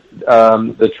on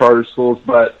the charter schools,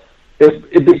 but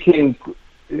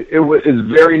it was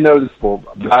very noticeable.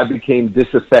 I became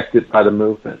disaffected by the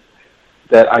movement,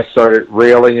 that I started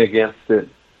railing against it.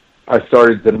 I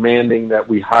started demanding that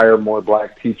we hire more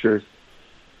black teachers.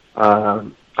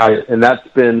 And that's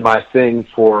been my thing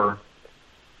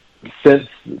since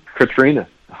Katrina.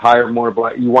 Hire more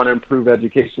black. You want to improve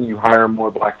education, you hire more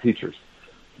black teachers.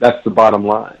 That's the bottom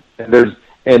line. And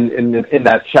in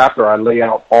that chapter, I lay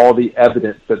out all the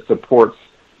evidence that supports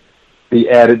the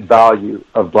added value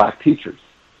of black teachers.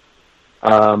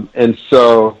 And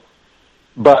so,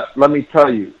 but let me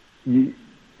tell you,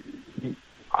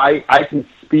 I can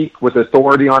speak with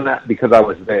authority on that because I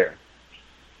was there,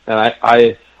 and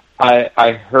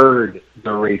I heard the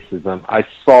racism, I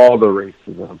saw the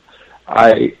racism,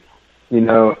 and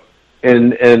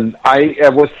I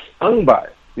was stung by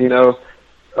it.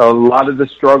 A lot of the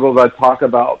struggles I talk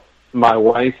about, my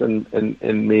wife and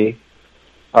me,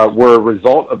 were a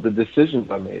result of the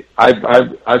decisions I made.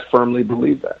 I firmly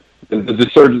believe that. The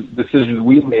decisions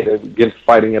we made against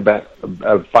fighting back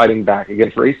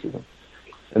against racism.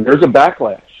 And there's a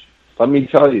backlash. Let me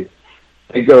tell you.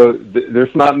 They go,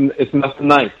 it's nothing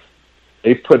nice.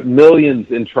 They put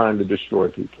millions in trying to destroy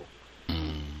people.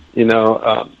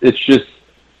 It's just,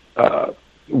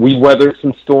 we weathered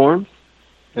some storms,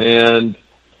 and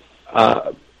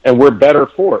we're better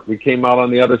for it. We came out on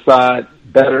the other side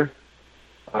better,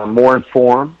 more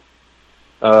informed,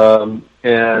 and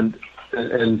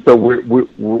so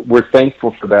we're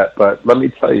thankful for that. But let me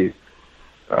tell you,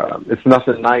 it's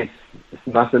nothing nice. It's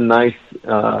nothing nice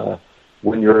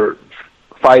when you're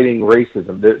fighting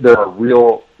racism. There are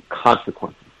real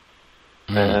consequences,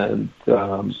 and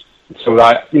so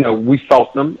we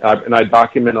felt them, and I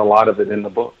document a lot of it in the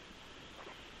book.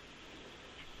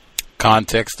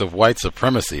 Context of White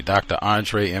Supremacy, Dr.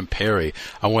 Andre M. Perry.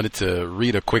 I wanted to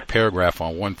read a quick paragraph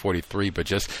on 143,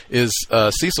 but is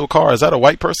Cecil Carr, is that a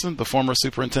white person, the former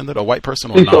superintendent, a white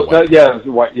person or not white?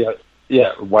 White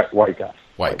guy.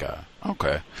 White guy.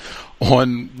 Okay.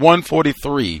 On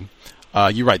 143,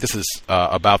 you're right. This is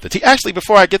about the actually,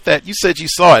 before I get that, you said you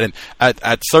saw it, and I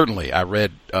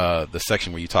read the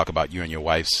section where you talk about you and your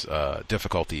wife's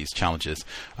difficulties, challenges,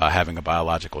 having a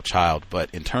biological child. But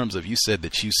in terms of, you said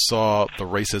that you saw the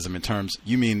racism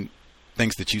you mean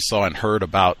things that you saw and heard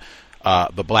about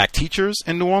the black teachers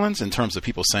in New Orleans, in terms of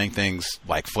people saying things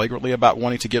like flagrantly about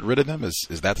wanting to get rid of them?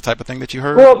 Is that the type of thing that you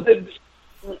heard?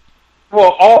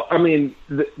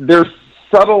 There's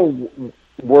subtle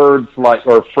words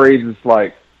or phrases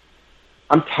like,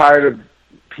 "I'm tired of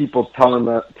people telling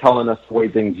us the way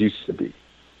things used to be."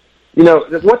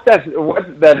 What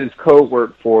that is code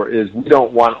word for is, we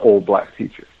don't want old black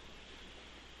teachers.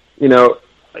 And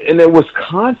it was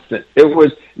constant.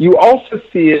 You also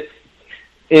see it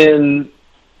in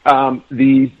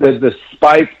the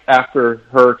spike after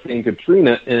Hurricane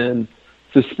Katrina in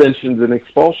suspensions and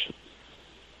expulsions.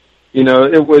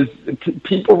 It was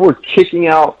people were kicking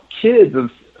out kids of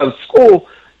school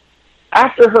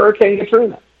after Hurricane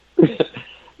Katrina,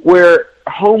 where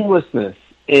homelessness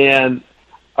and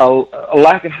a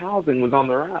lack of housing was on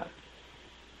the rise.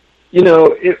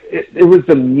 It was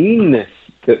the meanness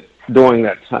that during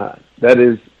that time. That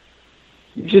is,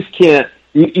 you just can't.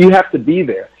 You have to be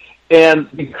there.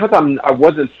 And because I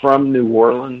wasn't from New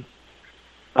Orleans,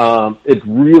 there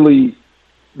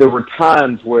were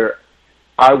times where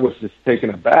I was just taken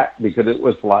aback, because it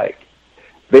was like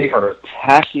they are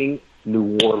attacking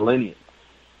New Orleanians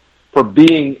for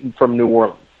being from New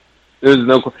Orleans. There's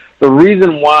the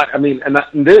reason why.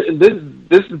 This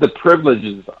is the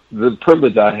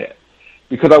privilege I had,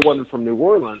 because I wasn't from New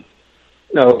Orleans.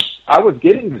 I was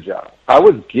getting the job, I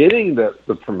was getting the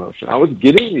promotion, I was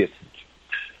getting the attention.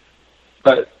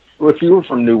 But if you were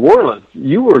from New Orleans,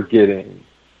 you were getting,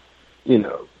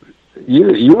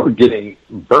 you were getting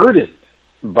burdened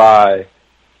by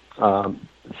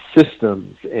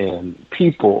systems and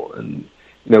people, and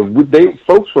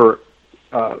folks were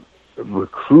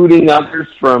recruiting others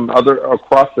from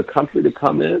across the country to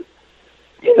come in.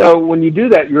 When you do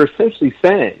that, you're essentially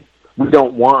saying, we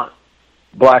don't want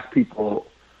black people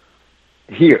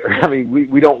here.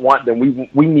 We don't want them.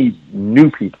 We need new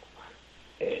people.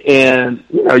 And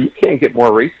you can't get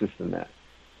more racist than that,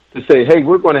 to say, hey,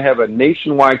 we're going to have a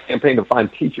nationwide campaign to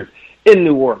find teachers in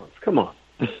New Orleans. Come on.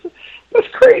 That's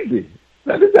crazy.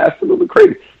 That is absolutely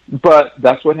crazy. But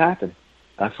that's what happened.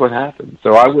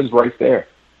 So I was right there.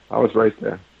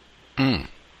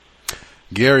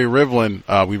 Gary Rivlin,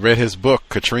 we read his book,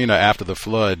 Katrina After the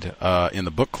Flood, in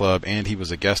the book club, and he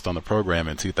was a guest on the program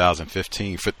in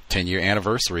 2015 for 10-year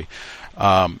anniversary.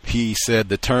 He said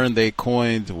the term they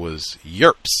coined was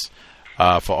yerps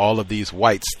for all of these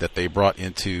whites that they brought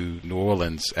into New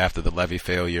Orleans after the levee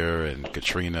failure and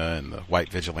Katrina and the white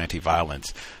vigilante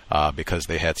violence, because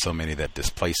they had so many that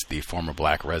displaced the former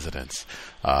black residents.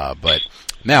 But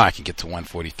now I can get to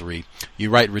 143. You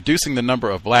write, reducing the number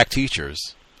of black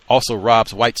teachers also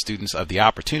robs white students of the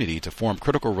opportunity to form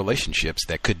critical relationships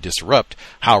that could disrupt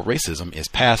how racism is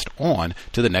passed on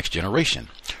to the next generation.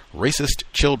 Racist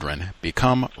children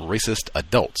become racist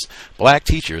adults. Black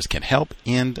teachers can help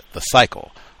end the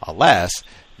cycle. Alas,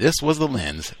 this was the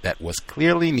lens that was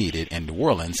clearly needed in New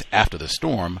Orleans after the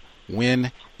storm,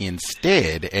 when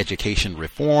instead education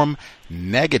reform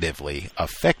negatively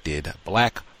affected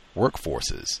black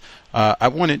workforces.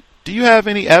 Do you have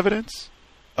any evidence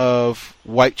of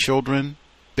white children,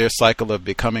 their cycle of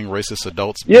becoming racist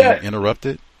adults being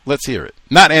interrupted? Let's hear it.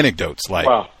 Not anecdotes like.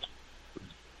 Wow.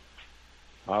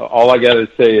 All I got to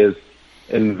say is,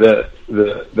 in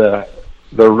the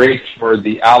race for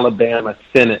the Alabama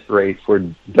Senate race, where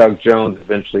Doug Jones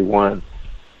eventually won,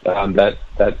 that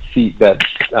seat that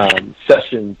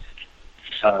Sessions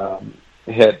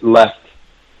had left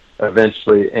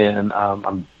eventually, and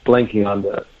I'm blanking on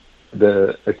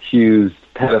the accused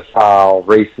pedophile,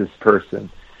 racist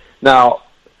person. Now,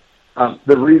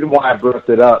 the reason why I brought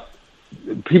it up,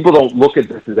 people don't look at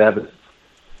this as evidence,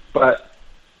 but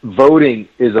voting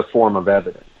is a form of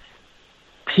evidence.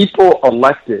 People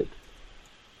elected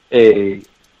a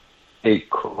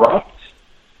corrupt,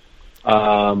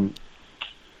 and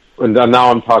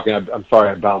now I'm talking, I'm sorry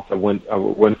I bounced, I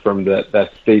went from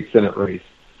that state Senate race,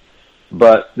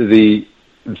 but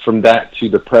from that to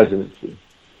the presidency.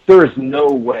 There is no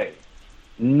way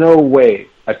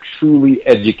a truly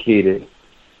educated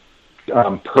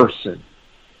person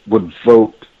would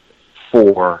vote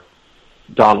for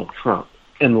Donald Trump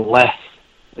unless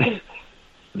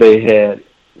they had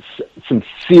some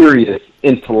serious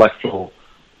intellectual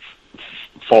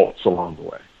faults along the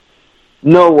way.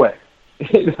 No way.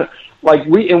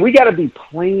 We got to be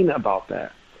plain about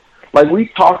that. Like, we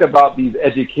talk about these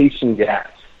education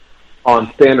gaps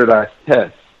on standardized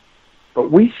tests, but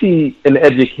we see an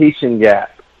education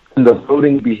gap in the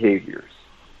voting behaviors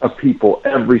of people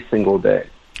every single day.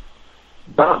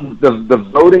 The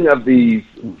voting of these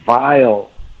vile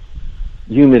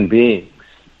human beings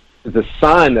is a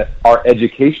sign that our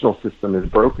educational system is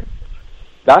broken.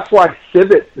 That's why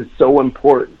civics is so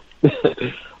important.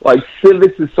 Like,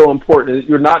 civics is so important.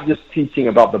 You're not just teaching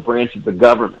about the branch of the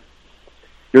government.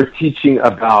 You're teaching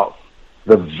about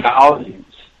the values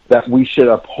that we should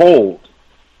uphold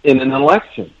in an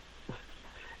election.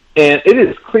 And it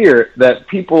is clear that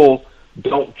people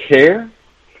don't care,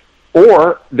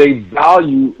 or they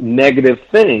value negative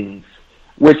things,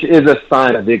 which is a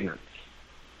sign of ignorance.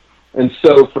 And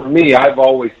so for me, I've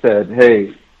always said,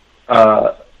 hey,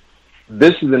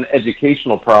 this is an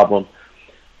educational problem.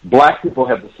 Black people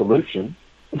have the solution.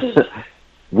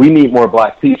 We need more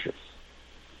black teachers.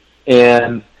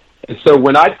 And so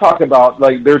when I talk about,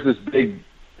 like, there's this big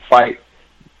fight,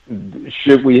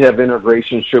 should we have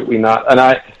integration, should we not? And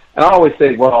I always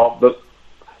say, well,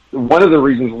 one of the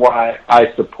reasons why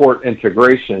I support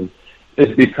integration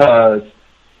is because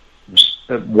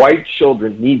white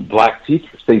children need black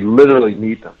teachers. They literally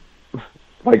need them.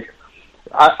 Like,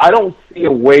 I don't see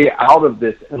a way out of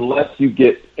this unless you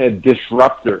get a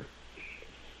disruptor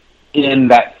in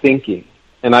that thinking.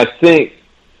 And I think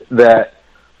that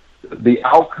the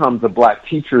outcomes of black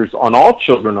teachers on all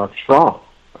children are strong.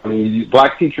 I mean,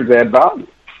 black teachers add value.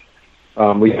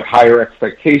 We have higher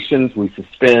expectations. We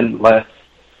suspend less.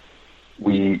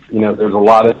 There's a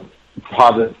lot of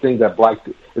positive things that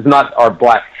it's not our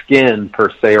black skin per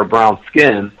se or brown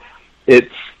skin.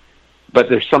 But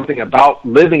there's something about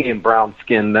living in brown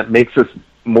skin that makes us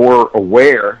more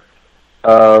aware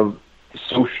of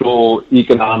social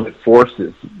economic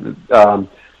forces. And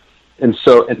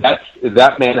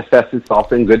that manifests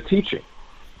itself in good teaching.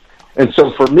 And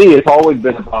so for me, it's always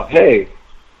been about, hey,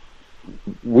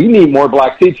 we need more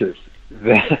black teachers.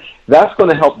 That's going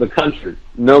to help the country,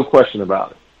 no question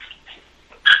about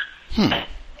it.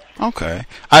 Okay.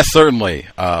 I certainly,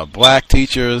 black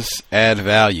teachers add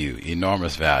value,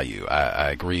 enormous value. I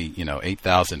agree,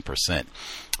 8,000%.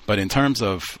 But in terms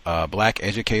of black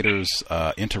educators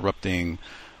interrupting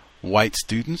white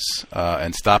students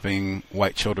and stopping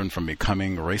white children from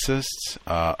becoming racists,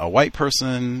 a white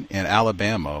person in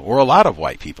Alabama, or a lot of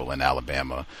white people in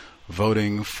Alabama,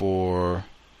 voting for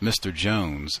Mr.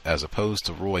 Jones as opposed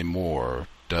to Roy Moore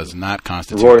does not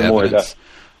constitute evidence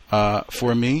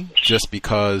for me, just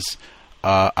because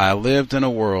I lived in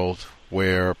a world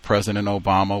where President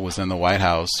Obama was in the White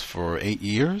House for 8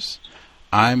 years.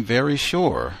 I'm very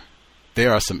sure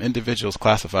there are some individuals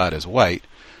classified as white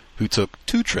who took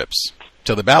 2 trips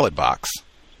to the ballot box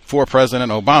for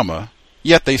President Obama,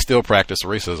 yet they still practice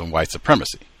racism, white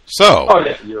supremacy. So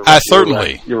I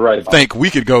certainly think we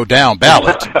could go down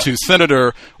ballot to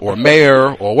senator or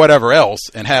mayor or whatever else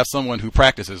and have someone who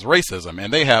practices racism,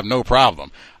 and they have no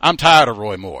problem. I'm tired of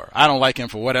Roy Moore. I don't like him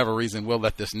for whatever reason. We'll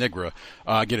let this nigger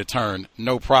get a turn,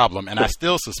 no problem. And I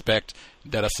still suspect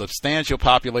that a substantial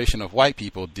population of white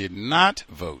people did not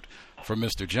vote for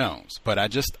Mr. Jones. But I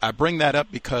bring that up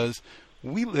because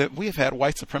we have had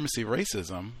white supremacy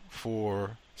racism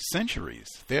for centuries.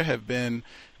 There have been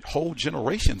whole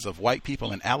generations of white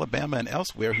people in Alabama and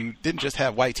elsewhere who didn't just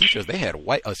have white teachers. They had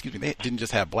they didn't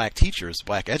just have black teachers,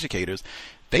 black educators.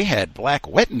 They had black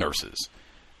wet nurses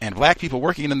and black people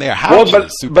working in their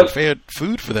houses who prepared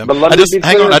food for them. But I just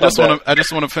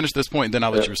want to finish this point, and then I'll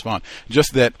let you respond.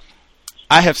 Just that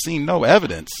I have seen no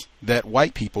evidence that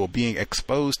white people being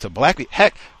exposed to black people.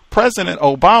 Heck, President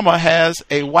Obama has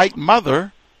a white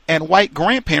mother and white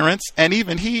grandparents, and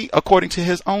even he, according to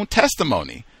his own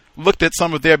testimony, looked at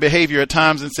some of their behavior at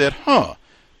times and said,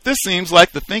 this seems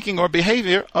like the thinking or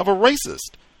behavior of a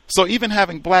racist. So even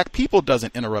having black people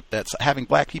doesn't interrupt that. Having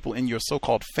black people in your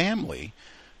so-called family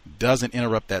doesn't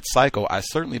interrupt that cycle. I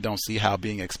certainly don't see how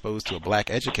being exposed to a black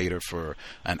educator for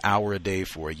an hour a day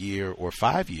for a year or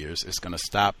 5 years is going to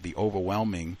stop the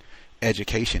overwhelming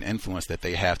education influence that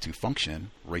they have to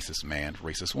function, racist man,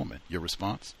 racist woman. Your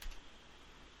response?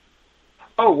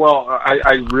 Oh, well,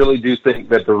 I really do think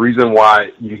that the reason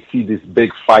why you see this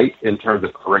big fight in terms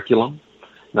of curriculum,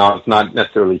 now it's not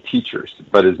necessarily teachers,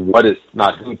 but is what is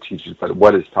not who teaches, but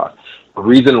what is taught. The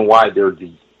reason why there are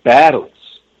these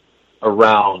battles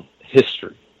around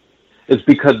history is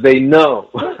because they know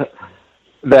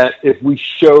that if we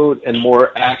showed a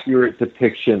more accurate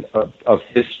depiction of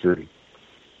history,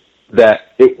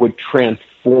 that it would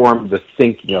transform the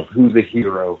thinking of who's a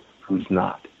hero, who's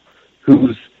not,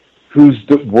 who's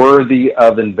worthy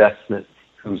of investment,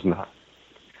 who's not.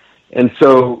 And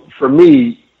so for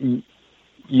me,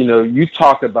 you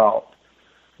talk about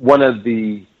one of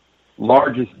the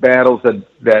largest battles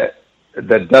that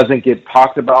doesn't get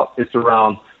talked about. It's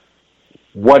around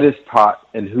what is taught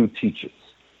and who teaches.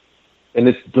 And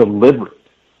it's deliberate.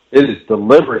 It is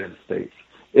deliberate in states.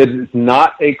 It is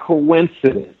not a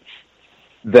coincidence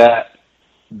that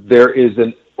there is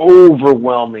an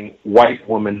overwhelming white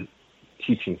woman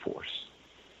teaching force.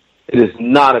 It is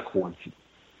not a coincidence.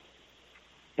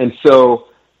 And so,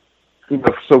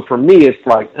 so for me, it's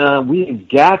like, we've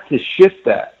got to shift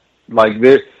that. Like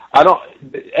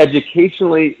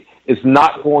educationally, it's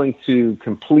not going to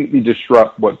completely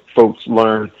disrupt what folks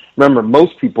learn. Remember,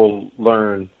 most people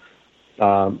learn,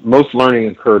 most learning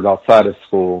occurs outside of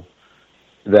school,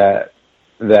 that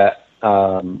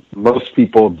most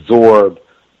people absorb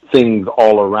things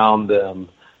all around them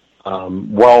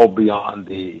well beyond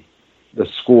the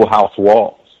schoolhouse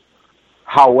walls.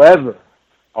 However,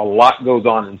 a lot goes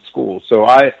on in school. So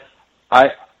I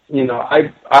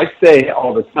say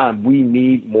all the time, we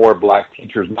need more black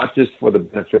teachers, not just for the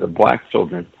benefit of black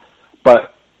children,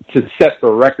 but to set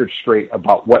the record straight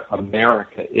about what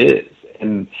America is.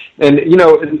 And I'm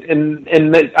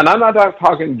not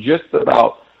talking just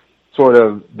about sort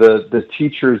of the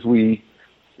teachers we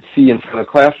see in front of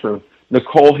the classroom.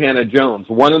 Nicole Hannah-Jones,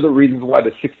 one of the reasons why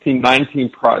the 1619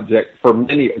 Project for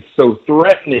many is so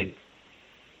threatening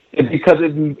is because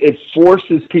it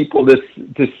forces people to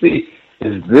see,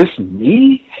 is this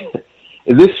me?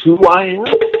 Is this who I am?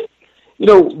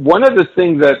 Another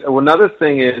thing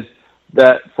is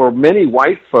that for many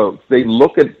white folks, they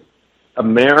look at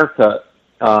America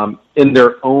in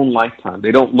their own lifetime.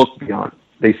 They don't look beyond.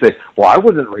 They say, well, I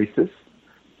wasn't racist.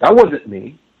 That wasn't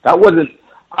me.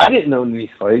 I didn't know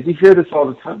any slaves. You hear this all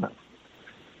the time.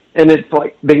 And it's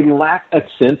like they lack a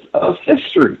sense of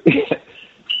history.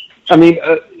 I mean,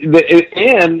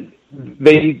 and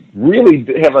they really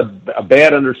have a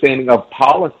bad understanding of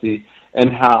policy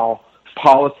and how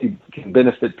policy can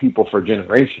benefit people for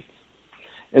generations.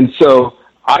 And so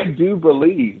I do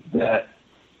believe that,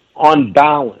 on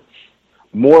balance,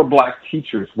 more black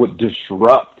teachers would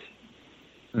disrupt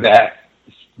that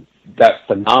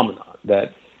phenomenon,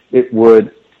 that it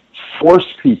would force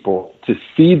people to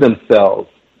see themselves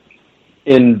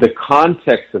in the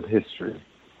context of history.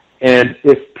 And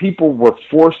if people were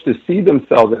forced to see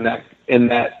themselves in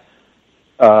that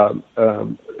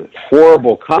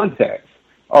horrible context,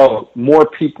 more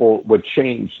people would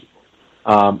change.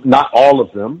 Not all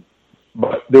of them,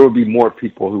 but there would be more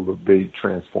people who would be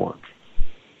transformed.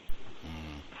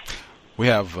 We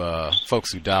have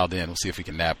folks who dialed in. We'll see if we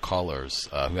can nab callers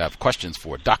who have questions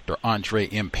for Dr. Andre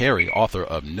M. Perry, author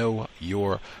of Know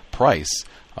Your Price.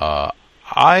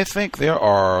 I think there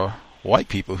are white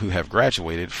people who have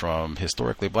graduated from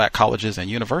historically black colleges and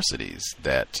universities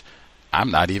that I'm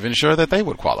not even sure that they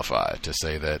would qualify to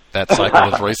say that that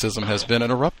cycle of racism has been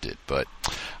interrupted, but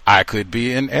I could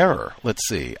be in error. Let's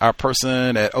see. Our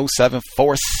person at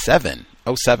 0747.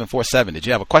 0747. Did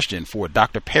you have a question for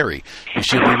Dr. Perry? You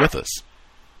should be with us.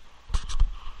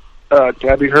 Can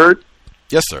I be heard?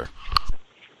 Yes, sir.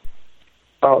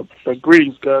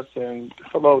 Greetings, Gus, and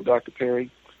hello, Dr. Perry.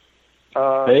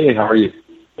 Hey, how are you?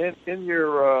 In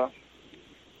your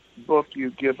book,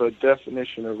 you give a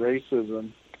definition of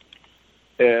racism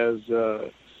as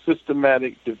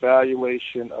systematic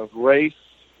devaluation of race,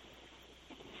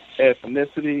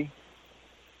 ethnicity,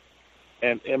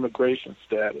 and immigration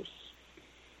status.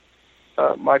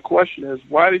 My question is,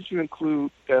 why did you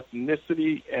include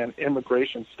ethnicity and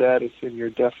immigration status in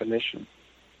your definition?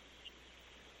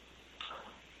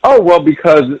 Oh, well,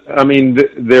 because, I mean,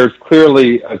 there's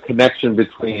clearly a connection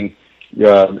between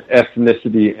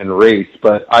ethnicity and race,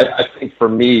 but I think for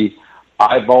me,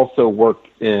 I've also worked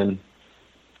with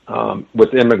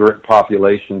immigrant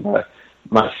population. But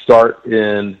my start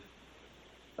in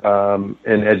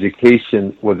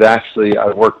education was actually,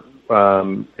 I worked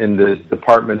in the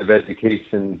Department of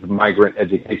Education's Migrant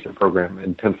Education Program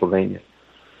in Pennsylvania.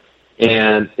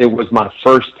 And it was my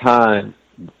first time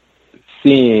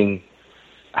seeing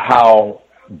how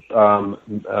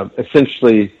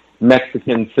essentially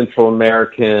Mexican, Central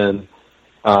American,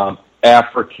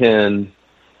 African,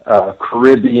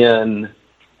 Caribbean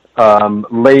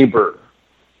labor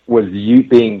was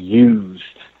being used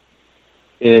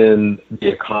in the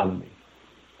economy.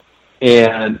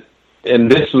 And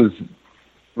this was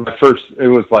my first, it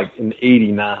was like in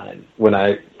 '89 when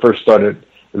I first started.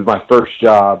 It was my first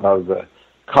job. I was a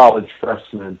college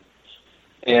freshman.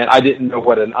 And I didn't know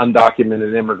what an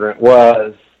undocumented immigrant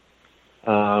was.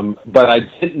 But I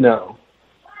did know.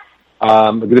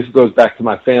 This goes back to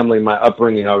my family, my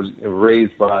upbringing. I was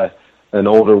raised by an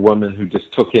older woman who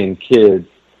just took in kids.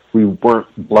 We weren't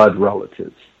blood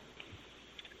relatives.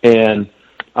 And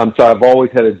so I've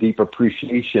always had a deep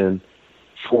appreciation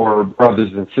for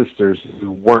brothers and sisters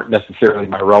who weren't necessarily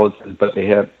my relatives, but they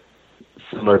had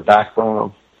similar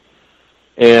backgrounds.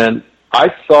 And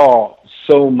I saw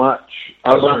so much,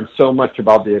 I learned so much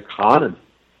about the economy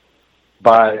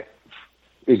by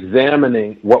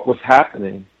examining what was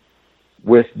happening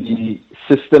with the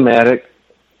systematic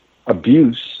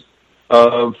abuse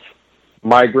of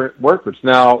migrant workers.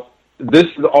 Now, this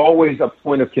is always a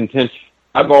point of contention.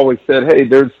 I've always said, hey,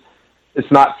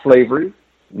 it's not slavery.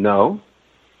 No.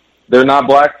 They're not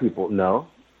black people. No.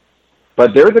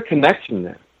 But there's a connection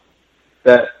there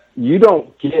that you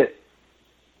don't get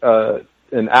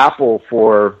an apple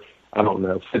for, I don't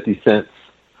know, 50 cents,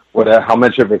 whatever, how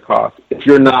much of it costs, if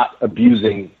you're not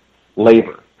abusing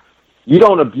labor. You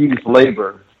don't abuse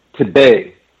labor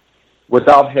today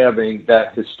without having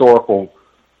that historical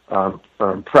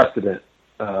precedent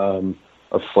of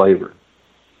slavery.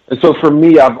 And so for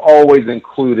me, I've always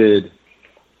included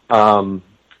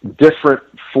different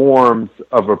forms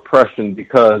of oppression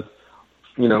because,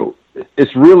 you know,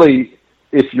 it's really,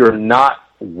 if you're not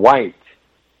white,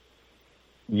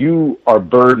 you are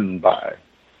burdened by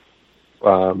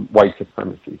white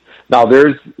supremacy. Now,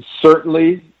 there's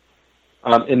certainly,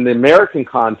 in the American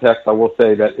context, I will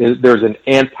say that there's an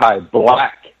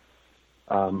anti-black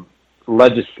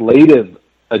legislative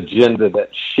agenda that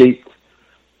shaped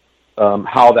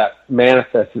how that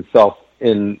manifests itself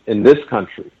in this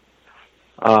country.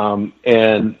 And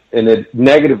it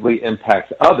negatively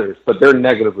impacts others, but they're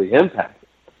negatively impacted.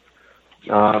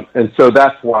 And so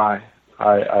that's why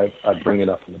I bring it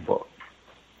up in the book.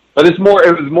 But it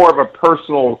was more of a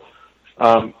personal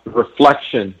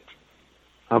reflection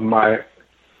of my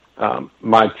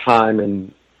time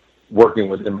in working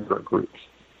with immigrant groups.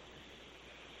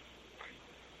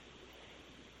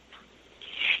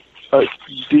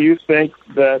 Do you think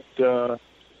that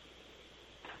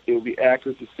it would be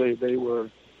accurate to say the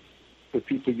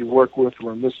people you work with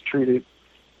were mistreated,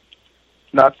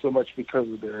 not so much because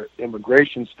of their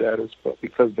immigration status, but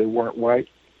because they weren't white?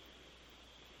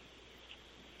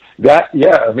 I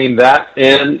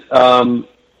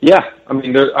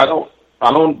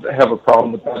don't have a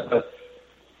problem with that,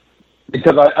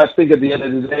 because I think at the end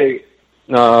of the day,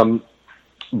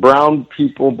 brown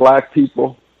people, black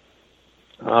people,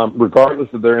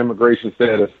 regardless of their immigration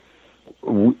status,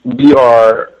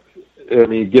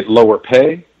 get lower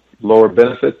pay, lower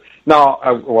benefits. Now,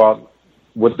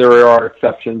 there are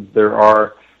exceptions. There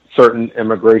are certain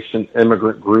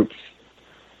immigrant groups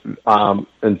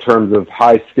in terms of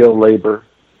high skilled labor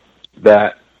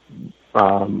that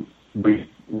we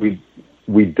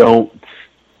don't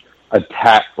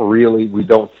attack really. We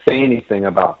don't say anything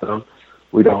about them.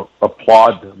 We don't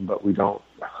applaud them, but we don't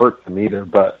hurt them either.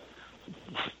 But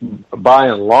by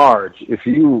and large, if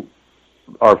you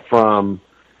are from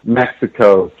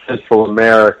Mexico, Central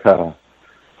America,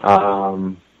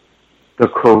 the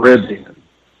Caribbean,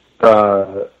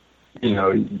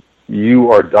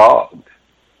 you are dogged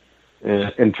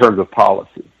in terms of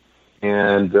policy,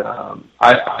 and so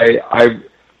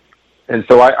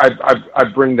I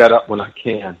bring that up when I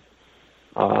can,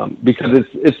 because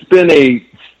it's been a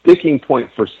sticking point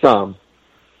for some,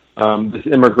 this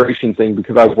immigration thing,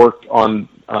 because I've worked on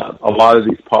a lot of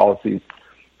these policies.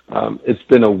 It's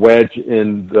been a wedge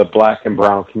in the black and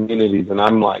brown communities, and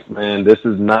I'm like, man, there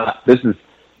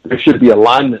should be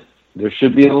alignment. There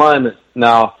should be alignment.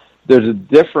 Now, there's a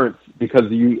difference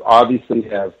because you obviously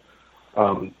have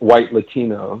white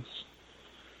Latinos,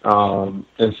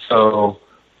 and so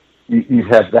you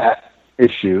have that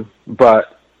issue.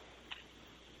 But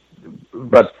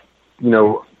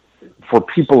for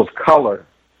people of color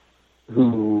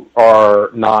who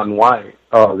are non-white,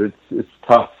 it's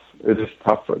tough. It is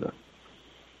tough for them.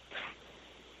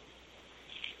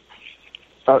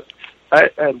 I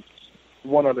had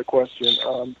one other question.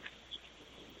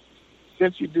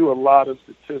 Since you do a lot of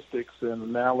statistics and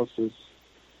analysis,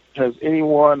 has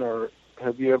anyone or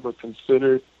have you ever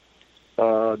considered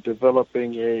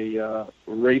developing a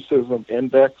racism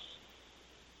index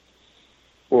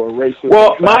or a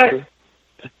racism factor?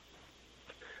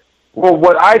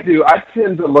 What I do, I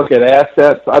tend to look at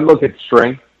assets. I look at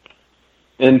strength.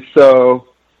 And so,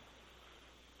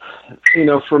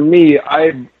 for me,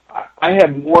 I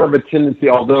have more of a tendency,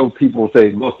 although people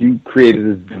say, look, you created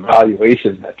this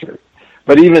devaluation metric.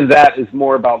 But even that is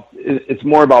more about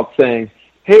saying,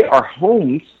 hey, our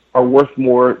homes are worth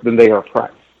more than they are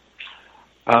priced.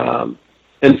 And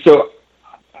so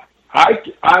I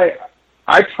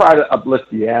try to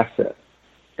uplift the asset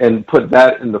and put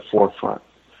that in the forefront,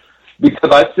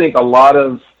 because I think a lot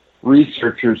of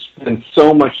researchers spend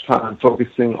so much time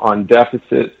focusing on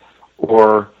deficit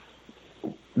or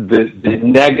the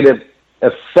negative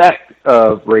effect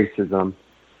of racism.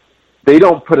 They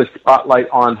don't put a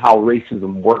spotlight on how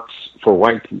racism works for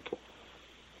white people.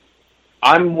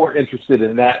 I'm more interested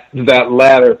in that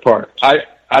latter part. I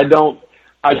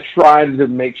try to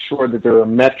make sure that there are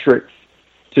metrics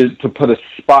to put a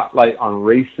spotlight on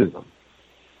racism.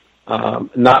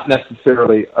 Not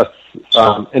necessarily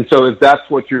and so if that's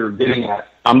what you're getting at,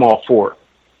 I'm all for it.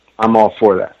 I'm all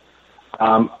for that.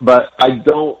 But I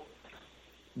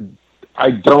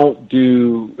don't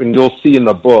do, and you'll see in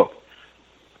the book,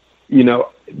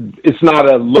 it's not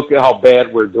a look at how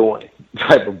bad we're doing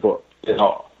type of book at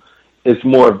all. It's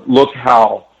more look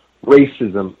how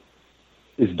racism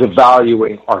is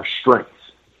devaluing our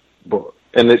strengths book.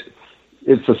 And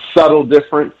it's a subtle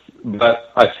difference,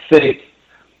 but I think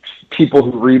people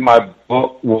who read my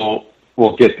book will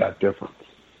get that difference.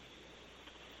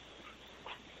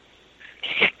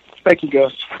 Thank you,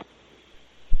 Gus.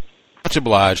 Much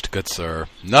obliged, good sir.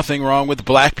 Nothing wrong with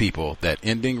black people that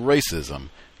ending racism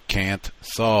can't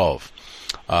solve.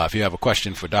 If you have a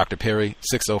question for Dr. Perry,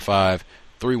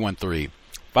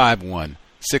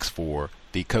 605-313-5164,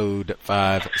 the code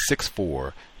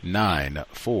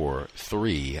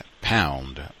 564943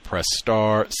 pound. Press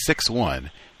star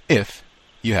 61 if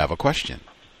you have a question.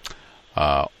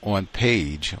 On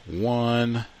page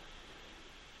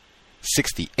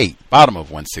 168, bottom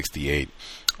of 168,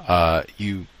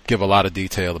 you give a lot of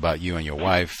detail about you and your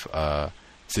wife.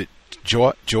 Is it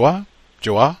Joya?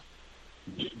 Joya.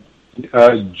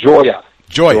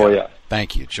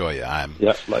 Thank you, Joya.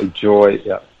 Like joy.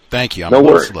 Yeah. Thank you. I'm a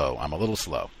little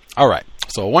slow. All right.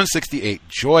 So 168,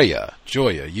 Joya,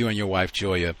 you and your wife,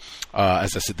 Joya,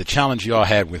 as I said, the challenge y'all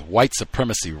had with white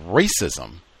supremacy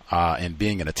racism and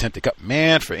being an attempted cut.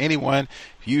 Man, for anyone,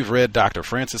 if you've read Dr.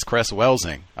 Frances Cress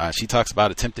Welsing, she talks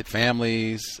about attempted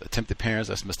families, attempted parents,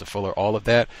 that's Mr. Fuller, all of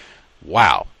that.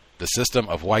 Wow. The system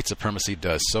of white supremacy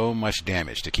does so much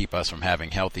damage to keep us from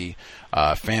having healthy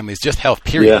families, just health,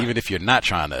 period. Yeah. Even if you're not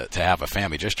trying to have a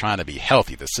family, just trying to be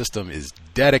healthy. The system is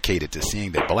dedicated to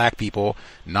seeing that black people,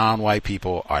 non-white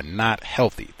people are not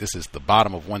healthy. This is the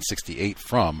bottom of 168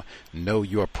 from Know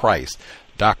Your Price.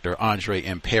 Dr. Andre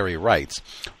M. Perry writes,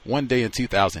 one day in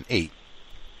 2008,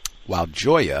 while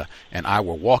Joya and I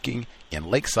were walking in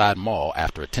Lakeside Mall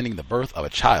after attending the birth of a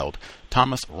child,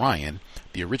 Thomas Ryan,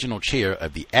 the original chair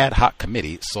of the ad hoc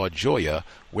committee, saw Joya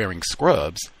wearing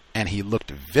scrubs and he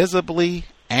looked visibly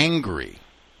angry.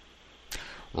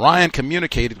 Ryan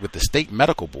communicated with the state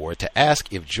medical board to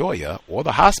ask if Joya or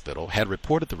the hospital had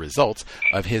reported the results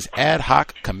of his ad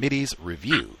hoc committee's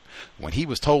review. When he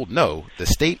was told no, the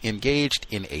state engaged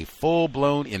in a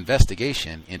full-blown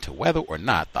investigation into whether or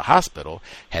not the hospital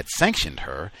had sanctioned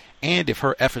her and if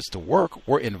her efforts to work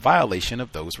were in violation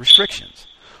of those restrictions.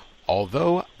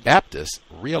 Although Baptists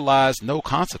realized no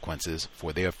consequences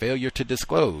for their failure to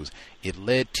disclose, it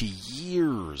led to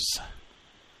years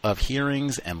of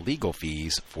hearings and legal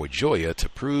fees for Joya to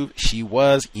prove she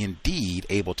was indeed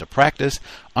able to practice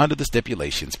under the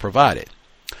stipulations provided.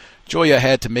 Joya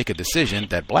had to make a decision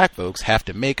that black folks have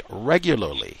to make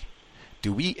regularly.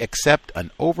 Do we accept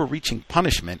an overreaching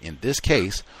punishment in this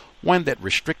case, one that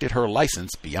restricted her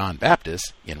license beyond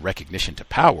Baptist in recognition to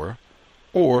power,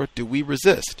 or do we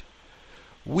resist?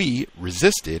 We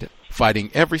resisted,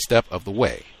 fighting every step of the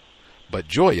way. But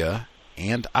Joya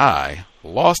and I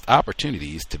lost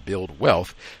opportunities to build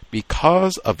wealth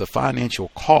because of the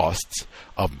financial costs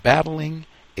of battling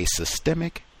a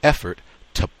systemic effort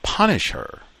to punish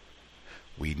her.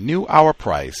 We knew our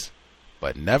price,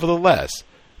 but nevertheless,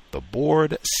 the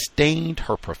board stained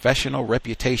her professional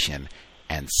reputation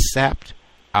and sapped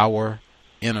our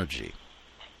energy.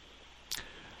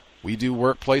 We do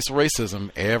workplace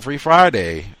racism every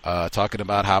Friday, talking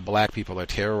about how black people are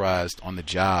terrorized on the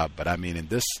job. But I mean, in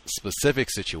this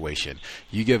specific situation,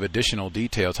 you give additional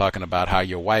detail talking about how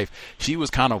your wife, she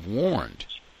was kind of warned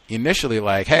initially,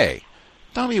 like, hey,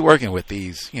 don't be working with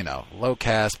these, low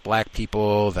caste black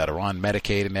people that are on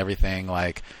Medicaid and everything.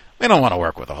 Like, we don't want to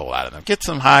work with a whole lot of them. Get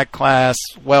some high class,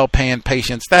 well paying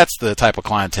patients. That's the type of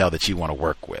clientele that you want to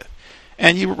work with.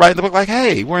 And you write in the book like,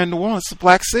 hey, we're in New Orleans, it's a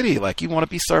black city. Like, you want to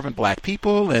be serving black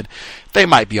people, and they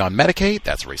might be on Medicaid.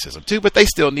 That's racism too, but they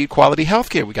still need quality health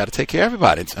care. We got to take care of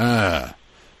everybody. It's,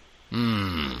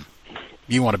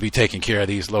 you want to be taking care of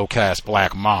these low-caste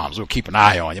black moms. We'll keep an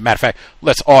eye on you. Matter of fact,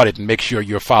 let's audit and make sure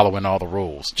you're following all the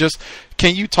rules. Just,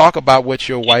 can you talk about what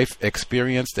your wife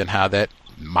experienced and how that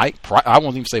I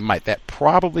won't even say might, that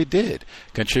probably did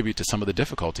contribute to some of the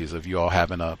difficulties of you all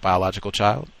having a biological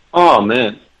child? Oh,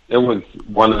 man. It was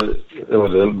one of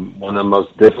the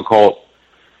most difficult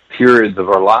periods of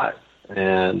our lives,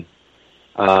 and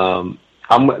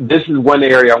this is one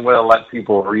area I'm going to let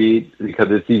people read because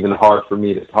it's even hard for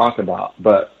me to talk about.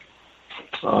 But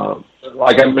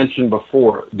like I mentioned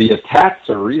before, the attacks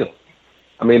are real.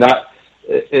 I mean,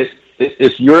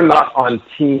 if you're not on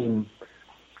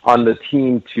the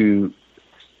team to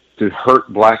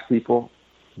hurt black people,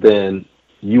 then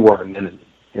you are an enemy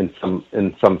in some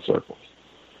circles.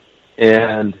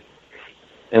 And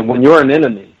when you're an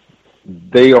enemy,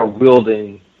 they are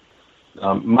wielding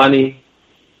money,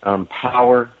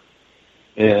 power,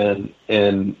 and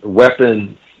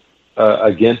weapons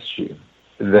against you.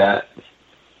 That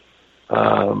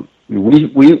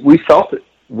we felt it,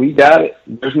 we got it.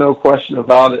 There's no question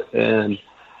about it. And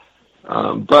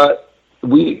but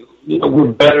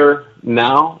we're better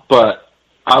now. But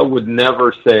I would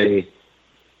never say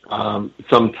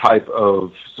some type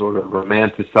of sort of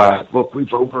romanticized, look, we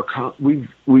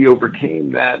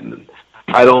overcame that, and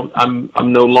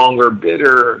I'm no longer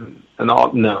bitter and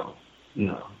all. No.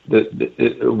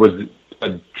 It was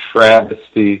a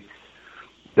travesty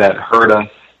that hurt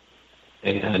us,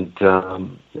 and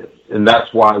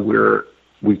that's why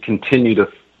we continue to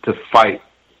fight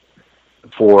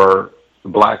for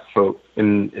black folk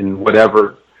in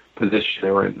whatever position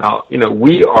they're in. Now,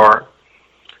 we are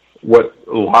what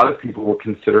a lot of people will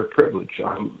consider privilege.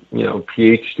 I'm,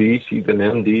 PhD, she's an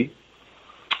MD.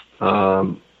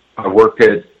 I work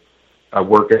at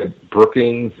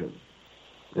Brookings,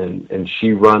 and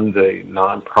she runs a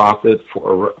nonprofit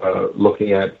for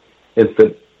looking at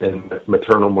infant and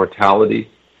maternal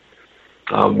mortality.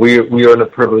 We are in a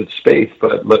privileged space,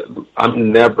 but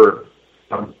I'm never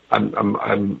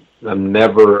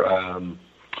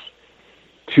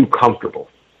too comfortable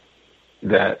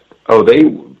that they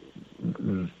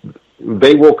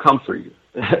will come for you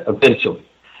eventually,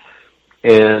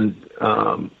 and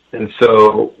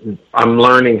so I'm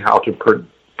learning how to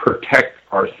protect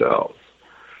ourselves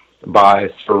by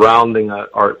surrounding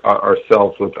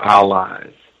ourselves with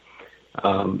allies,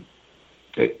 and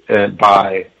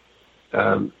by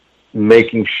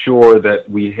making sure that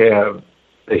we have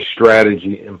a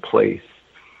strategy in place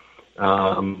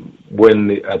when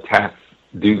the attacks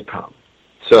do come.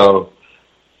 So,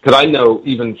 because I know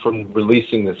even from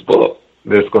releasing this book,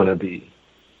 there's going to be,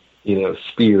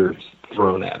 spears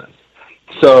thrown at us.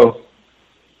 So,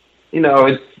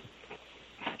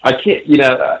 I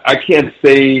can't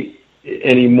say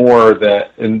anymore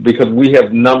that, and because we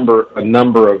have a number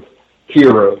of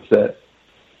heroes that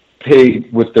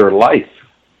paid with their life.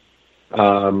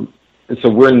 And so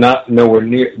we're not nowhere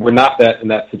near, we're not that in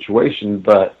that situation,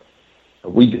 but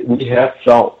we have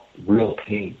felt real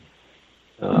pain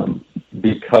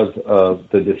because of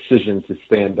the decision to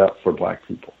stand up for Black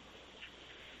people.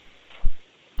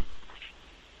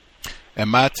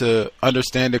 Am I to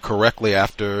understand it correctly,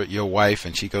 after your wife,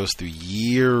 and she goes through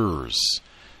years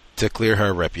to clear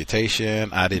her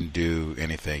reputation, I didn't do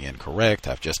anything incorrect,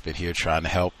 I've just been here trying to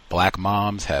help Black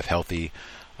moms have healthy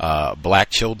Black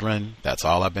children, that's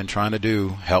all I've been trying to do,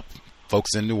 help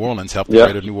folks in New Orleans, help the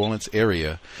greater New Orleans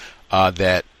area,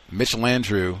 that Mitch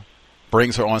Landrieu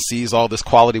brings her on, sees all this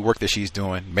quality work that she's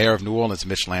doing. Mayor of New Orleans,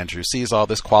 Mitch Landrieu, sees all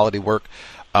this quality work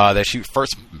that she,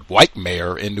 first white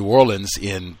mayor in New Orleans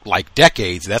in like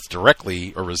decades. That's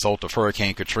directly a result of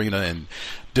Hurricane Katrina and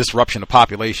disruption of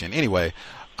population. Anyway,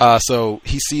 so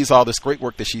he sees all this great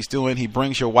work that she's doing. He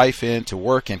brings your wife in to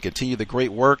work and continue the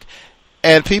great work.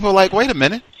 And people are like, wait a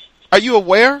minute, are you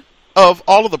aware of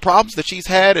all of the problems that she's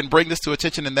had, and bring this to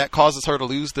attention, and that causes her to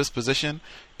lose this position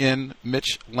in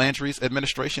Mitch Landrieu's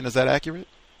administration? Is that accurate?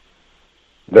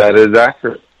 That is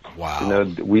accurate. Wow.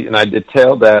 And I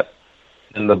detailed that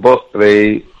in the book.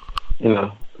 They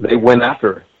went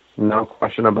after her, no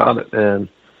question about it. And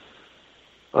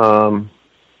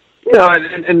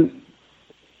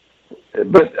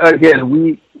but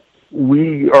again,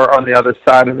 we are on the other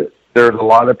side of it. There's a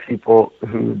lot of people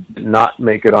who did not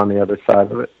make it on the other side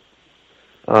of it.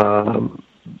 But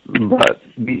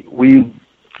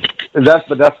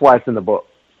that's why it's in the book,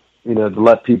 to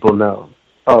let people know,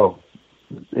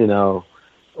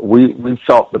 we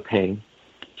felt the pain.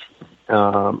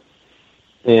 And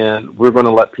we're going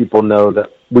to let people know that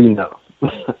we know.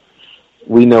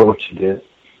 We know what you did.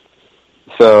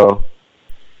 So,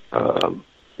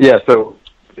 so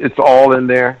it's all in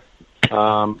there.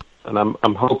 And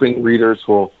I'm hoping readers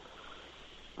will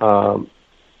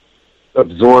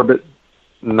absorb it,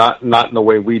 not in the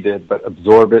way we did, but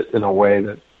absorb it in a way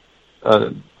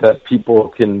that people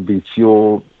can be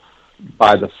fueled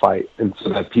by the fight, and so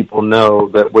that people know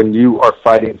that when you are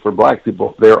fighting for Black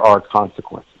people, there are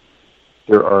consequences.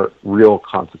 There are real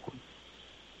consequences.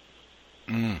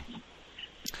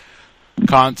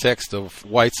 Context of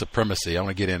white supremacy. I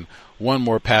want to get in one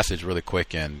more passage really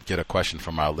quick and get a question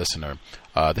from our listener.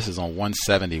 This is on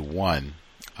 171.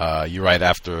 You write,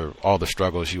 after all the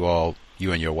struggles, you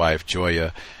and your wife,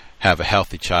 Joya, have a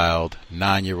healthy child,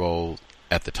 9-year-old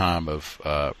at the time of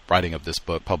writing of this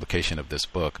book, publication of this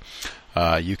book.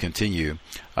 You continue,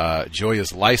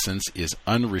 Joya's license is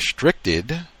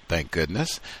unrestricted, thank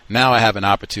goodness. Now I have an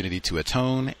opportunity to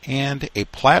atone and a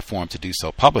platform to do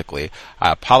so publicly.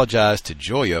 I apologize to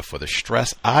Joya for the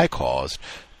stress I caused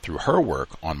through her work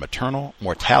on maternal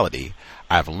mortality.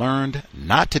 I've learned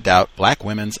not to doubt Black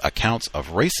women's accounts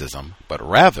of racism, but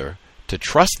rather to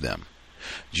trust them.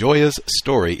 Joya's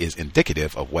story is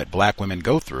indicative of what Black women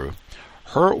go through.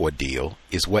 Her ordeal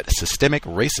is what systemic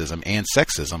racism and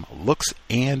sexism looks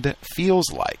and feels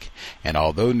like. And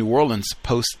although New Orleans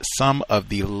posts some of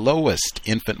the lowest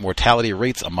infant mortality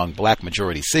rates among Black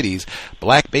majority cities,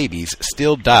 Black babies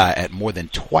still die at more than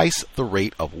twice the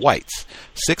rate of whites,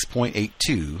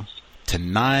 6.82 to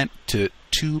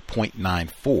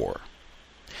 2.94.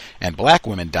 And Black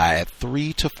women die at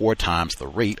 3 to 4 times the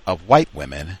rate of white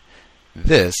women.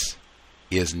 This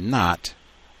is not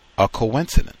a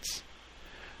coincidence.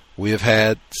 We have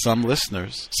had some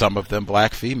listeners, some of them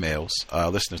Black females,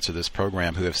 listeners to this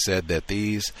program, who have said that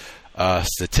these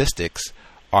statistics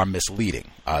are misleading,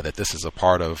 that this is a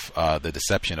part of the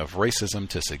deception of racism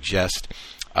to suggest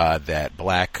that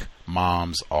Black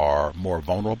moms are more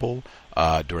vulnerable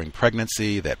during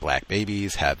pregnancy, that Black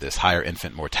babies have this higher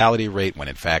infant mortality rate, when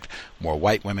in fact more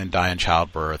white women die in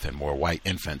childbirth and more white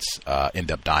infants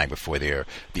end up dying before the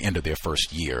end of their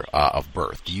first year of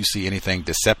birth. Do you see anything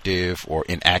deceptive or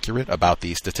inaccurate about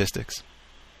these statistics?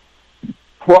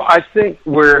 Well, I think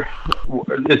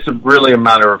it's really a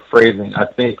matter of phrasing. I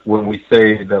think when we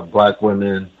say that Black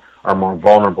women are more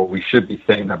vulnerable, we should be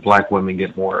saying that Black women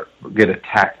get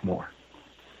attacked more.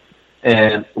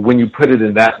 And when you put it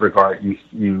in that regard,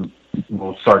 you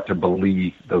will start to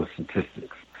believe those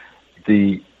statistics.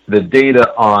 The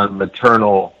data on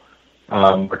maternal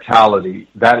mortality,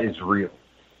 that is real.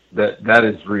 That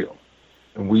is real,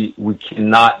 and we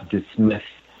cannot dismiss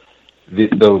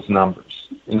those numbers.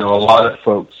 A lot of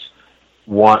folks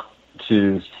want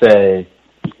to say,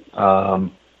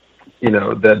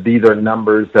 that these are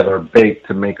numbers that are baked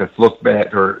to make us look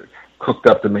bad or cooked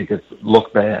up to make us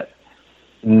look bad.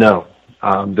 No.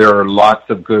 There are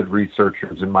lots of good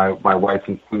researchers, and my wife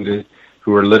included,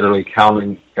 who are literally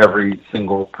counting every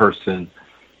single person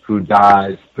who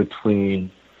dies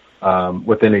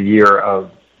within a year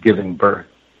of giving birth,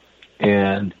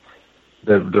 and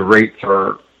the rates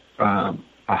are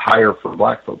higher for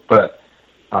Black folk. But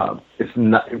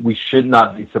we should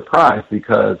not be surprised,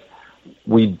 because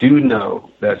we do know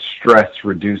that stress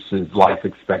reduces life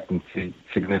expectancy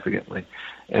significantly.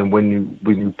 And when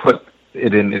you put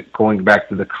it in it, going back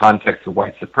to the context of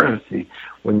white supremacy,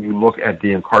 when you look at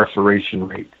the incarceration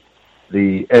rate,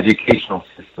 the educational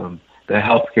system, the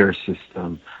healthcare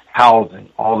system, housing,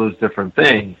 all those different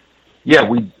things, yeah,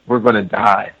 we're going to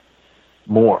die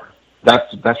more.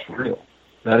 That's real.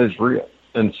 That is real.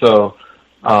 And so,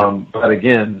 but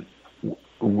again,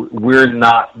 we're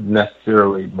not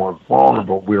necessarily more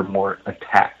vulnerable. We're more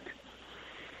attacked,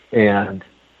 and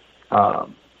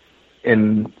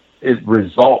it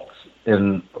results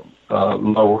in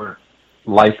lower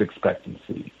life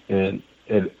expectancy in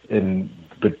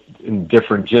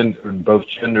different in both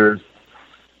genders,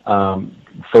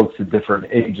 folks at different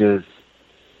ages.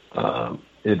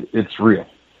 It's real.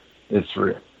 It's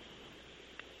real.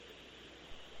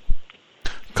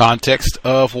 Context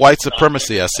of white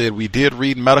supremacy. I said we did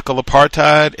read Medical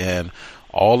Apartheid, and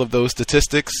all of those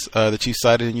statistics that you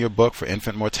cited in your book for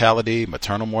infant mortality,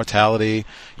 maternal mortality,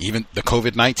 even the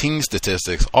COVID-19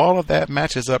 statistics, all of that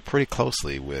matches up pretty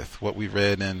closely with what we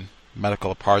read in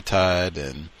Medical Apartheid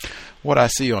and what I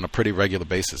see on a pretty regular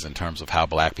basis in terms of how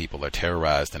Black people are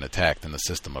terrorized and attacked in the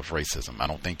system of racism. I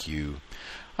don't think you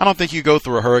go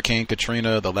through a Hurricane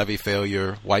Katrina, the levee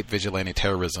failure, white vigilante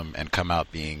terrorism, and come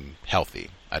out being healthy.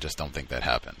 I just don't think that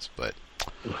happens. But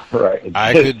right.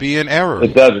 I could be in error.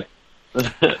 It doesn't.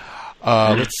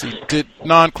 Let's see. Did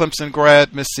non-Clemson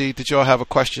grad, Miss C, did y'all have a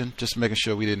question? Just making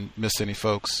sure we didn't miss any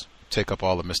folks. Take up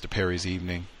all of Mr. Perry's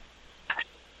evening.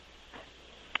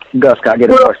 Gus, can I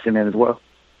get a question in as well?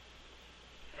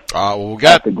 Well, we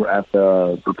got after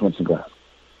the Clemson grad.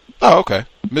 Oh, okay.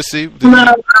 Miss C?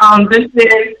 No, this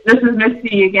is Miss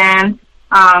C again.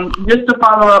 Just to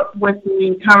follow up with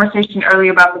the conversation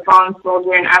earlier about the fallen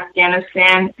soldier in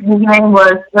Afghanistan, his name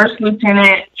was First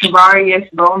Lieutenant C.O.W.S.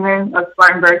 Bowman of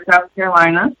Spartanburg, South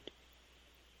Carolina.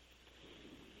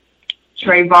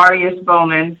 C.O.W.S.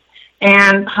 Bowman.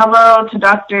 And hello to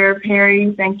Dr.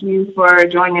 Perry. Thank you for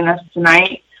joining us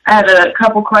tonight. I had a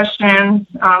couple questions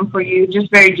for you,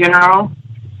 just very general.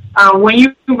 When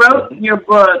you wrote your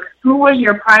book, who was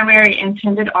your primary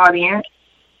intended audience?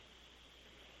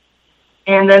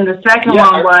 And then the second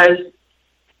one was,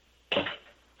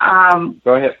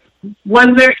 go ahead. Was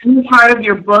there any part of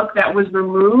your book that was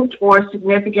removed or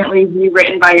significantly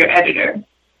rewritten by your editor?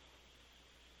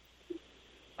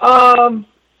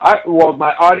 Well,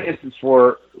 my audience is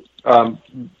for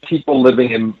people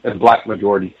living in Black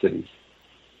majority cities.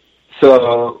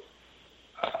 So,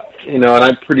 and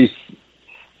I pretty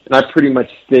much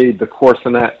stayed the course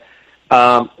on that.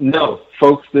 No,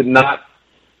 folks did not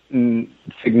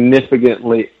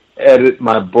significantly edit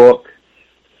my book.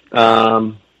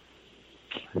 It's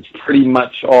pretty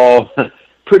much all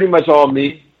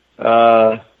me.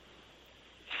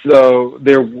 So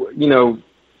there,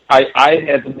 I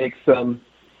had to make some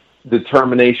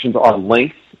determinations on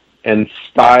length and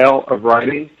style of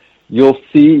writing. You'll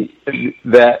see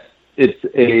that it's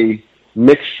a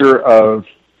mixture of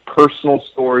personal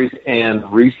stories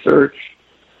and research.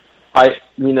 I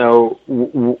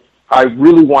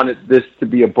really wanted this to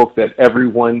be a book that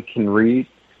everyone can read.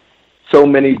 So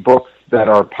many books that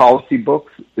are policy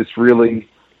books, it's really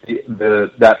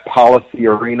that policy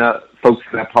arena, folks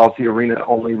in that policy arena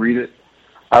only read it.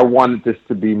 I wanted this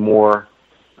to be more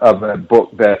of a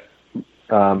book that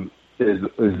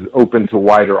is open to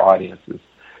wider audiences.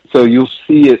 So you'll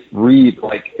see it read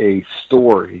like a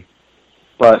story,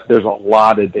 but there's a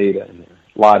lot of data in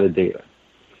there,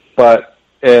 But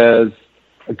as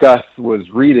Gus was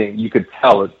reading, you could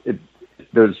tell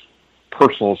there's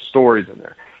personal stories in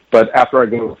there. But after I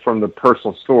go from the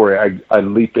personal story, I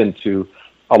leap into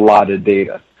a lot of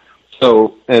data.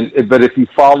 So, but if you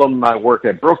follow my work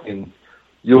at Brookings,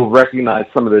 you'll recognize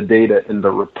some of the data in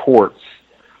the reports.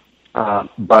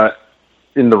 But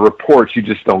in the reports, you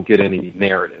just don't get any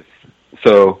narrative.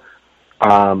 So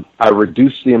I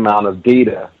reduced the amount of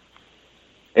data,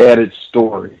 added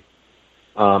story,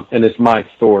 and it's my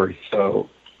story. So,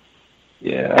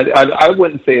 yeah, I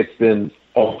wouldn't say it's been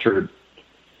altered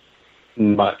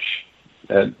much.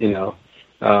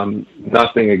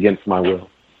 Nothing against my will.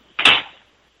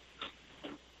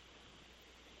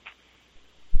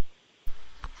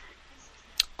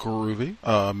 Groovy.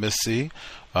 Miss C.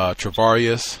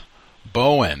 C.O.W.S.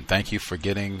 Bowen. Thank you for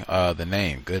getting the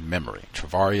name. Good memory.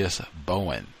 C.O.W.S.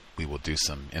 Bowen. We will do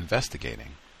some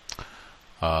investigating.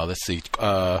 Let's see.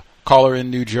 Caller in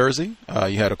New Jersey,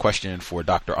 you had a question for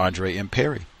Dr. Andre M.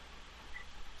 Perry.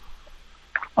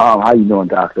 How you doing,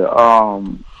 Doctor? I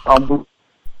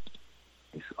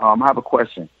have a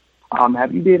question.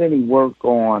 Have you did any work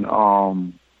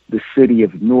on the city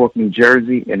of Newark, New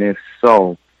Jersey? And if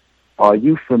so, are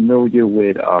you familiar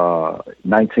with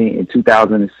in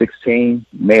 2016,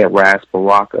 Mayor Ras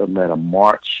Baraka led a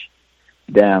march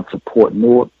down to Port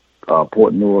Newark,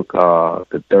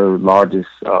 the third largest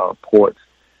port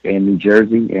in New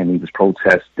Jersey, and he was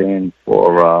protesting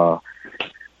for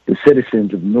the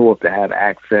citizens of Newark to have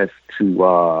access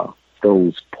to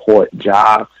those port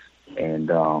jobs, and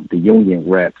the union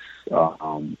reps,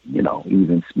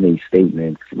 even made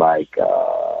statements like,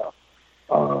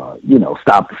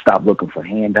 stop looking for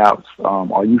handouts.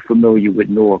 Are you familiar with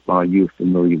Newark? Are you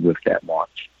familiar with that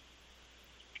march?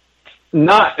 I'm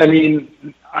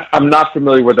not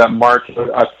familiar with that march.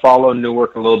 I follow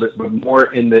Newark a little bit, but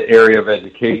more in the area of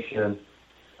education.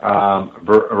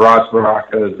 Ras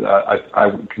Baraka is, I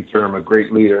would consider him a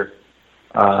great leader.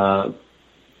 But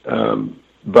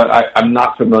I'm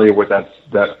not familiar with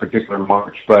that particular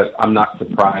march, but I'm not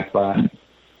surprised by it.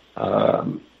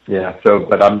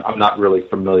 But I'm not really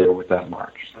familiar with that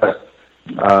march. But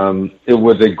it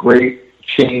was a great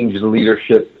change in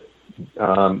leadership.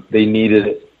 They needed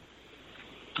it.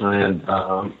 And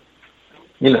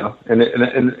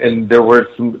and there were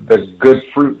the good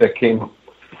fruit that came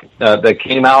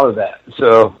out of that.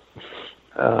 So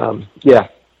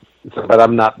but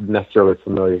I'm not necessarily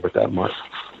familiar with that much.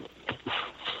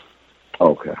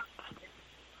 Okay.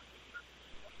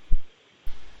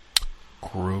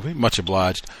 Groovy. Much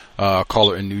obliged.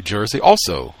 Caller in New Jersey,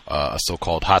 also a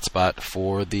so-called hotspot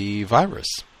for the virus.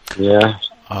 Yeah.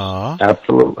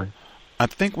 Absolutely. I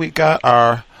think we got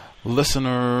our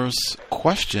listeners'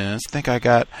 questions. I think I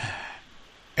got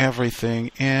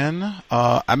everything in.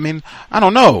 I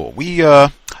don't know. We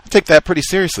take that pretty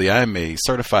seriously. I am a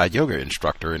certified yoga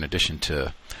instructor in addition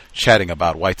to chatting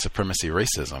about white supremacy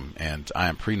racism, and I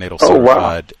am prenatal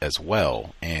certified as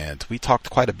well. And we talked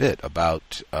quite a bit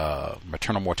about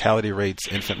maternal mortality rates,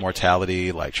 infant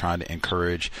mortality, like trying to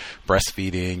encourage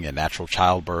breastfeeding and natural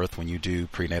childbirth when you do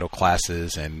prenatal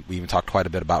classes. And we even talked quite a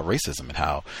bit about racism and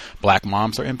how black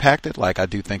moms are impacted. Like, I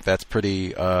do think that's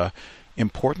pretty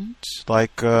important.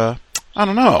 Like, I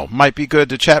don't know, might be good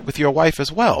to chat with your wife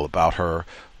as well about her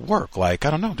work. Like, I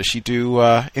don't know, does she do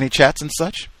any chats and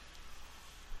such?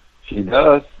 She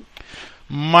does.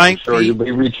 Might I'm sure be. You'll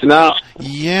be reaching out.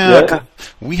 Yeah.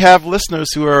 We have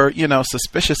listeners who are,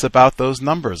 suspicious about those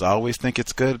numbers. I always think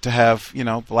it's good to have,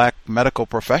 black medical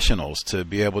professionals to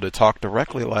be able to talk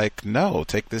directly like, no,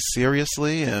 take this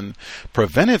seriously, and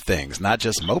preventive things, not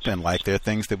just moping, like there are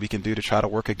things that we can do to try to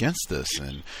work against this,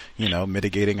 and,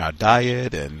 mitigating our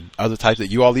diet and other types that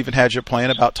you all even had your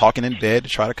plan about talking in bed to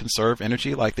try to conserve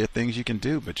energy. Like, there are things you can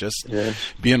do, but just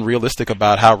being realistic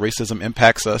about how racism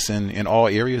impacts us in all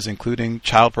areas, including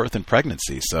childbirth and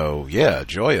pregnancy. So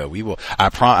Joya, we will.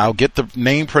 I'll get the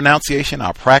name pronunciation.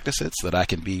 I'll practice it so that I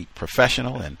can be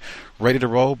professional and ready to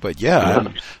roll. But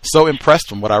I'm so impressed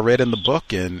from what I read in the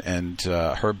book and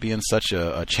her being such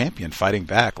a champion fighting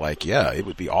back. Like, it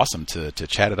would be awesome to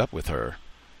chat it up with her.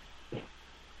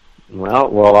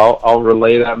 Well, I'll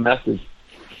relay that message.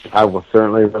 I will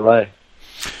certainly relay.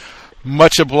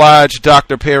 Much obliged,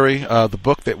 Dr. Perry. The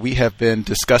book that we have been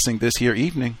discussing this here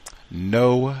evening,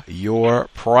 Know Your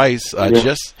Price,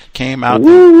 just came out.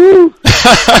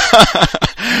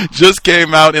 Just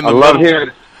came out in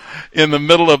the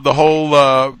middle of the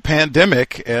whole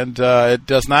pandemic, and it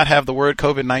does not have the word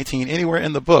COVID-19 anywhere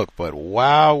in the book. But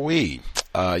wowee,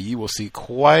 you will see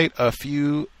quite a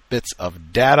few bits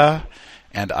of data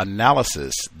and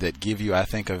analysis that give you, I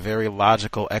think, a very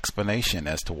logical explanation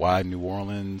as to why New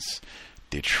Orleans,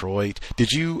 Detroit.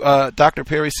 Did you, Dr.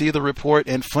 Perry, see the report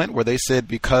in Flint where they said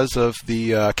because of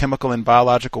the chemical and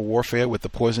biological warfare with the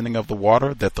poisoning of the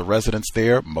water, that the residents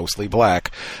there, mostly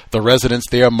black, the residents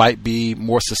there might be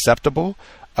more susceptible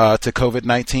to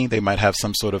COVID-19? They might have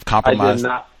some sort of compromise.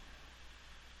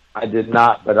 I did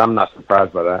not, but I'm not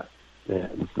surprised by that. Yeah,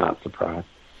 it's not surprised.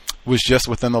 Was just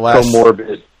within the last...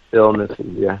 Comorbid illnesses,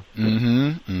 yeah.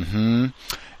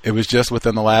 It was just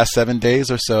within the last 7 days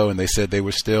or so, and they said they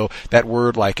were still, that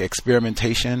word like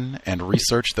experimentation and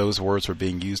research, those words were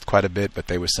being used quite a bit, but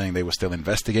they were saying they were still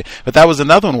investigating. But that was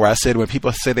another one where I said, when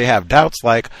people say they have doubts,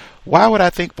 like, why would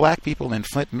I think black people in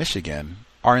Flint, Michigan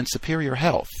are in superior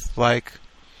health? Like,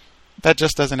 that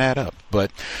just doesn't add up.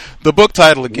 But the book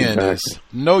title again is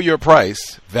Know Your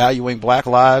Price, Valuing Black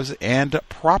Lives and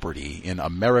Property in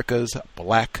America's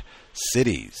Black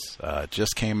Cities.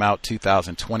 Just came out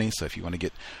 2020, so if you want to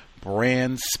get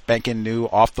brand spanking new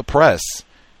off the press,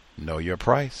 Know your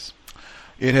price.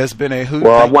 It has been a hoot.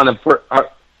 Well,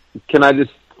 can I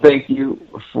just thank you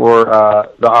for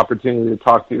the opportunity to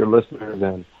talk to your listeners,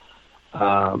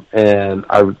 and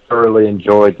I thoroughly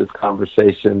enjoyed this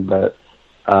conversation. But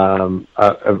I'm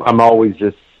always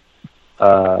just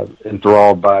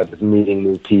enthralled by just meeting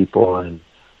new people and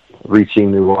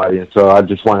reaching new audience. So I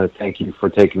just want to thank you for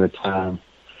taking the time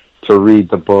to read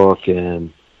the book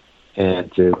and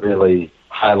to really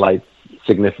highlight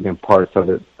significant parts of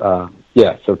it.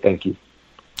 So thank you.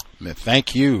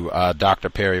 Thank you,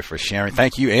 Dr. Perry, for sharing.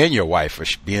 Thank you and your wife for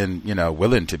being,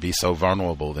 willing to be so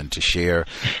vulnerable and to share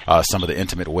some of the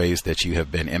intimate ways that you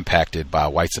have been impacted by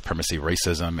white supremacy,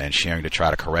 racism, and sharing to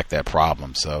try to correct that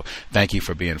problem. So thank you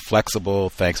for being flexible.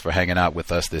 Thanks for hanging out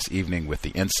with us this evening with the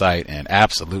insight. And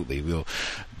absolutely, we'll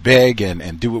beg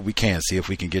and do what we can, see if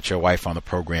we can get your wife on the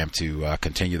program to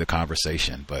continue the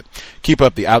conversation. But keep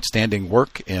up the outstanding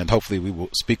work, and hopefully we will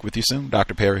speak with you soon,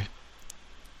 Dr. Perry.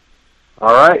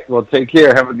 All right. Well, take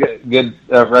care. Have a good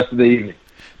rest of the evening.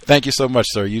 Thank you so much,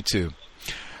 sir. You too.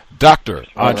 Dr.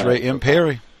 Andre M.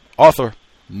 Perry, author,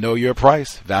 Know Your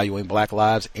Price, Valuing Black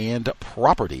Lives and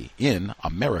Property in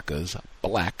America's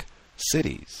Black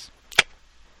Cities.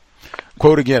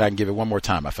 Quote again, I can give it one more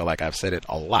time. I feel like I've said it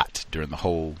a lot during the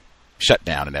whole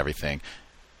shutdown and everything.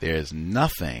 There's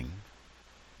nothing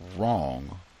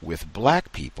wrong with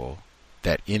black people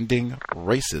that ending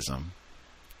racism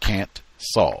can't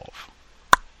solve.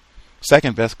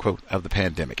 Second best quote of the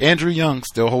pandemic. Andrew Young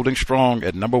still holding strong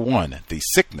at number 1. The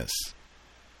sickness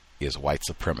is white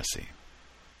supremacy.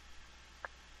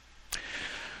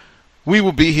 We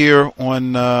will be here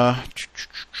on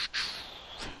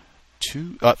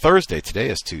Thursday. Today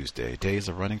is Tuesday. Days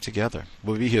are running together.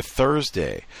 We'll be here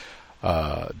Thursday.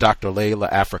 Dr.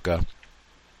 Layla Africa.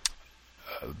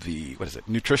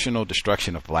 Nutritional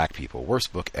Destruction of Black People.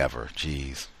 Worst book ever.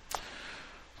 Jeez.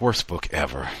 Worst book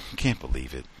ever. Can't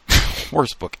believe it.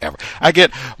 Worst book ever.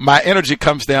 My energy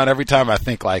comes down every time I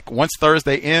think, once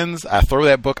Thursday ends, I throw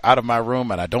that book out of my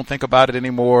room and I don't think about it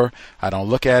anymore. I don't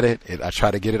look at it. I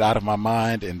try to get it out of my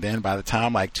mind. And then by the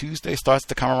time Tuesday starts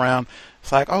to come around, it's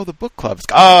the book club.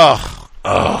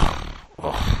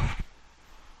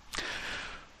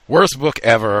 Worst book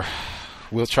ever.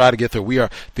 We'll try to get through.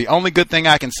 The only good thing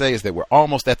I can say is that we're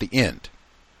almost at the end.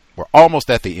 We're almost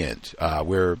at the end.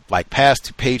 We're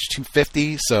past page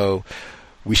 250, so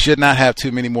we should not have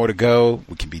too many more to go.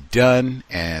 We can be done,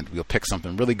 and we'll pick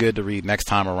something really good to read next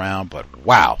time around. But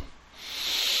wow,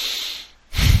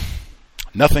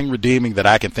 nothing redeeming that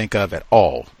I can think of at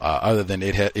all, other than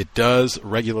it does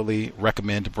regularly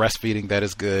recommend breastfeeding. That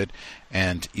is good,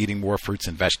 and eating more fruits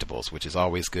and vegetables, which is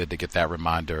always good to get that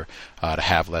reminder to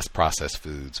have less processed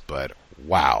foods. But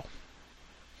wow.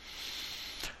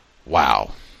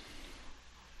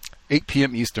 8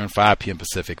 p.m. Eastern, 5 p.m.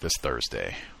 Pacific this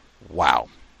Thursday. Wow.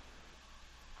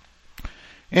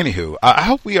 Anywho, I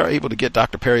hope we are able to get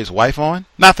Dr. Perry's wife on.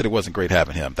 Not that it wasn't great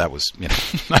having him. That was,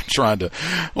 not trying to,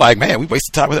 man, we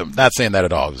wasted time with him. Not saying that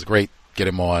at all. It was great. Get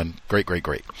him on. Great.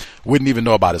 Wouldn't even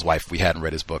know about his wife if we hadn't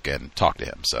read his book and talked to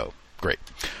him. So, great.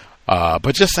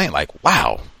 But just saying,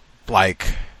 wow.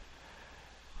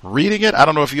 Reading it, I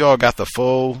don't know if you all got the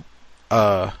full,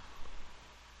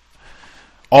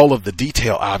 all of the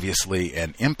detail, obviously,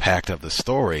 and impact of the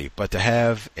story, but to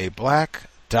have a black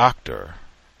doctor,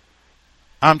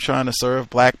 I'm trying to serve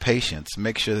black patients,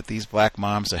 make sure that these black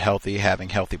moms are healthy, having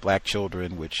healthy black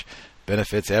children, which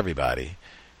benefits everybody,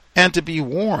 and to be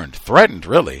warned, threatened,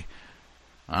 really.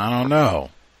 I don't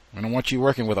know. I don't want you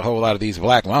working with a whole lot of these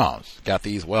black moms. Got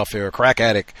these welfare crack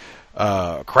addict,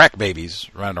 crack babies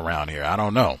running around here. I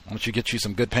don't know. Why don't you get you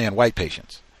some good paying white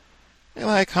patients? You're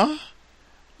like, huh?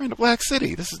 We're in a black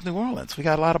city. This is New Orleans. We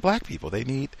got a lot of black people. They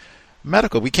need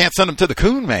medical. We can't send them to the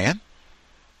coon, man.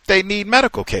 They need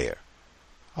medical care.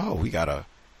 Oh, we got a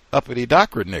uppity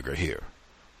doctorate nigger here.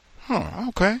 Huh,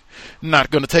 okay.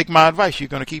 Not going to take my advice. You're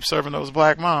going to keep serving those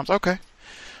black moms. Okay.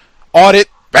 Audit.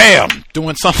 Bam.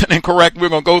 Doing something incorrect. We're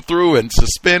going to go through and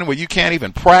suspend where you can't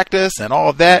even practice and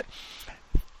all that.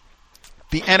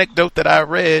 The anecdote that I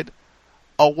read,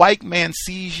 a white man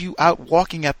sees you out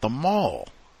walking at the mall.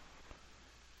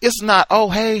 It's not,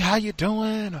 oh, hey, how you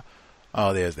doing?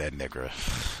 Oh, there's that nigger.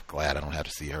 Glad I don't have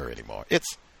to see her anymore.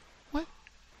 It's, what?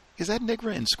 Is that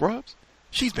nigger in scrubs?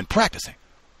 She's been practicing.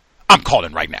 I'm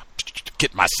calling right now.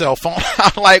 Get my cell phone.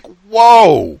 I'm like,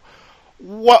 whoa.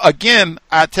 What? Again,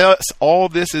 I tell all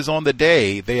this is on the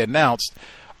day they announced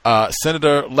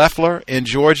Senator Loeffler in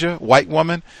Georgia, white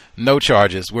woman, no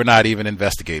charges. We're not even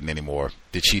investigating anymore.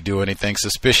 Did she do anything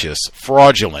suspicious,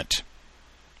 fraudulent?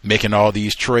 making all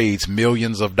these trades,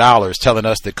 millions of dollars, telling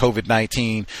us that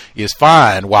COVID-19 is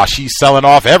fine while she's selling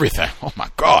off everything. Oh my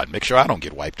God, make sure I don't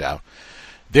get wiped out.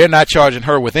 They're not charging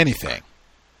her with anything.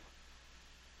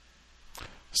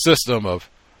 System of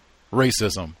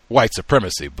racism, white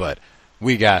supremacy. But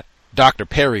we got Dr.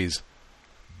 Perry's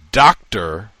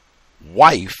doctor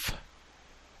wife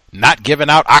not giving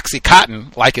out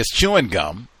Oxycontin like it's chewing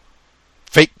gum,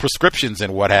 fake prescriptions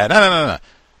and what have you. No.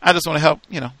 I just want to help,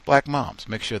 black moms,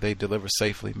 make sure they deliver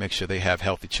safely, make sure they have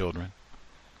healthy children.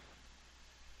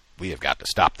 We have got to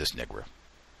stop this Negro.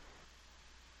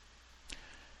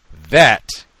 That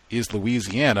is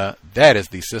Louisiana. That is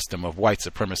the system of white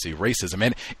supremacy,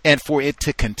 racism. And for it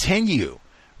to continue,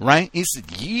 right, it's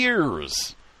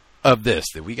years of this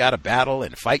that we got to battle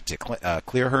and fight to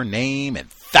clear her name,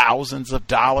 and thousands of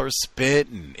dollars spent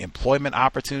and employment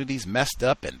opportunities messed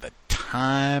up, and the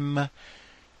time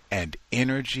and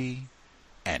energy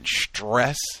and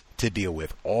stress to deal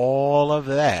with all of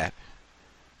that.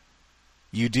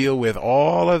 You deal with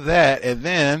all of that, and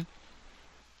then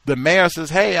the mayor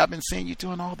says, hey, I've been seeing you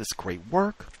doing all this great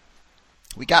work.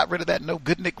 We got rid of that no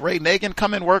good Nick Ray Nagin.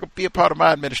 Come and work, be a part of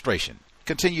my administration.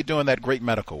 Continue doing that great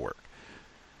medical work.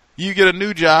 You get a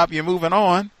new job, you're moving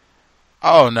on.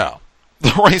 Oh, no.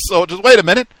 The race soldiers, wait a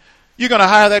minute. You're going to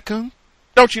hire that coon?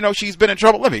 Don't you know she's been in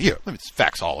trouble? Let me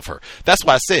fax all of her. That's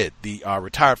why I said the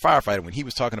retired firefighter, when he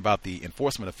was talking about the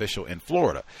enforcement official in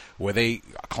Florida, where they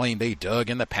claimed they dug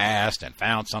in the past and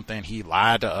found something, he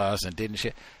lied to us and didn't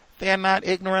shit. They're not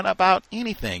ignorant about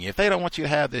anything. If they don't want you to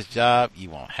have this job,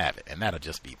 you won't have it. And that'll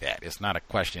just be that. It's not a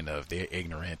question of they're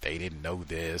ignorant, they didn't know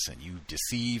this, and you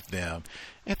deceived them.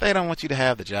 If they don't want you to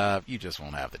have the job, you just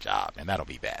won't have the job. And that'll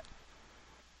be that.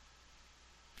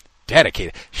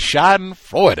 Dedicated.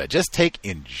 Schadenfreude. Just take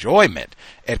enjoyment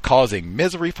at causing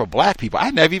misery for black people. I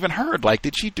never even heard,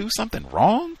 did she do something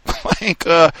wrong?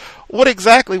 What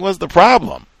exactly was the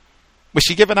problem? Was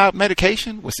she giving out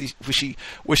medication? Was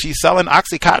she selling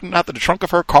Oxycontin out of the trunk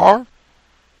of her car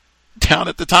down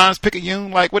at the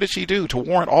Times-Picayune? What did she do to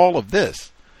warrant all of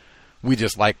this? We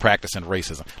just like practicing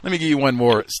racism. Let me give you one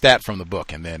more stat from the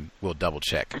book, and then we'll double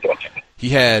check. He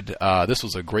had this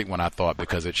was a great one, I thought,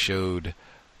 because it showed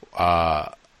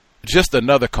just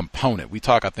another component. We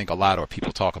talk, I think, a lot, or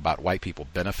people talk about white people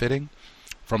benefiting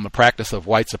from the practice of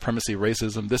white supremacy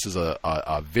racism. This is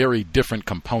a very different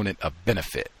component of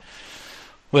benefit.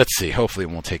 Let's see. Hopefully it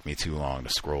won't take me too long to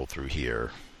scroll through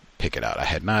here, pick it out. I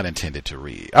had not intended to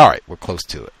read. All right, we're close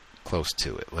to it. Close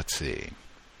to it. Let's see.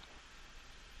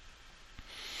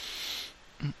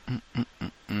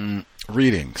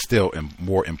 Reading still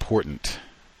more important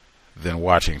than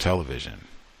watching television.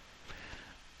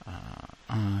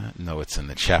 No, it's in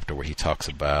the chapter where he talks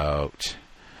about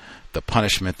the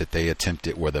punishment that they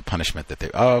attempted, or the punishment that they...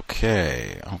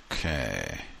 Okay.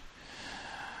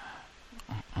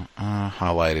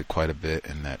 Highlighted quite a bit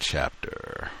in that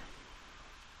chapter.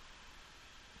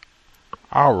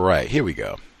 All right, here we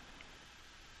go.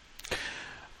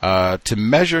 To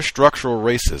measure structural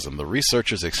racism, the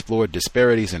researchers explored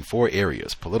disparities in 4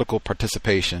 areas: political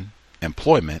participation,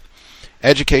 employment,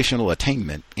 educational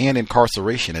attainment, and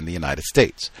incarceration in the United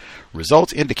States.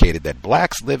 Results indicated that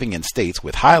blacks living in states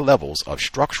with high levels of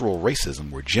structural racism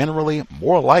were generally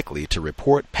more likely to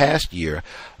report past year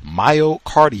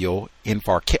myocardial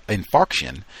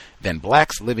infarction than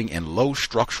blacks living in low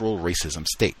structural racism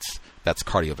states. That's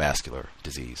cardiovascular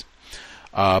disease.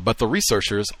 But the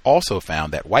researchers also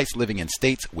found that whites living in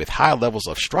states with high levels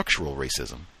of structural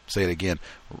racism, say it again,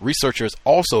 researchers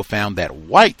also found that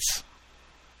whites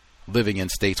living in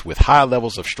states with high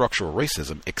levels of structural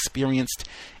racism experienced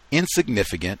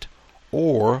insignificant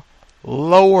or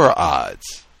lower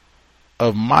odds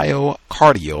of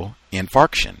myocardial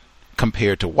infarction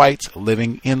compared to whites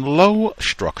living in low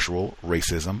structural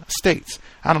racism states.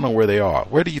 I don't know where they are.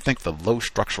 Where do you think the low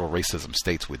structural racism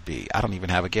states would be? I don't even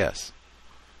have a guess.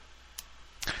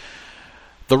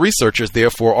 The researchers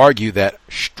therefore argue that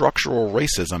structural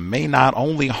racism may not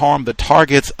only harm the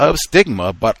targets of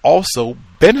stigma, but also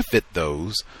benefit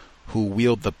those who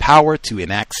wield the power to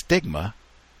enact stigma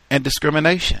and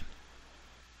discrimination.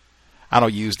 I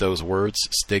don't use those words,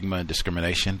 stigma and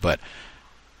discrimination, but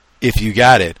if you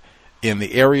got it, in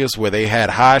the areas where they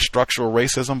had high structural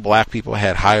racism, black people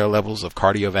had higher levels of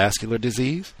cardiovascular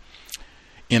disease.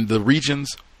 In the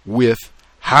regions with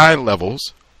high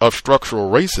levels of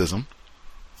structural racism,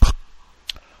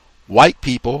 white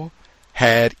people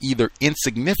had either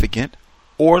insignificant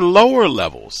or lower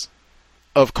levels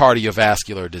of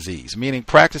cardiovascular disease, meaning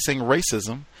practicing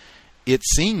racism, it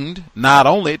seemed not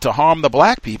only to harm the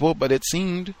black people, but it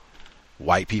seemed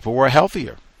white people were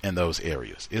healthier in those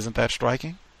areas. Isn't that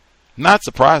striking? Not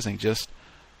surprising, just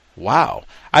wow.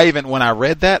 When I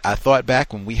read that, I thought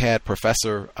back when we had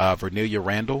Professor Vernelia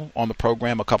Randall on the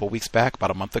program a couple weeks back,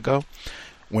 about a month ago,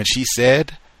 when she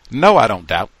said, no, I don't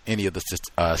doubt any of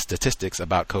the statistics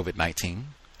about COVID-19.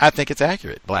 I think it's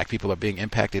accurate. Black people are being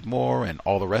impacted more and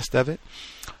all the rest of it.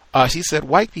 She said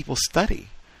white people study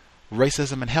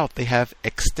racism and health. They have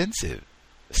extensive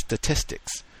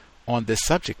statistics on this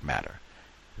subject matter.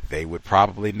 They would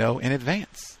probably know in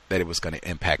advance that it was going to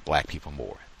impact black people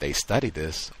more. They study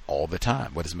this all the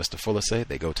time. What does Mr. Fuller say?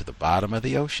 They go to the bottom of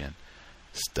the ocean,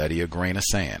 study a grain of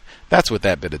sand. That's what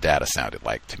that bit of data sounded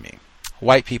like to me.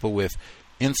 White people with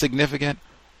insignificant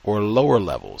or lower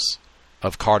levels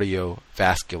of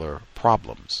cardiovascular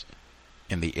problems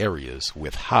in the areas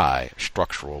with high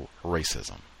structural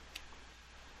racism.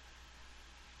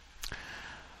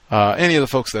 Any of the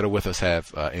folks that are with us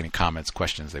have any comments,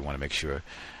 questions they want to make sure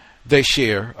they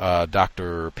share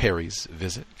Dr. Perry's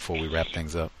visit before we wrap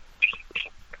things up?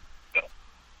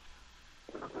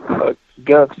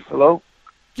 Gus, hello?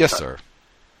 Yes, sir.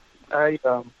 I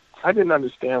didn't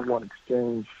understand one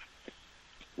exchange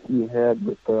you had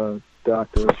with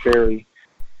Dr. Perry.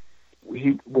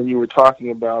 When you were talking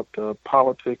about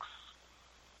politics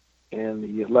and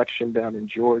the election down in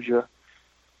Georgia,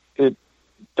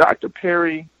 Dr.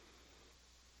 Perry,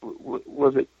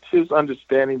 was it his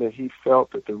understanding that he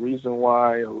felt that the reason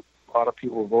why a lot of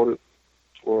people voted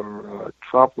for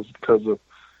Trump was because of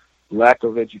lack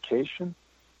of education?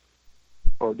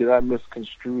 Or did I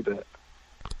misconstrue that?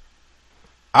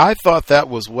 I thought that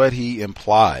was what he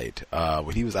implied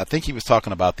when he was. I think he was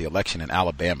talking about the election in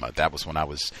Alabama. That was when I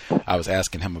was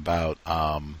asking him about.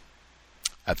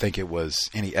 I think it was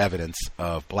any evidence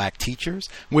of black teachers.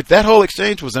 With that whole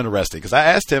exchange was interesting because I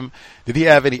asked him, did he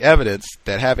have any evidence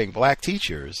that having black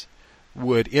teachers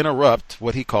would interrupt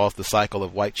what he calls the cycle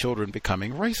of white children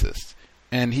becoming racist?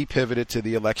 And he pivoted to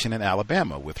the election in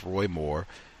Alabama with Roy Moore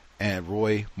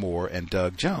and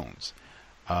Doug Jones.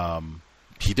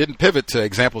 He didn't pivot to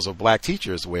examples of black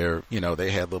teachers where,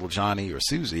 they had little Johnny or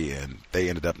Susie and they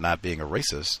ended up not being a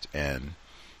racist. And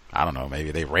I don't know,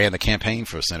 maybe they ran the campaign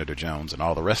for Senator Jones and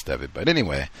all the rest of it. But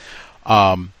anyway,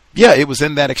 it was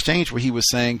in that exchange where he was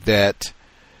saying that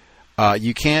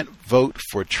you can't vote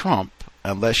for Trump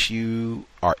unless you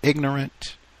are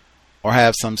ignorant or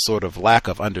have some sort of lack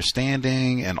of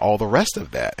understanding and all the rest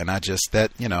of that. And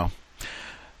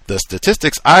the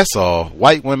statistics I saw,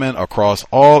 white women across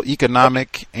all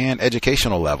economic and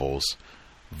educational levels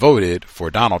voted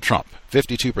for Donald Trump.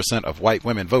 52% of white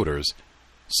women voters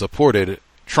supported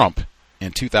Trump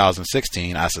in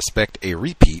 2016. I suspect a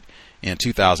repeat in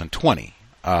 2020.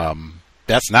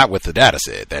 That's not what the data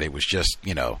said, that it was just,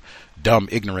 dumb,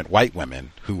 ignorant white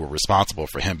women who were responsible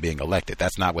for him being elected.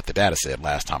 That's not what the data said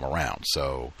last time around.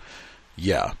 So,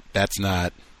 yeah, that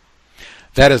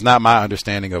is not my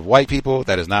understanding of white people.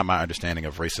 That is not my understanding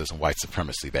of racism, white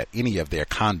supremacy, that any of their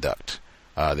conduct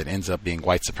that ends up being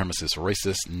white supremacist or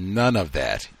racist, none of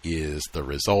that is the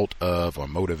result of or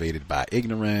motivated by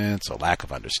ignorance or lack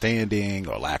of understanding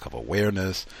or lack of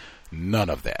awareness.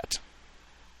 None of that.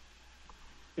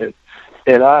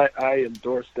 And I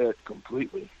endorse that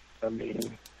completely. I mean,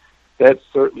 that's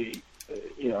certainly,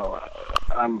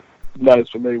 I'm not as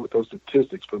familiar with those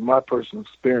statistics, but my personal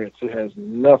experience, it has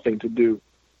nothing to do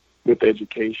with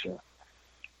education.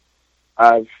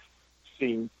 I've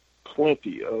seen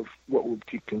plenty of what would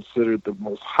be considered the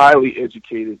most highly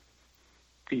educated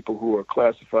people who are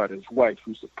classified as white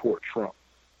who support Trump,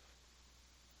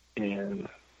 and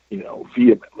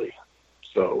vehemently.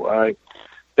 So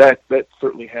that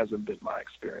certainly hasn't been my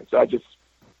experience. I just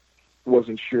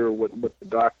wasn't sure what the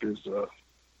doctor's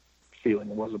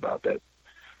feeling was about that.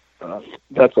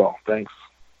 That's all. Thanks.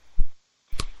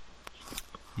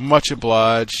 Much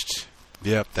obliged.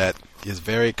 Yep, that is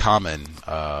very common.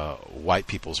 White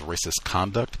people's racist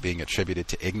conduct being attributed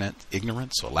to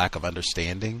ignorance or lack of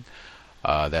understanding.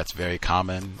 That's very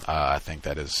common. I think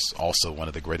that is also one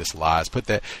of the greatest lies.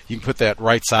 You can put that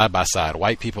right side by side.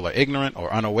 White people are ignorant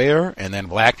or unaware, and then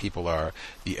black people are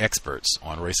the experts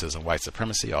on racism, white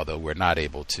supremacy, although we're not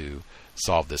able to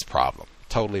solve this problem.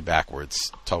 Totally backwards,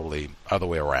 totally other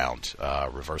way around,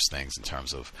 reverse things in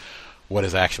terms of what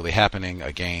is actually happening.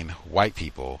 Again, white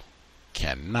people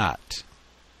cannot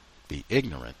be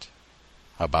ignorant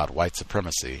about white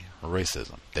supremacy or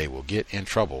racism. They will get in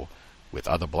trouble with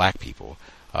other black people.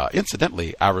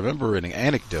 Incidentally, I remember an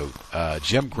anecdote.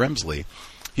 Jim Grimsley,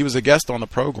 he was a guest on the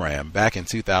program back in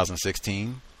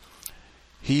 2016.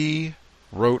 He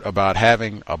wrote about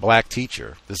having a black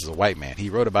teacher. This is a white man. He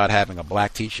wrote about having a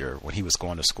black teacher when he was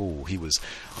going to school. He was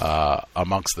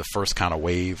amongst the first kind of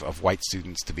wave of white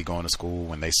students to be going to school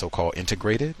when they so-called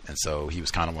integrated. And so he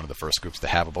was kind of one of the first groups to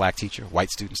have a black teacher, white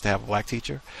students to have a black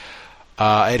teacher.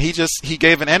 And he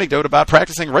gave an anecdote about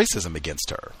practicing racism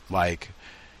against her. Like,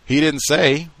 he didn't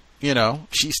say,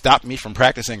 she stopped me from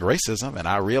practicing racism, and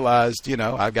I realized,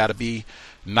 I've got to be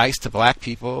nice to black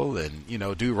people and,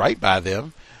 do right by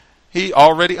them. He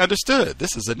already understood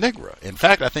this is a Negra. In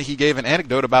fact, I think he gave an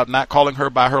anecdote about not calling her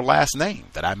by her last name,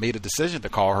 that I made a decision to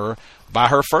call her by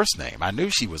her first name. I knew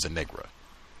she was a Negra,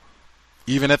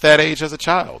 even at that age as a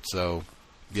child. So,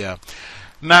 yeah,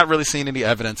 not really seeing any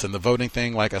evidence in the voting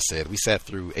thing. Like I said, we sat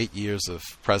through 8 years of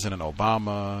President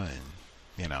Obama, and,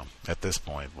 at this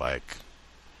point,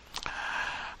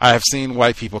 I have seen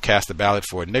white people cast a ballot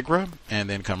for a Negra and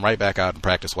then come right back out and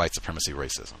practice white supremacy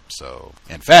racism. So,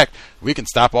 in fact, we can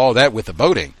stop all that with the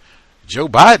voting. Joe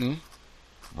Biden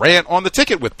ran on the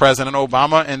ticket with President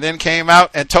Obama and then came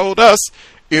out and told us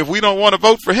if we don't want to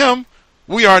vote for him,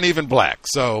 we aren't even black.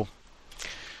 So,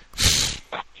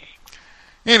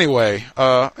 anyway,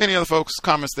 any other folks,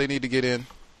 comments they need to get in?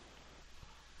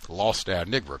 Lost our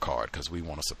Negra card because we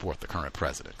want to support the current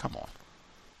president. Come on.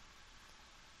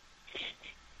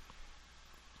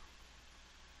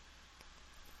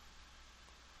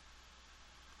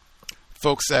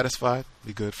 Folks satisfied?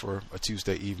 Be good for a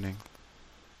Tuesday evening.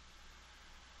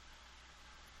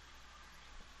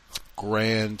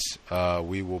 Grand.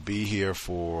 We will be here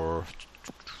for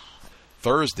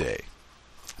Thursday.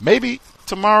 Maybe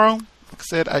tomorrow. Like I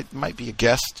said, I might be a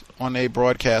guest on a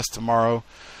broadcast tomorrow.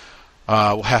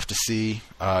 We'll have to see.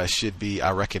 It should be,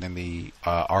 I reckon, in the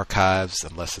archives,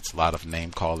 unless it's a lot of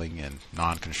name calling and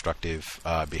non-constructive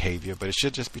behavior. But it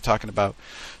should just be talking about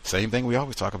same thing we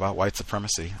always talk about, white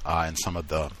supremacy, and some of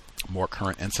the more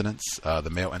current incidents. The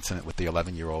male incident with the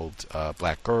 11-year-old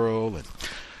black girl, and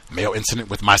male incident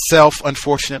with myself,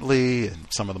 unfortunately, and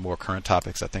some of the more current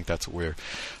topics. I think that's what we're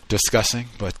discussing.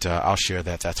 But I'll share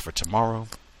that. That's for tomorrow.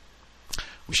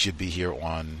 We should be here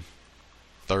on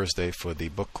Thursday for the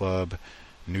book club,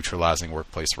 Neutralizing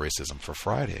Workplace Racism, for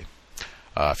Friday.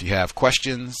 If you have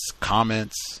questions,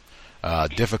 comments,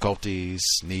 difficulties,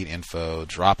 need info,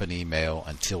 drop an email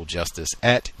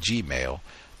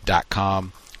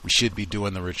untiljustice@gmail.com. We should be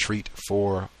doing the retreat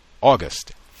for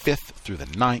August 5th through the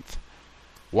 9th.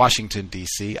 Washington,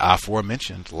 D.C.,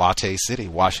 aforementioned Latte City,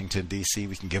 Washington, D.C.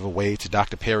 We can give away to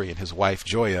Dr. Perry and his wife,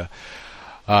 Joya.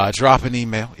 Drop an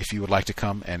email if you would like to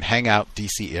come and hang out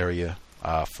D.C. area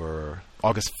for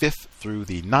August 5th through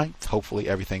the 9th. Hopefully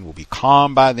everything will be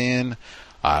calm by then,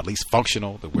 at least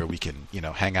functional, to where we can,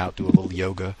 hang out, do a little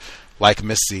yoga, like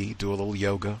Miss C, do a little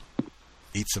yoga,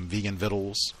 eat some vegan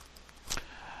vittles,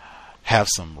 have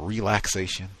some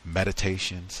relaxation,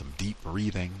 meditation, some deep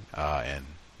breathing, and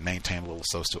maintain a little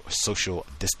social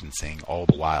distancing all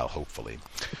the while, hopefully.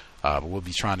 But we'll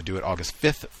be trying to do it August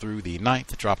 5th through the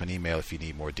 9th. Drop an email if you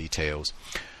need more details.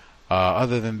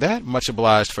 Other than that, much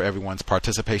obliged for everyone's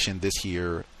participation this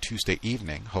here Tuesday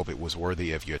evening. Hope it was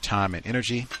worthy of your time and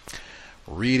energy.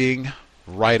 Reading,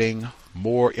 writing,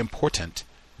 more important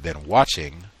than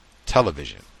watching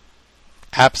television.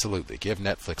 Absolutely. Give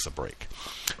Netflix a break.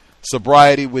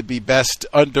 Sobriety would be best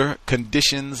under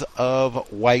conditions of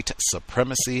white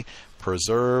supremacy.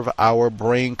 Preserve our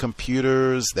brain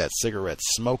computers, that cigarette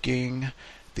smoking,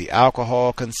 the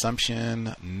alcohol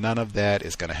consumption. None of that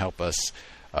is going to help us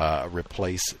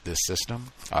replace this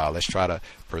system. Let's try to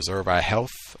preserve our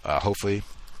health. Hopefully,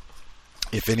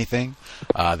 if anything,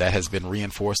 that has been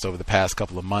reinforced over the past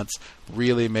couple of months.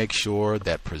 Really make sure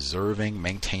that preserving,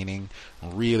 maintaining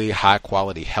really high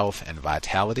quality health and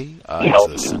vitality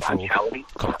is a central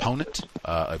component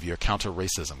of your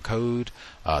counter-racism code.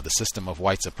 The system of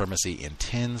white supremacy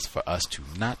intends for us to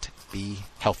not be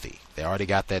healthy. They already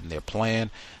got that in their plan.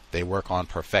 They work on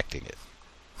perfecting it.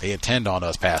 They intend on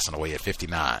us passing away at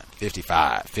 59,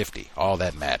 55, 50, all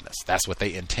that madness. That's what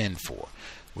they intend for.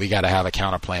 We got to have a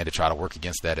counter plan to try to work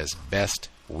against that as best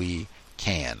we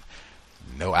can.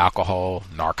 No alcohol,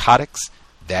 narcotics,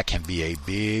 that can be a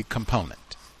big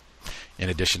component. In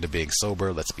addition to being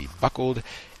sober, let's be buckled.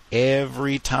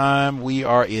 Every time we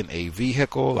are in a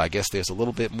vehicle, I guess there's a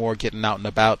little bit more getting out and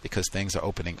about because things are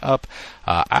opening up.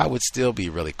 I would still be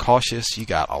really cautious. You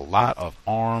got a lot of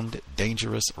armed,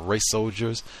 dangerous race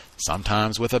soldiers,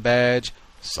 sometimes with a badge,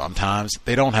 sometimes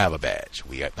they don't have a badge.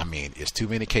 It's too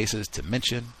many cases to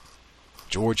mention.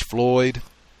 George Floyd,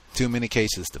 too many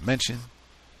cases to mention.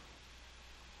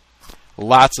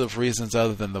 Lots of reasons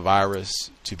other than the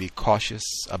virus to be cautious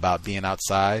about being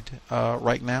outside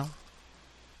right now.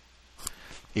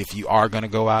 If you are going to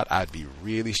go out, I'd be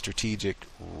really strategic,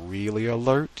 really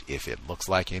alert. If it looks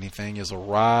like anything is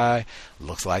awry,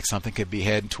 looks like something could be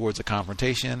heading towards a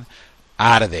confrontation,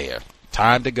 out of there.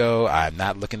 Time to go. I'm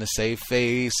not looking to save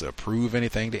face or prove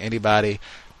anything to anybody.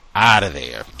 Out of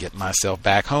there. Get myself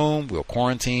back home. We'll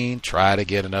quarantine. Try to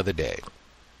get another day.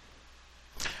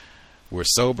 We're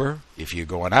sober. If you're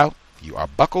going out, you are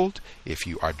buckled. If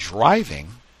you are driving,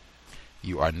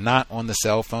 you are not on the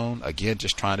cell phone. Again,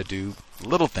 just trying to do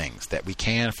little things that we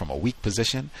can from a weak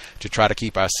position to try to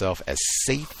keep ourselves as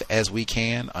safe as we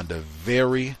can under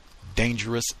very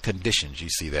dangerous conditions. You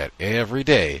see that every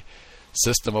day.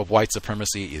 System of white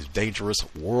supremacy is dangerous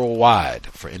worldwide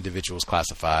for individuals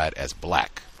classified as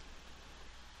black.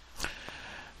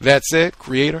 That said,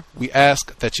 Creator, we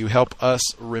ask that you help us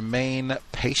remain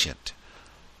patient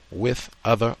with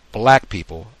other black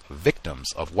people,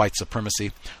 victims of white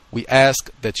supremacy. We ask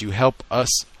that you help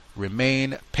us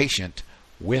remain patient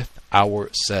with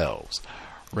ourselves.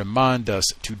 Remind us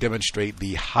to demonstrate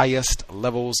the highest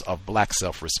levels of black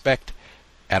self-respect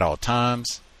at all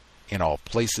times, in all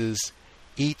places,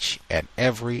 each and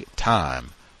every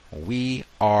time we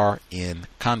are in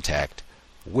contact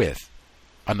with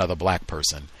another black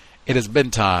person. It has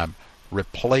been time.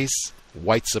 Replace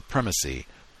white supremacy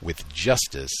with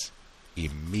justice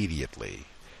immediately.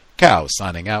 Cow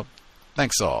signing out.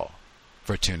 Thanks all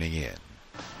for tuning in.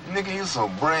 Nigga, you so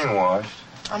brainwashed.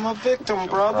 I'm a victim,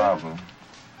 brother. Problem.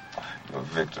 You're a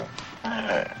victim.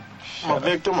 Yeah. I'm a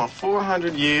victim of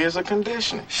 400 years of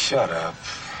conditioning. Shut up.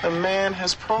 The man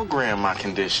has programmed my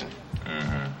conditioning.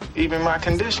 Mm-hmm. Even my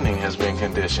conditioning has been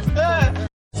conditioned.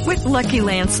 With Lucky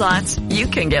Land Slots, you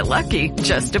can get lucky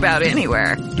just about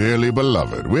anywhere. Dearly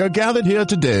beloved, we are gathered here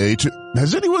today to...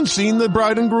 Has anyone seen the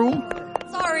bride and groom?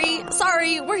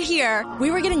 Sorry, we're here.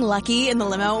 We were getting lucky in the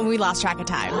limo and we lost track of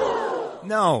time.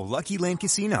 No, Lucky Land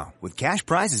Casino, with cash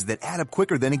prizes that add up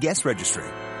quicker than a guest registry.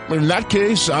 In that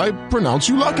case, I pronounce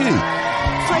you lucky.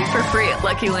 Play for free at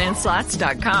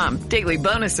LuckyLandSlots.com. Daily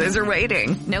bonuses are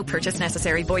waiting. No purchase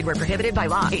necessary. Void where prohibited by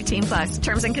law. 18+.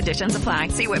 Terms and conditions apply.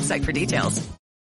 See website for details.